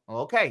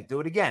 Okay,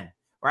 do it again,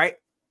 right?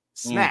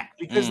 Smack.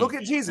 Because look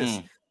at Jesus.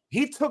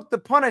 He took the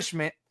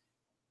punishment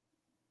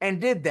and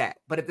did that,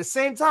 but at the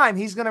same time,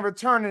 he's going to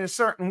return in a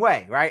certain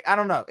way, right? I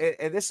don't know.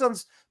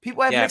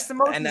 People have mixed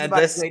emotions about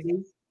this.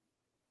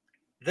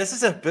 This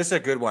is a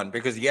good one,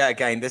 because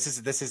again, this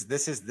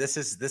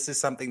is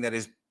something that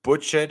is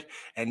butchered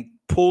and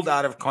pulled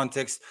out of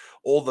context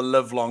all the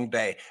live long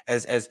day,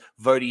 as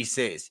Vodi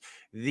says.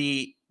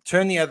 The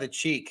turn the other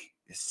cheek.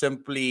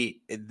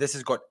 Simply, this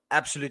has got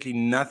absolutely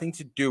nothing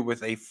to do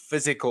with a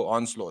physical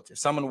onslaught. If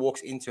someone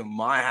walks into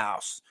my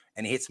house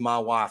and hits my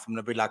wife, I'm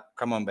gonna be like,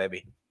 come on,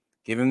 baby,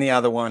 give him the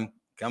other one,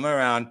 come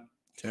around,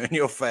 turn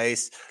your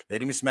face,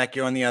 let him smack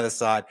you on the other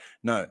side.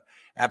 No,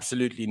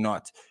 absolutely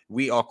not.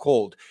 We are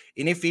called.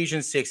 In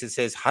Ephesians 6, it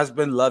says,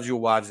 husband, love your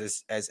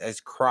wives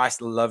as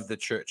Christ loved the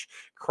church.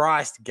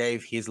 Christ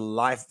gave his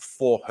life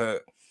for her.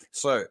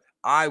 So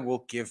I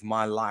will give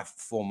my life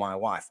for my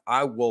wife.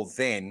 I will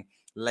then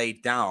lay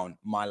down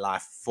my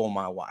life for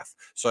my wife.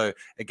 So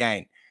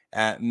again,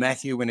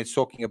 Matthew, when it's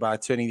talking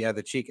about turning the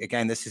other cheek,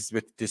 again, this is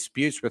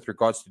with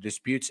regards to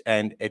disputes,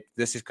 and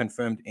this is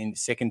confirmed in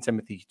 2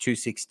 Timothy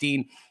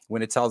 2:16,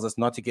 when it tells us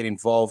not to get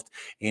involved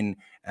in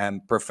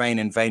profane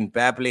and vain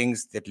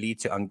babblings that lead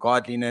to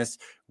ungodliness.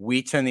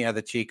 We turn the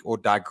other cheek or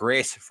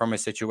digress from a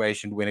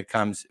situation when it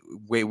comes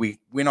where we're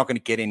not going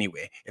to get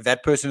anywhere. If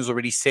that person is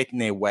already set in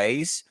their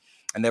ways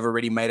and they've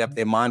already made up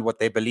their mind what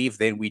they believe,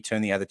 then we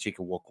turn the other cheek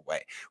and walk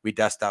away. We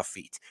dust our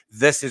feet.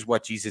 This is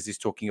what Jesus is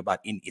talking about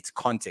in its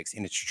context,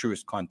 in its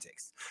truest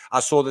context. I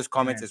saw this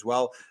comment as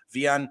well.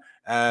 Vian,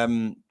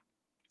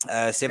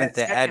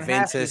 Seventh-day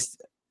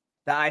Adventist.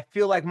 That I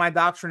feel like my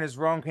doctrine is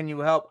wrong. Can you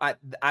help?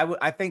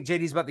 I think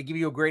JD's about to give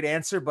you a great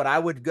answer, but I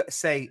would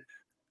say,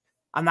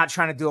 I'm not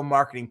trying to do a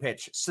marketing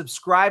pitch.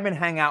 Subscribe and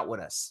hang out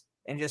with us,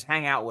 and just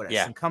hang out with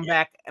us, and come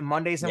back on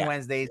Mondays and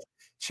Wednesdays.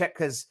 Check,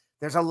 because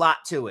there's a lot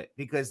to it,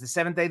 because the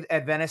Seventh-day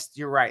Adventists,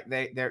 you're right.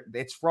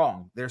 It's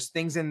wrong. There's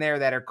things in there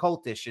that are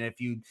cultish. And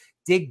if you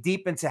dig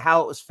deep into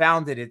how it was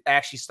founded, it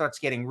actually starts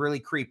getting really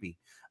creepy.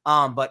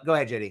 But go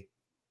ahead, JD.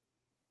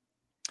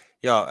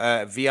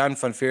 Yeah, Vian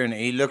van Vuren.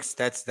 He looks,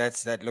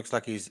 that looks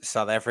like he's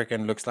South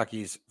African. Looks like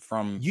he's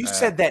from. You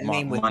said that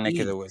name with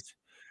E.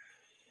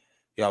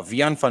 Ja,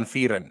 Vian van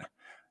Vuren.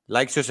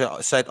 Lyk soos 'n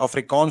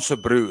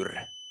Suid-Afrikaanse broer.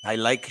 Hy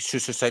lyk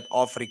soos 'n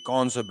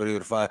Suid-Afrikaanse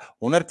broer. Vir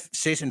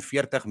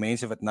 146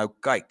 mense wat nou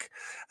kyk.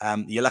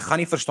 Julle gaan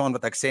nie verstaan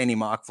wat ek sê nie,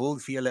 maar ek wil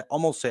vir julle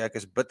almal sê ek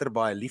is bitter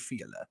baie lief vir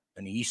julle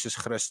in Jesus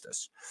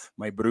Christus.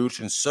 My broers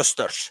en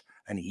susters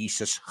in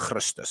Jesus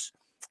Christus.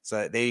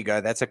 So there you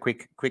go. That's a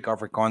quick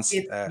Afrikaans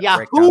It's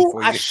breakdown Yahu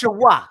for you.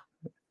 Ashua.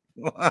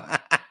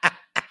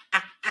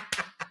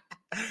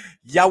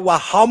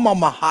 Yawahama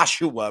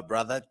Mahashua,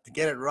 brother.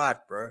 Get it right,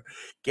 bro.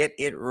 Get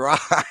it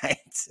right.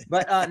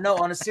 But no,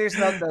 on a serious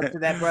note, though, to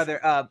that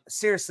brother,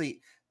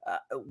 seriously,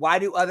 why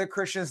do other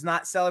Christians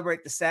not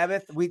celebrate the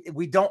Sabbath?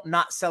 We don't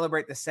not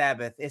celebrate the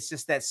Sabbath. It's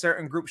just that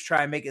certain groups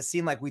try and make it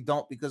seem like we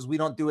don't, because we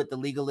don't do it the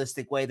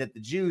legalistic way that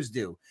the Jews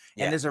do.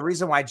 Yeah. And there's a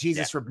reason why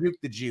Jesus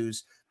rebuked the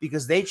Jews,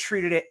 because they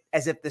treated it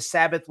as if the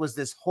Sabbath was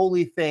this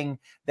holy thing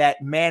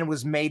that man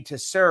was made to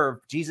serve.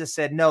 Jesus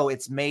said, no,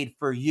 it's made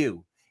for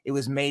you. It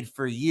was made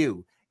for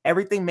you.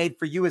 Everything made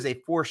for you is a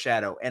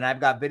foreshadow. And I've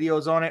got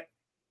videos on it.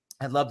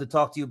 I'd love to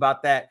talk to you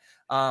about that.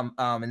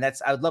 And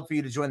that's, I would love for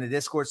you to join the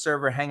Discord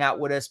server, hang out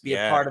with us, be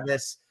a part of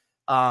this.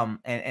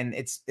 And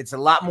it's a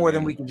lot more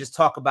than we can just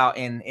talk about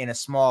in a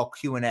small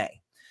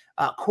Q&A.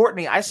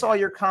 Courtney, I saw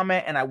your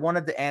comment and I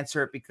wanted to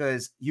answer it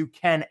because you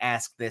can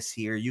ask this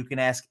here. You can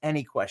ask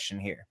any question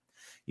here.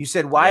 You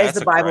said, why is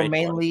the Bible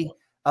mainly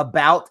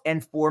about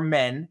and for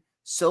men,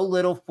 so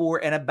little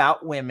for and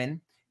about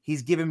women?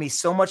 He's given me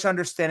so much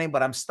understanding,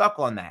 but I'm stuck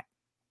on that.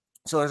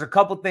 So there's a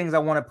couple things I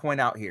want to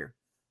point out here.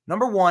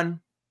 Number one,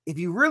 if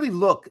you really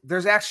look, there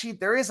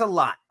is a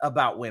lot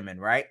about women,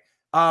 right?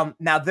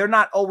 Now they're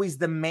not always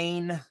the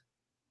main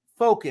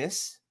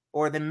focus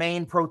or the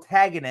main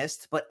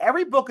protagonist, but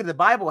every book of the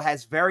Bible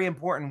has very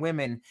important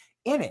women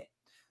in it.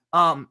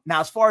 Now,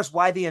 as far as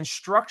why the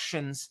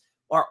instructions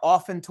are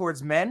often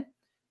towards men,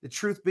 the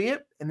truth be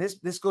it, and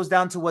this goes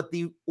down to what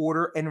the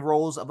order and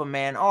roles of a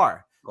man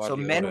are. So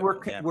men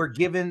were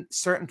given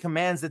certain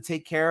commands to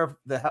take care of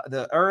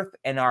the earth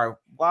and our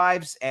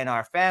wives and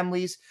our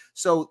families.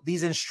 So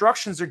these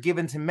instructions are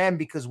given to men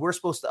because we're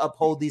supposed to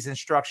uphold these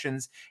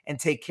instructions and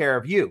take care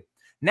of you.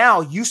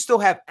 Now you still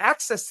have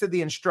access to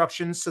the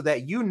instructions so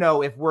that you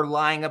know if we're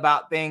lying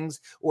about things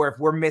or if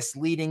we're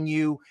misleading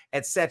you,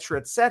 etc.,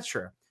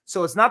 etc.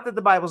 So it's not that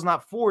the Bible's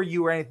not for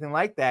you or anything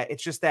like that.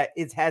 It's just that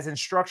it has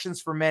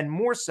instructions for men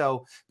more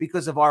so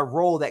because of our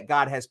role that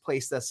God has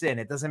placed us in.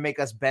 It doesn't make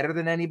us better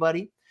than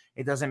anybody.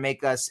 It doesn't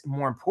make us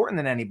more important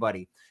than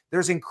anybody.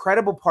 There's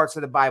incredible parts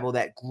of the Bible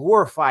that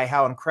glorify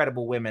how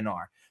incredible women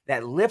are,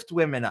 that lift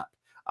women up.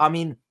 I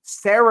mean,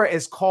 Sarah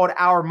is called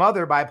our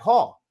mother by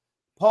Paul.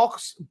 Paul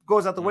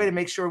goes out the way to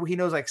make sure he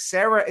knows, like,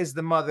 Sarah is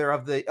the mother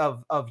of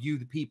you,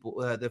 the people,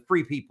 the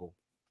free people.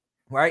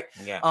 Right.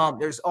 Yeah.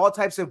 There's all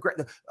types of great.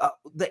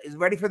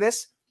 Ready for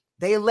this?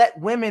 They let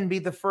women be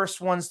the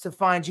first ones to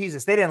find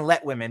Jesus. They didn't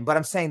let women, but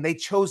I'm saying they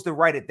chose to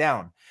write it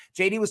down.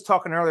 JD was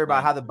talking earlier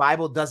about how the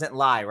Bible doesn't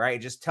lie, right?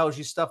 It just tells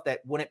you stuff that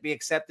wouldn't be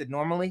accepted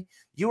normally.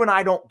 You and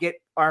I don't get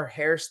our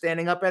hair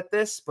standing up at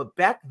this, but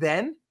back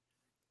then,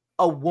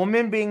 a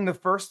woman being the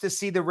first to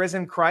see the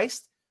risen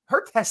Christ,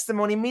 her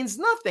testimony means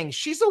nothing.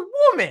 She's a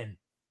woman.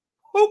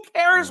 Who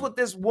cares what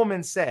this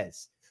woman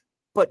says?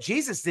 But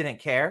Jesus didn't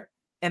care.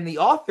 And the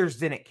authors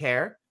didn't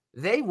care.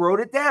 They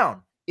wrote it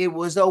down. It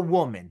was a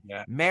woman.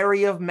 Yeah.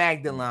 Mary of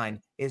Magdalene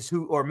is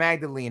who, or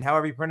Magdalene,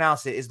 however you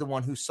pronounce it, is the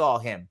one who saw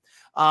him.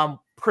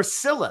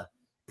 Priscilla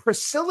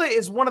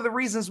is one of the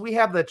reasons we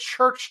have the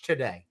church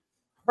today.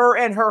 Her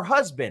and her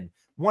husband,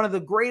 one of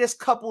the greatest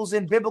couples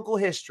in biblical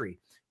history,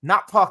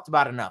 not talked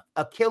about enough.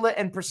 Aquila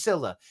and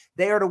Priscilla,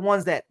 they are the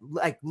ones that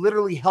like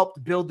literally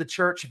helped build the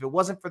church. If it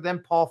wasn't for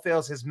them, Paul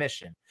fails his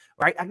mission,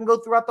 right? I can go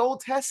throughout the Old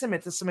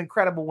Testament to some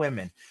incredible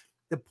women.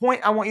 The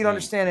point I want you to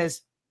understand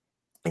is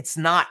it's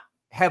not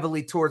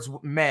heavily towards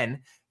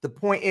men. The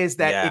point is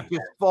that it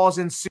just falls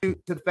in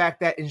suit to the fact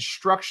that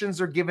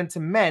instructions are given to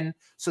men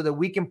so that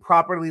we can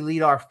properly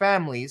lead our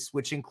families,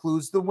 which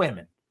includes the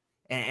women.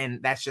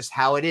 And that's just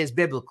how it is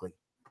biblically.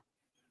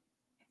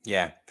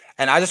 Yeah.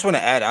 And I just want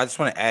to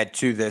add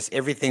to this.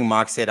 Everything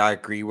Mark said, I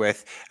agree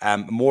with.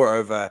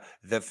 Moreover,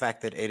 the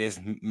fact that it is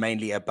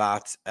mainly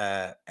about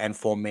and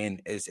for men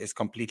is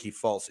completely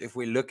false. If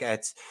we look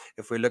at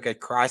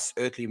Christ's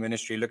earthly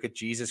ministry, look at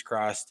Jesus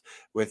Christ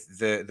with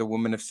the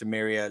woman of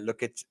Samaria,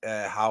 look at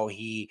how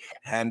he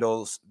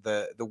handles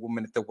the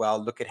woman at the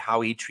well, look at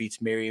how he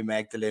treats Mary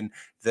Magdalene,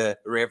 the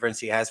reverence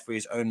he has for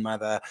his own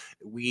mother.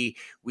 We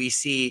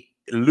see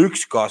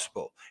Luke's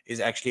gospel is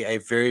actually a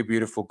very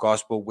beautiful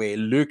gospel where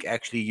Luke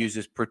actually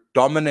uses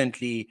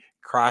predominantly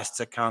Christ's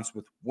accounts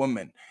with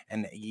women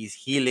and his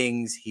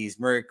healings, his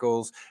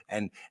miracles,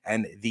 and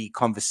the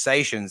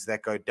conversations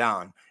that go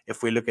down.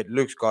 If we look at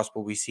Luke's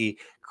gospel, we see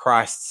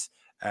Christ's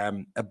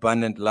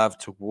abundant love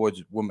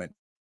towards women.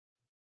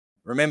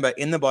 Remember,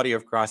 in the body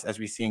of Christ, as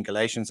we see in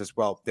Galatians as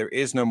well, there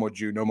is no more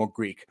Jew, no more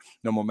Greek,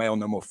 no more male,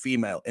 no more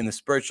female. In the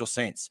spiritual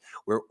sense,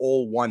 we're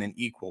all one and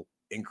equal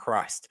in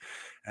Christ.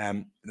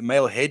 The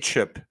male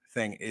headship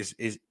thing is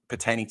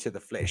pertaining to the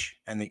flesh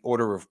and the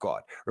order of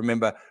God.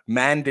 Remember,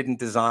 man didn't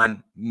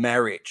design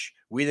marriage.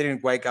 We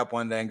didn't wake up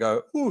one day and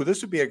go, "Ooh,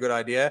 this would be a good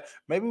idea.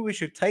 Maybe we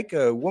should take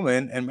a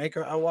woman and make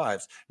her our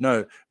wives."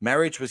 No,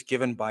 marriage was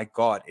given by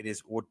God. It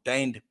is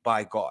ordained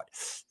by God.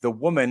 The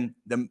woman,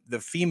 the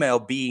female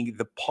being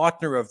the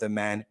partner of the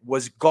man,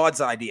 was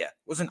God's idea.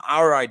 It wasn't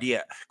our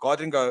idea. God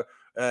didn't go,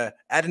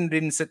 Adam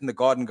didn't sit in the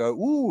garden and go,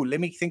 ooh, let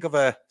me think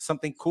of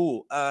something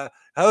cool.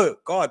 Oh,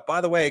 God,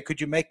 by the way,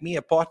 could you make me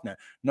a partner?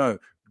 No,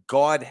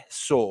 God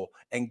saw,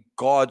 and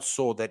God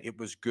saw that it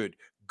was good.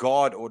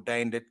 God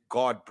ordained it.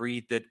 God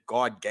breathed it.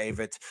 God gave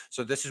it.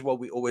 So this is what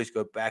we always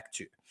go back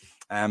to.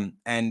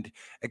 And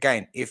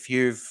again, if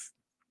you've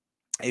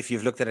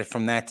looked at it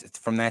from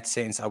that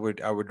sense, I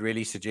would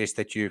really suggest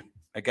that you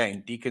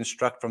again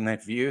deconstruct from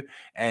that view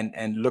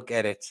and look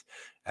at it,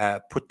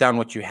 put down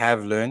what you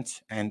have learned,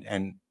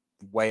 and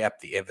weigh up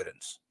the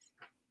evidence.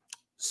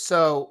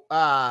 So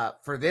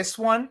for this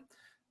one,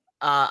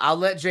 I'll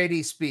let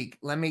JD speak.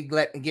 Let me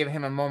give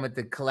him a moment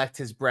to collect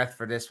his breath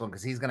for this one,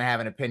 because he's going to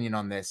have an opinion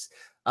on this.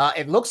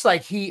 It looks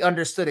like he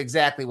understood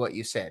exactly what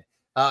you said,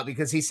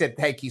 because he said,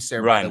 "Thank you,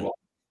 sir." Run. By the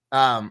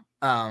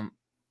way,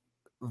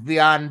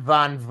 Vian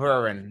van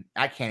Vuren.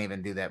 I can't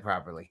even do that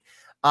properly.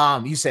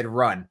 You said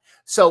run.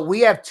 So we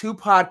have two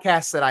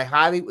podcasts that I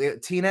highly,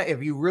 Tina,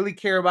 if you really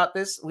care about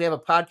this, we have a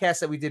podcast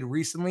that we did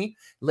recently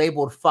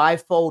labeled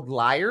Fivefold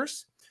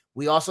Liars.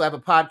 We also have a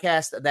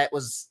podcast that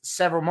was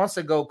several months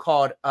ago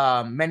called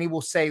Many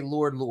Will Say,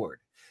 Lord, Lord.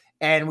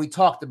 And we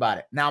talked about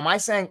it. Now, am I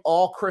saying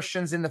all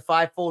Christians in the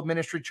fivefold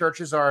ministry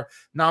churches are?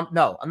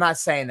 No, I'm not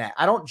saying that.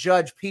 I don't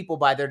judge people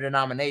by their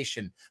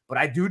denomination, but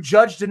I do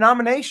judge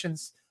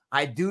denominations.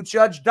 I do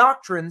judge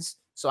doctrines.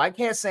 So I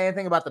can't say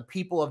anything about the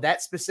people of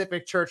that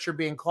specific church you're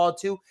being called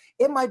to.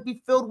 It might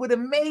be filled with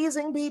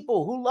amazing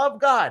people who love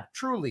God,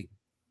 truly.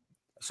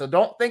 So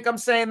don't think I'm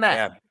saying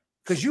that.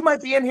 Because you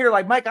might be in here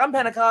like, Mike, I'm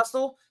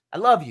Pentecostal. I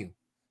love you.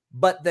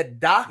 But the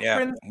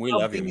doctrines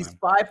of these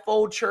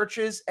fivefold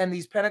churches and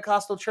these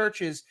Pentecostal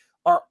churches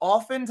are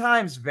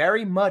oftentimes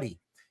very muddy.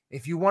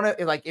 If you want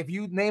to, like, if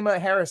you name a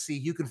heresy,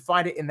 you can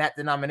find it in that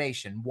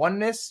denomination.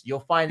 Oneness, you'll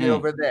find it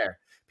over there.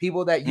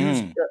 People that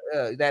use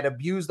that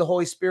abuse the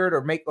Holy Spirit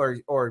or make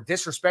or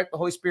disrespect the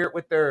Holy Spirit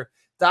with their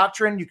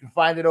doctrine, you can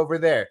find it over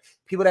there.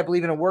 People that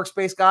believe in a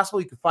works-based gospel,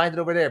 you can find it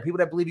over there. People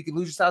that believe you can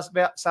lose your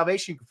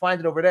salvation, you can find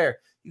it over there.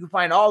 You can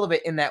find all of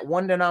it in that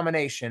one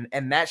denomination,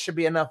 and that should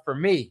be enough for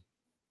me,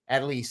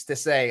 at least, to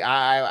say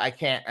I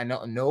can't. I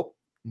know.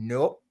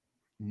 Nope.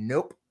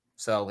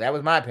 So that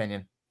was my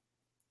opinion.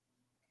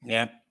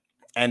 Yeah,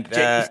 and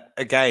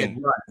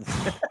again,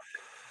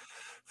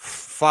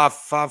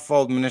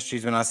 fivefold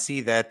ministries. When I see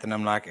that, then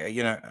I'm like,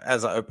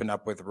 as I open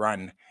up with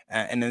run,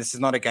 and this is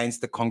not against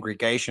the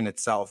congregation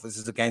itself. This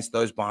is against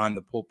those behind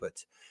the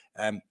pulpit.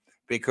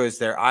 Because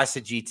they're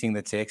eisegeting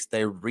the text,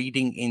 they're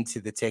reading into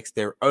the text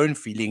their own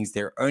feelings,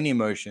 their own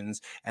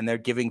emotions, and they're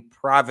giving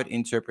private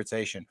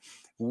interpretation.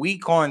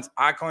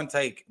 I can't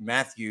take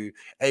Matthew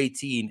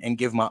 18 and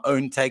give my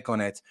own take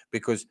on it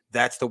because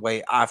that's the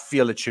way I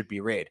feel it should be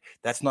read.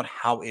 That's not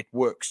how it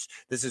works.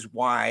 This is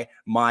why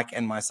Mike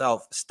and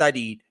myself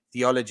studied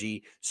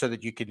theology, so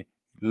that you can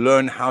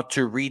learn how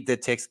to read the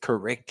text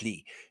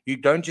correctly. You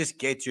don't just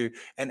get to,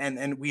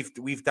 and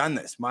we've done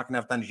this. Mark and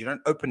I've done it. You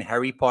don't open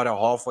Harry Potter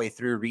halfway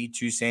through, read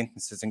 2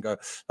 sentences, and go,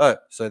 oh,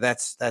 so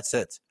that's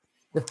it.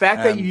 The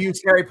fact that you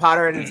use Harry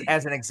Potter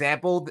as an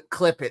example,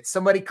 clip it.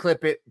 Somebody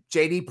clip it.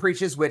 JD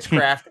preaches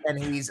witchcraft,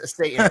 and he's a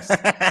Satanist.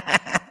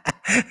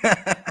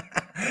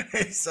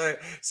 So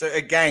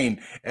again,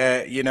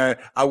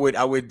 I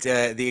would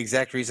the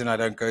exact reason I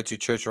don't go to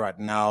church right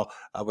now,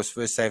 I was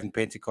first saved in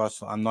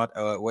Pentecostal. I'm not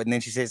and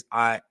then she says,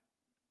 I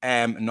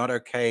am not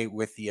okay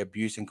with the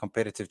abuse and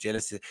competitive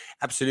jealousy.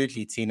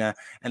 Absolutely, Tina.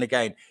 And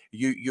again,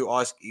 you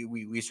ask,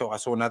 I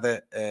saw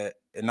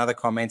another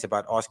comment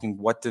about asking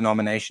what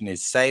denomination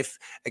is safe.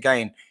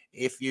 Again,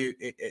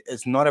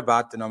 it's not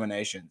about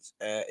denominations.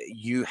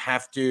 You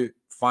have to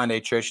find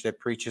a church that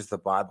preaches the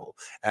Bible,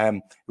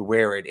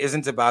 where it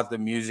isn't about the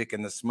music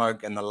and the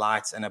smoke and the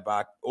lights and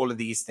about all of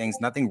these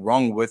things. Nothing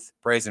wrong with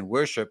praise and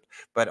worship,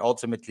 but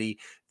ultimately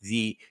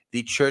the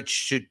church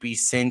should be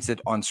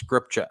centered on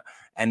Scripture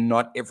and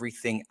not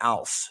everything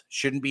else.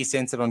 Shouldn't be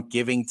centered on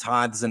giving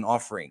tithes and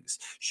offerings.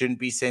 Shouldn't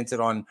be centered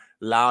on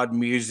loud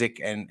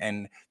music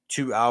and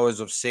 2 hours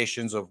of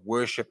sessions of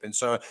worship and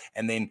so,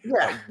 and then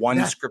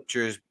one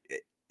scripture is.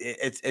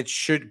 It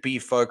should be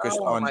focused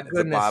on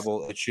the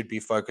Bible. It should be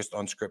focused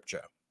on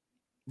Scripture.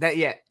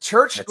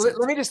 Church.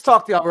 Let me just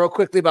talk to y'all real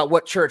quickly about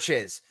what church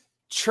is.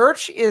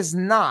 Church is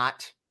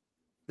not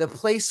the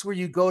place where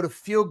you go to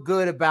feel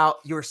good about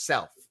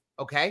yourself.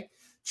 Okay,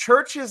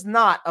 church is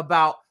not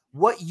about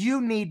what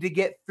you need to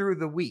get through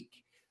the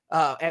week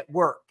at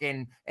work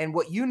and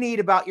what you need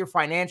about your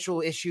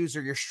financial issues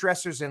or your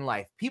stressors in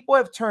life. People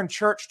have turned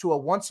church to a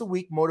once a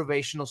week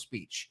motivational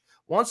speech.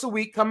 Once a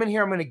week, come in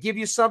here. I'm going to give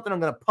you something.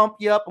 I'm going to pump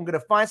you up. I'm going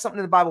to find something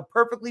in the Bible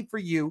perfectly for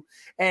you.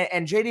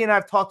 And JD and I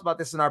have talked about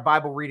this in our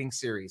Bible reading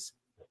series.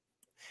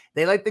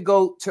 They like to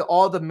go to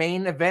all the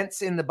main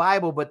events in the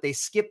Bible, but they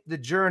skip the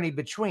journey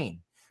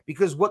between.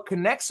 Because what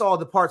connects all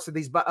the parts of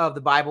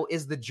the Bible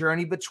is the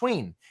journey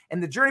between.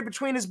 And the journey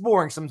between is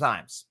boring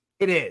sometimes.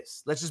 It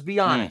is. Let's just be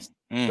honest.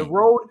 The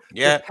road,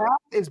 the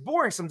path is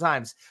boring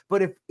sometimes.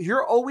 But if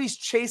you're always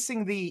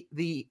chasing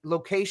the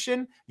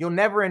location, you'll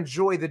never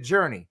enjoy the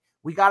journey.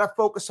 We got to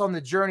focus on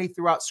the journey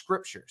throughout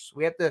scriptures.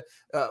 We have to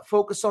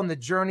focus on the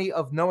journey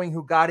of knowing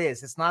who God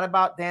is. It's not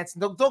about dancing.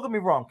 Don't get me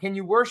wrong. Can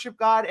you worship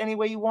God any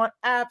way you want?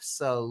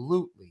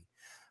 Absolutely.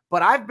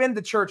 But I've been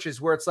to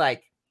churches where it's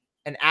like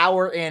an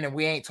hour in and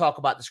we ain't talk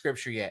about the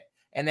scripture yet.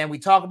 And then we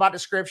talk about the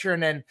scripture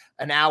and then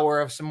an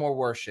hour of some more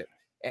worship.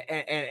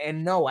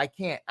 And no, I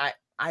can't.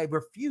 I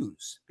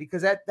refuse,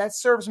 because that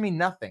serves me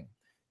nothing.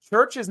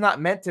 Church is not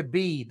meant to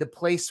be the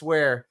place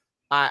where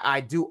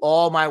I do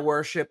all my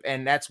worship,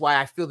 and that's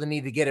why I feel the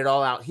need to get it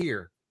all out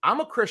here.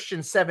 I'm a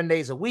Christian 7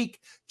 days a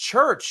week.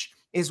 Church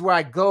is where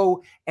I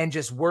go and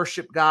just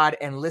worship God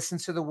and listen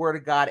to the word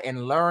of God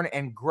and learn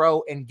and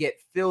grow and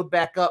get filled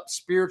back up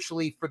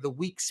spiritually for the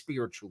week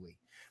spiritually.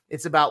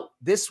 It's about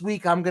this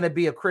week I'm going to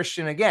be a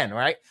Christian again,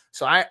 right?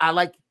 So I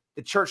like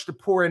the church to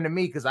pour into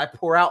me because I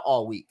pour out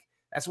all week.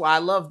 That's why I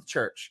love the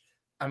church.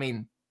 I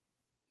mean,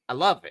 I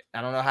love it.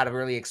 I don't know how to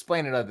really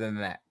explain it other than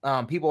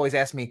that. People always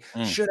ask me,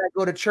 should I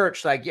go to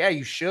church? Like, yeah,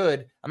 you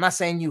should. I'm not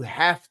saying you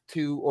have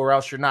to or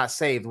else you're not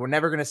saved. We're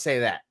never going to say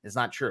that. It's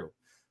not true.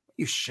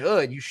 You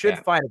should. You should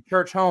find a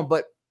church home.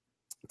 But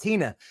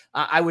Tina,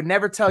 I would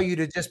never tell you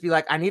to just be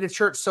like, I need a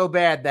church so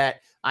bad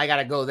that I got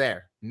to go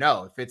there.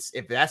 No,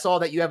 if that's all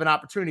that you have an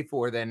opportunity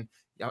for, then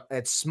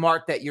it's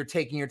smart that you're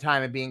taking your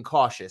time and being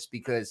cautious,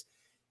 because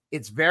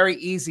it's very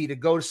easy to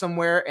go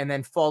somewhere and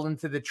then fall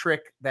into the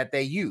trick that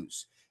they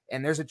use.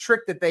 And there's a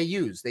trick that they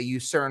use. They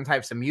use certain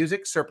types of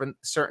music, certain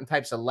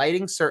types of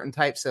lighting, certain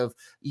types of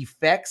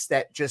effects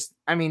that just,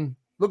 I mean,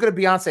 look at a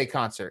Beyonce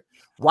concert.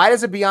 Why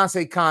does a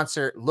Beyonce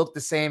concert look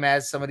the same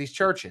as some of these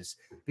churches?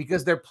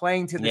 Because they're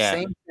playing to the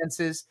same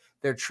senses.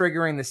 They're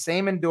triggering the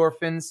same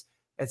endorphins,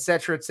 et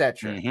cetera, et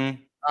cetera.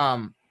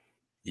 Mm-hmm.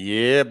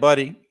 Yeah,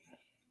 buddy.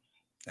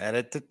 That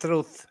is the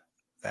truth.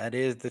 That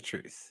is the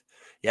truth.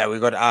 Yeah, we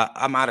got.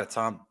 I'm out of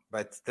time,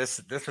 but this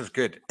is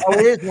good. Oh,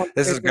 it is.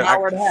 This is good. An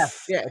hour and a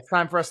half. Yeah, it's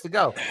time for us to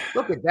go.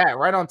 Look at that,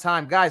 right on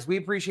time, guys. We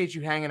appreciate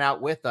you hanging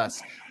out with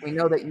us. We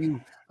know that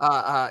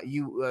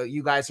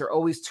you guys are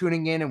always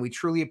tuning in, and we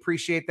truly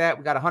appreciate that.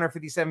 We got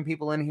 157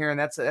 people in here, and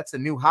that's a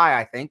new high.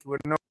 I think we're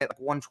at like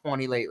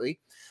 120 lately.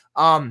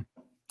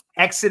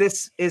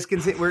 Exodus is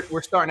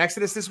we're starting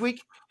Exodus this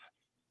week.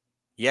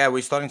 Yeah,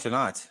 we're starting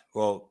tonight.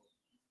 Well,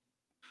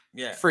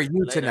 yeah, for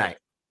you later. Tonight.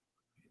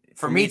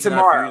 For me tonight,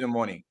 tomorrow. For you in the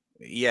morning.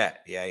 Yeah.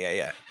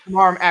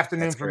 Tomorrow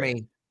afternoon. That's for correct.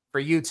 Me. For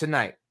you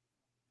tonight.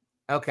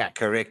 Okay.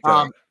 Correct.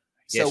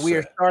 So we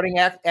are starting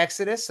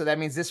Exodus. So that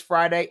means this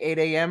Friday, 8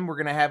 a.m., we're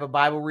going to have a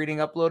Bible reading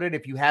uploaded.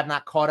 If you have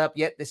not caught up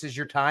yet, this is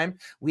your time.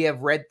 We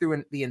have read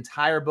through the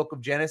entire book of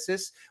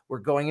Genesis. We're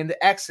going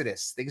into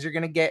Exodus. Things are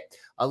going to get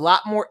a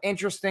lot more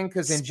interesting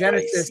because in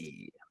Genesis,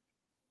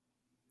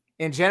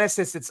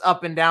 it's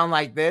up and down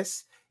like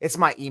this. It's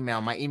my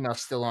email. My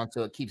email's still on,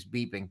 so it keeps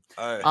beeping.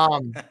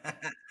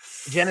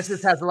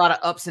 Genesis has a lot of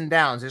ups and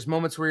downs. There's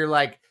moments where you're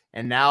like,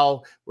 and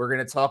now we're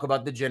going to talk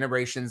about the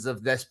generations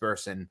of this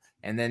person,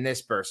 and then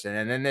this person,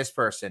 and then this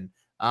person.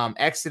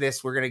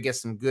 Exodus, we're going to get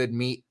some good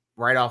meat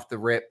right off the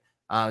rip.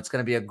 It's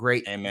going to be a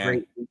great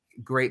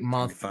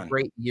month,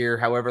 great year,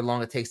 however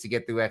long it takes to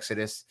get through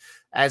Exodus.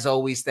 As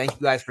always, thank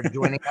you guys for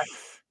joining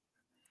us.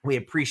 We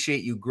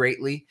appreciate you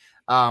greatly.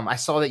 I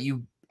saw that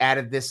you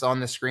added this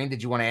on the screen.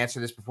 Did you want to answer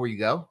this before you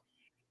go?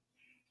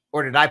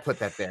 Or did I put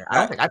that there? I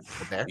don't think I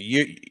put it there.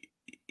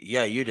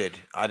 You did.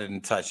 I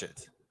didn't touch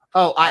it.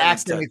 Oh, I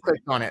accidentally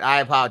clicked on it.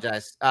 I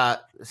apologize. Now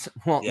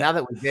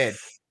that we did,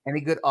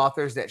 any good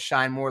authors that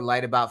shine more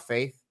light about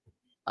faith?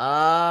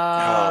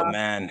 Oh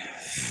man,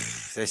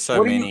 there's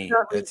so many.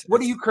 What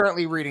are you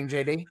currently reading,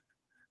 JD?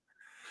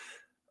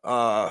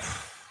 I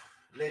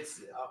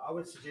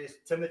would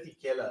suggest Timothy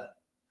Keller,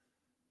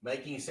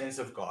 Making Sense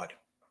of God.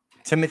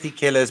 Timothy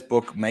Keller's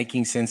book,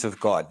 Making Sense of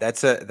God.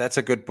 That's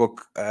a good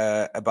book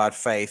about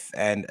faith,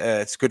 and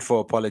it's good for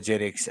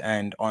apologetics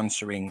and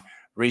answering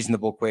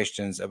reasonable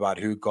questions about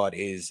who God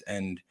is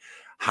and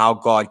how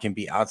God can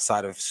be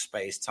outside of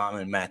space, time,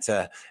 and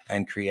matter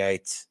and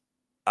create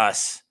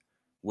us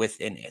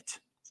within it.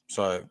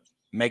 So,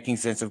 Making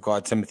Sense of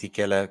God, Timothy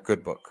Keller,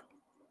 good book.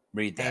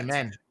 Read that.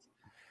 Amen.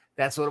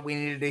 That's what we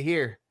needed to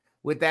hear.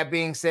 With that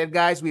being said,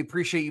 guys, we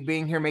appreciate you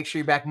being here. Make sure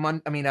you're back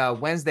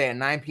Wednesday at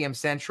 9 p.m.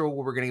 Central,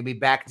 where we're going to be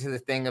back to the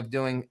thing of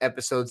doing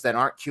episodes that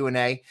aren't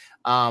Q&A.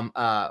 And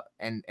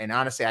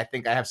honestly, I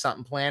think I have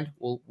something planned.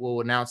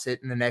 We'll announce it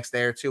in the next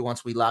day or two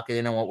once we lock it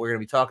in on what we're going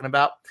to be talking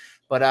about.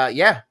 But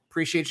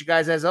appreciate you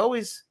guys as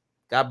always.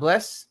 God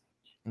bless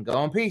and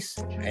go in peace.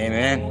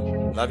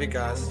 Amen. Love you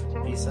guys.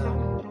 Peace out.